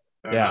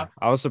Fair enough.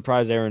 I was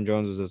surprised Aaron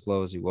Jones was as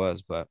low as he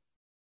was. But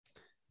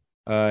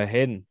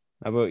Hayden,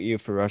 how about you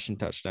for rushing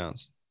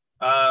touchdowns?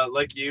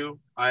 Like you,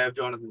 I have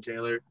Jonathan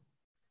Taylor.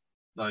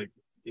 Like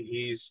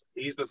he's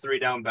the 3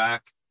 down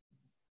back.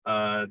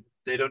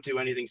 They don't do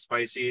anything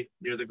spicy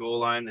near the goal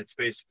line. It's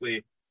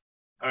basically,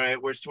 all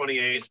right, where's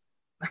 28?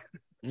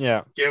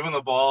 Yeah. Give him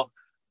the ball,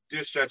 do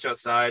a stretch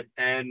outside.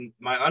 And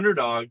my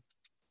underdog,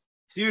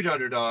 huge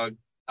underdog,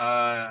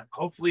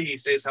 hopefully he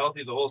stays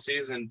healthy the whole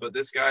season, but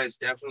this guy's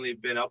definitely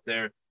been up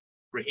there.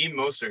 Raheem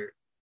Mostert.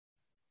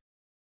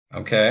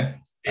 Okay.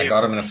 I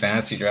got him in a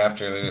fantasy draft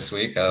earlier this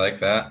week. I like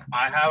that.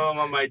 I have him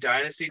on my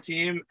dynasty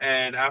team,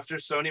 and after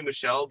Sony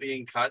Michel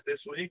being cut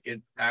this week,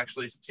 it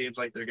actually seems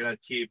like they're going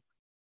to keep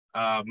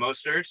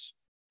Mostert.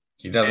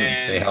 He doesn't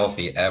stay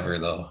healthy ever,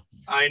 though.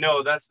 I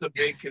know that's the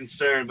big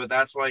concern, but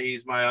that's why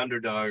he's my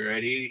underdog,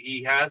 right?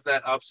 He has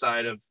that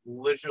upside of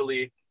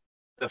literally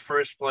the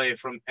first play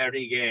from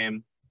every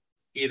game,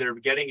 either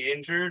getting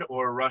injured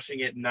or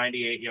rushing it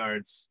 98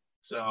 yards.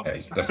 So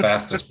he's the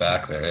fastest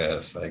back there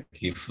is. Like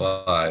he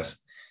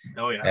flies.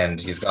 Oh yeah. And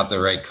he's got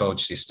the right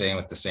coach. He's staying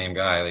with the same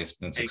guy he's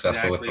been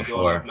successful with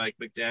before. With Mike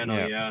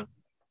McDaniel, yeah.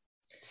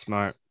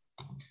 Smart.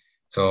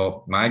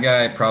 So my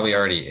guy probably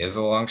already is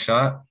a long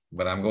shot,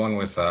 but I'm going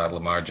with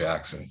Lamar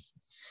Jackson.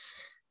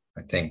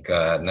 I think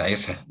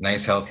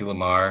nice, healthy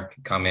Lamar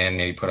can come in,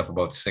 maybe put up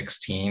about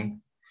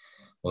 16.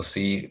 We'll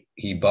see.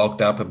 He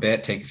bulked up a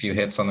bit, take a few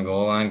hits on the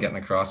goal line, getting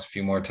across a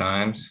few more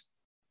times.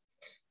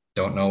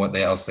 Don't know what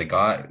else they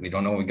got. We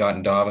don't know what we got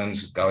in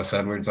Dobbins. Gus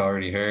Edwards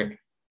already hurt.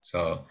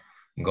 So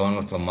I'm going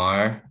with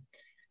Lamar.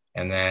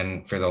 And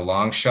then for the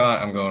long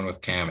shot, I'm going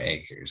with Cam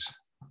Akers.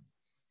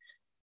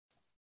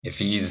 If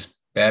he's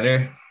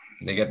better,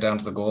 they get down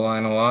to the goal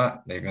line a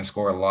lot. They're going to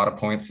score a lot of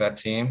points, that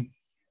team.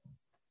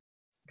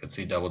 Could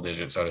see double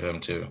digits out of him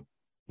too.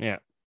 Yeah.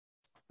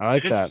 I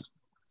like that.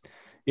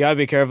 You gotta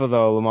be careful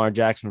though, Lamar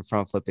Jackson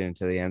front flipping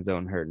into the end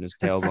zone, hurting his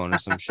tailbone or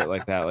some shit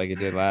like that, like he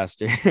did last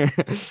year.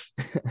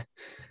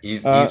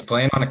 He's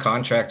playing on a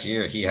contract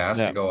year. He has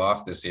to go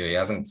off this year. He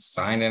hasn't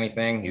signed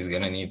anything. He's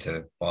gonna need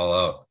to ball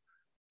out.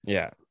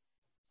 Yeah.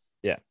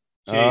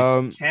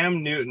 Jeez,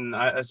 Cam Newton.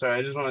 I just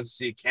wanted to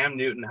see Cam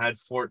Newton had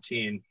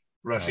 14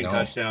 rushing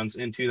touchdowns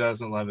in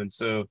 2011.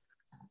 So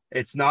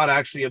it's not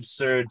actually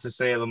absurd to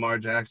say Lamar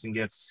Jackson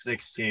gets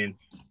 16.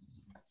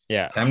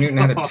 Yeah. Cam Newton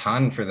had a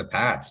ton for the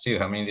Pats too.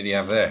 How many did he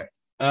have there?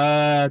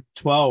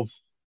 12.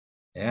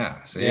 Yeah.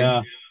 See?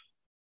 Yeah.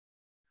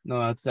 No,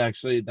 that's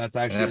actually that's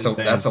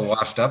a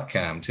washed up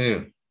Cam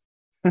too.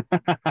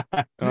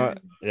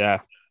 Yeah.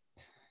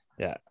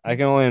 I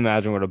can only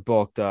imagine what a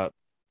bulked up,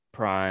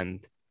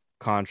 primed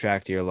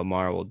contract year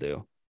Lamar will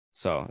do.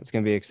 So it's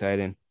gonna be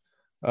exciting.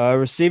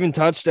 Receiving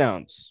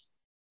touchdowns.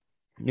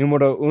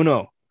 Numero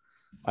uno.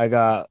 I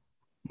got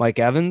Mike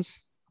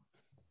Evans.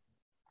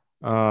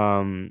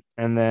 And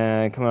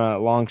then coming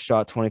out long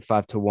shot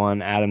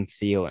 25-1, Adam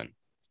Thielen.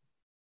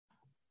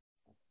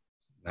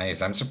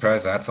 Nice. I'm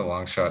surprised that's a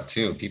long shot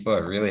too. People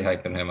are really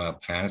hyping him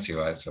up fantasy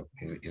wise. So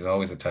he's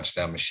always a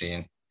touchdown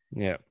machine.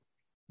 Yeah.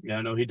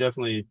 Yeah, no, he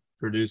definitely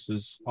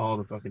produces all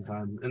the fucking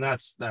time. And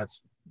that's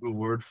a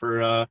word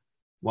for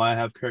why I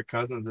have Kirk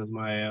Cousins as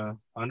my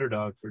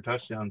underdog for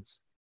touchdowns.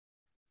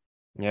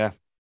 Yeah.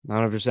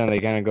 100%. They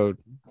kind of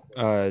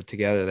go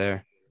together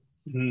there.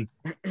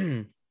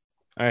 Mm-hmm.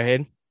 All right,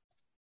 Hayden.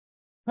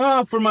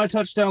 For my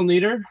touchdown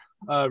leader,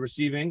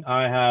 receiving,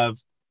 I have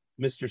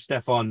Mr.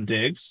 Stephon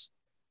Diggs.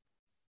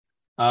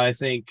 I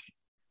think,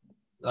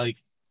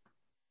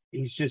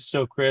 he's just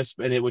so crisp,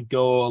 and it would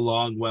go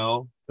along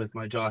well with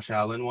my Josh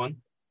Allen one.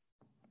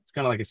 It's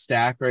kind of like a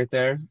stack right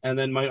there. And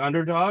then my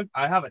underdog,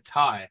 I have a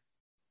tie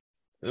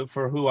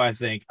for who I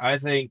think. I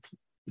think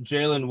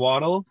Jalen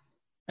Waddle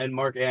and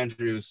Mark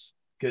Andrews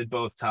could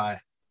both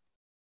tie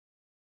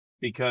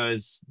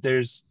because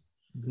there's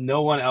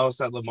no one else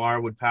that Lamar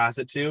would pass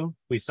it to.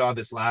 We saw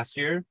this last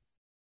year,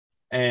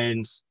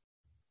 and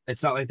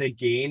it's not like they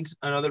gained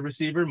another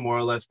receiver, more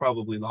or less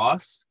probably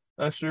lost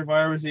a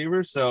surefire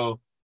receiver. So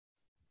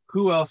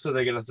who else are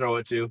they going to throw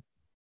it to?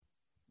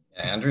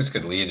 Yeah, Andrews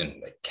could lead in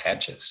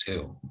catches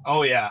too.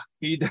 Oh yeah,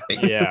 he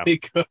definitely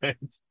could.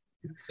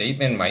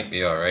 Bateman might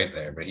be all right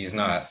there, but he's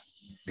not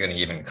going to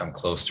even come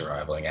close to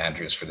rivaling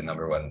Andrews for the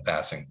number one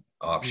passing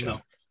option.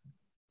 No.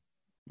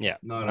 Yeah,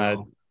 not at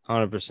all.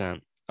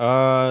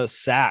 100%.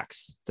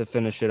 Sacks to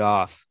finish it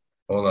off.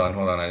 Hold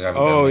on. I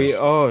haven't Oh, done those.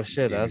 oh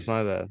shit, that's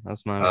my bad.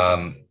 That's my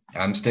bad.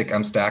 I'm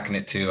stacking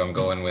it too. I'm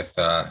going with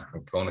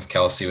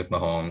Kelsey with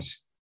Mahomes.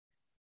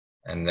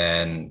 And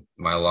then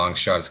my long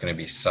shot is going to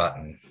be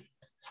Sutton.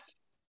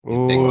 He's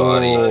big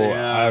body.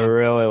 Yeah. I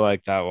really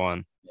like that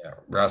one. Yeah,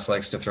 Russ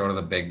likes to throw to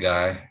the big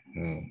guy.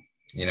 And,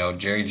 you know,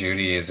 Jerry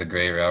Jeudy is a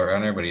great route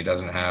runner, but he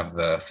doesn't have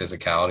the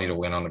physicality to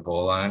win on the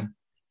goal line.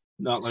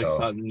 Not like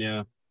Sutton,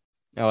 yeah.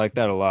 I like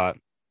that a lot.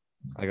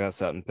 I got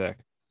Sutton pick.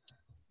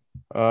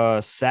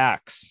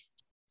 Sacks.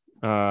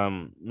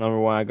 Number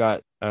one, I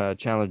got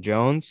Chandler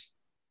Jones.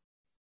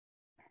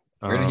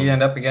 Where did he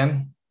end up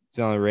again? He's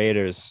on the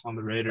Raiders. On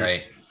the Raiders.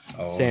 Right.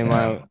 Oh, Same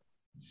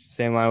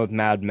line with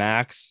Mad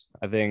Max.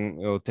 I think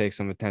it will take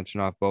some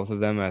attention off both of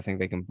them. I think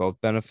they can both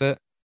benefit.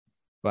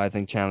 But I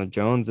think Chandler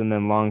Jones, and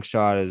then long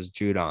shot is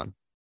Judon.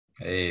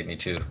 Hey, me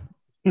too.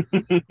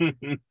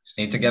 Just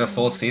need to get a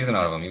full season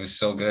out of him. He was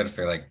so good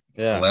for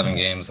 11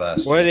 games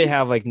last What year. did he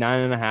have, like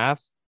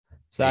 9.5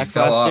 sacks he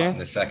fell last off year? in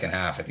the second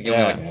half. I think he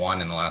only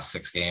one in the last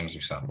 6 games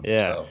or something.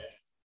 Yeah. So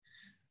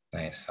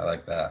nice. I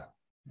like that.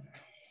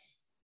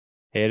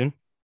 Hayden?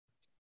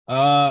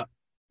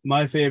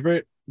 My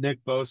favorite,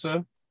 Nick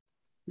Bosa.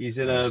 He's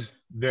in a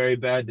very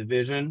bad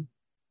division.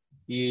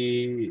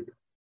 He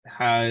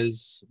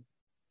has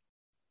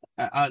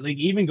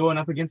even going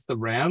up against the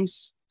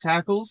Rams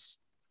tackles,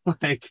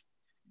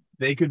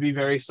 they could be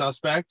very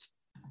suspect.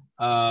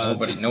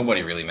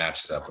 Nobody really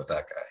matches up with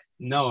that guy.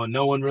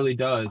 No one really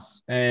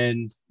does.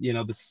 And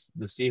the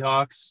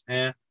Seahawks,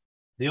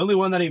 the only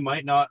one that he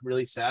might not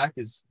really sack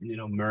is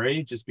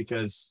Murray, just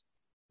because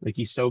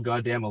he's so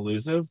goddamn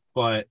elusive.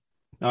 But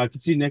I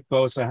could see Nick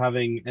Bosa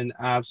having an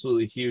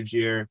absolutely huge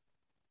year.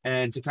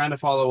 And to kind of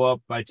follow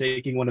up by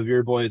taking one of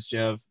your boys,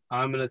 Jeff,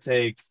 I'm going to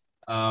take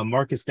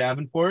Marcus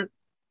Davenport,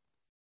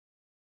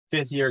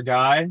 5th-year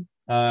guy,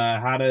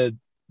 had a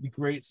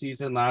great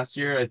season last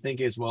year. I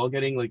think as well,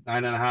 getting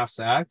 9.5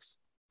 sacks.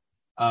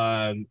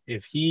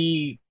 If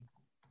he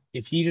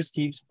just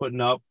keeps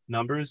putting up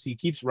numbers, he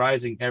keeps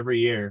rising every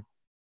year,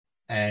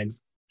 and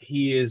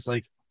he is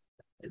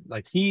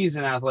he's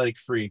an athletic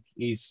freak.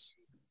 He's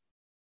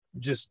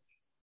just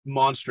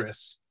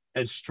monstrous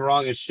and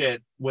strong as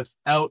shit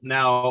without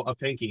now a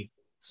pinky.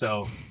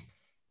 So,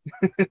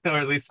 or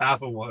at least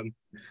half of one.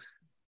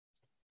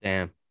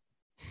 Damn.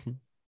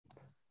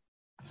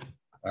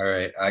 All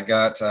right. I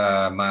got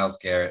Myles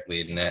Garrett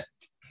leading it.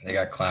 They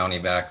got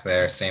Clowney back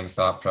there. Same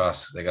thought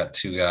process. They got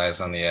 2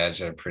 guys on the edge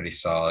that are pretty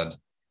solid.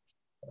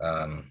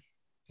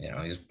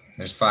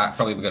 There's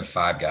probably a good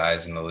 5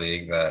 guys in the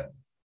league that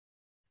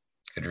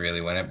could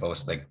really win it.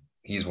 Both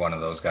he's one of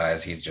those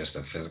guys. He's just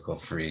a physical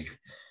freak.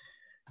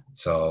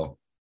 So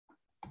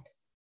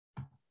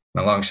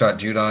my long shot,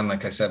 Judon,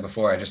 like I said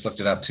before, I just looked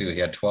it up too. He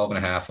had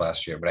 12.5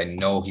 last year, but I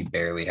know he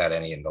barely had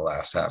any in the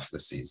last half of the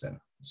season.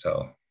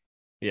 So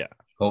yeah,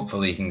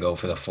 hopefully he can go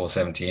for the full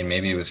 17.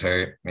 Maybe he was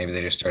hurt. Maybe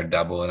they just started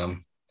doubling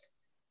him.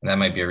 And that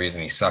might be a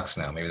reason he sucks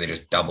now. Maybe they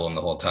just double him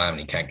the whole time and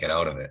he can't get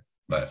out of it.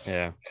 But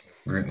yeah,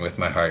 rooting with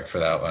my heart for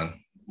that one.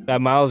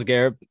 That Myles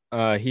Garrett,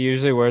 he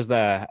usually wears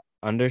the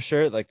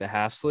undershirt, like the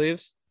half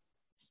sleeves.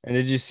 And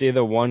did you see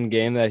the one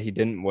game that he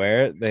didn't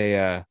wear it?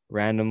 They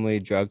randomly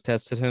drug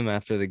tested him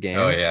after the game.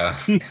 Oh yeah.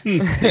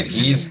 Dude,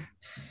 he's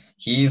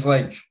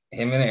like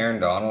him and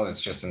Aaron Donald. It's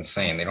just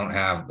insane. They're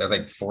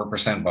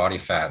 4% body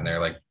fat and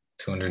they're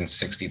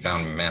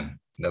 260-pound men.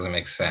 It doesn't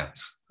make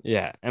sense.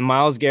 Yeah. And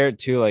Myles Garrett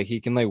too, he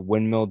can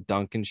windmill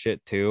dunk and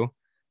shit too.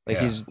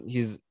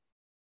 He's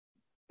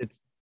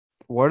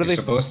what are they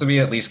supposed to be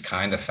at least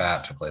kind of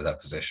fat to play that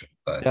position,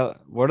 but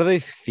what are they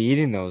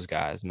feeding those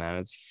guys, man?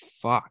 It's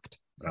fucked.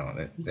 No,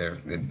 it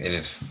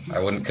is. I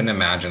couldn't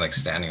imagine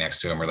standing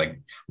next to him or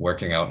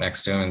working out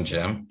next to him in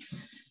gym.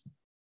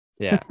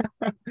 Yeah,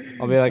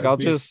 I'll be I'll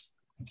just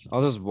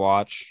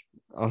watch.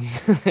 I'm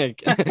not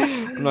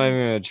even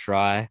gonna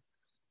try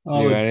to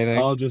do anything.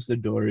 I'll just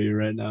adore you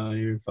right now.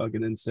 You're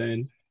fucking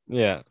insane.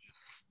 Yeah,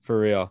 for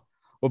real.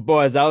 Well,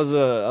 boys, that was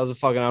a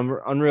fucking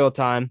unreal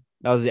time.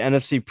 That was the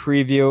NFC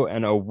preview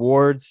and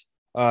awards.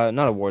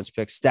 Not awards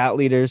picks, stat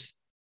leaders,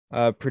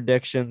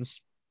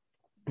 predictions.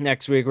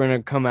 Next week, we're going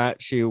to come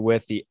at you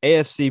with the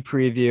AFC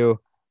preview,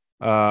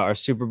 our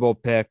Super Bowl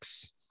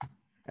picks,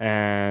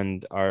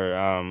 and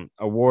our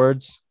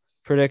awards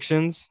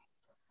predictions.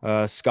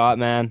 Scott,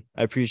 man,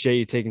 I appreciate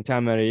you taking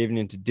time out of your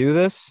evening to do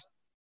this.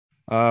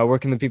 Where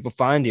can the people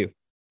find you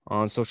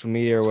on social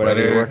media or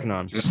whatever you're working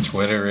on? Just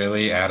Twitter,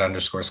 really,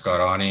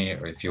 @_ScottAni.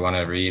 Or if you want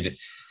to read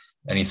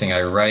anything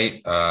I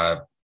write,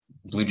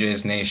 Blue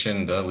Jays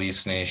Nation, The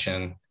Leafs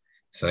Nation.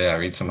 So, yeah,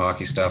 read some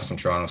hockey stuff, some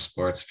Toronto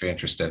sports if you're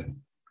interested.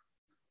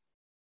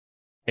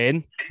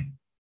 Hayden?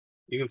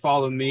 You can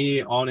follow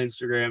me on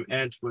Instagram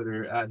and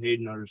Twitter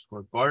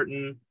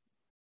 @Hayden_Barton.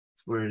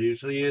 That's where it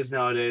usually is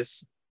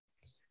nowadays.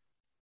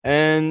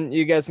 And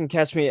you guys can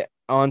catch me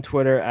on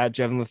Twitter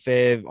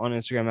 @JevinLefave, on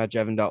Instagram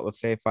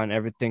 @Jevin.Lefave. Find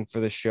everything for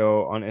the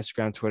show on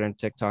Instagram, Twitter, and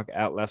TikTok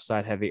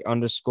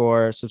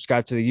 @LeftSideHeavy_.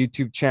 Subscribe to the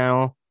YouTube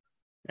channel.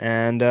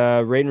 And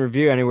rate and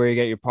review anywhere you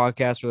get your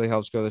podcast really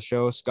helps grow the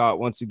show. Scott,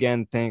 once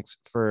again, thanks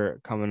for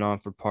coming on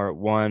for part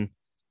 1.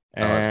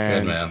 Oh, that's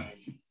good, man.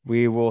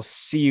 We will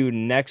see you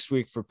next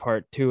week for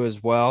part 2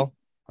 as well.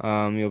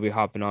 You'll be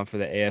hopping on for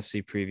the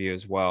AFC preview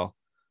as well.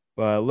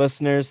 But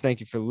listeners, thank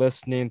you for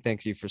listening.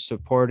 Thank you for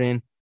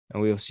supporting.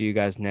 And we will see you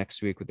guys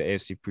next week with the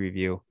AFC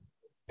preview.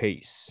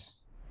 Peace.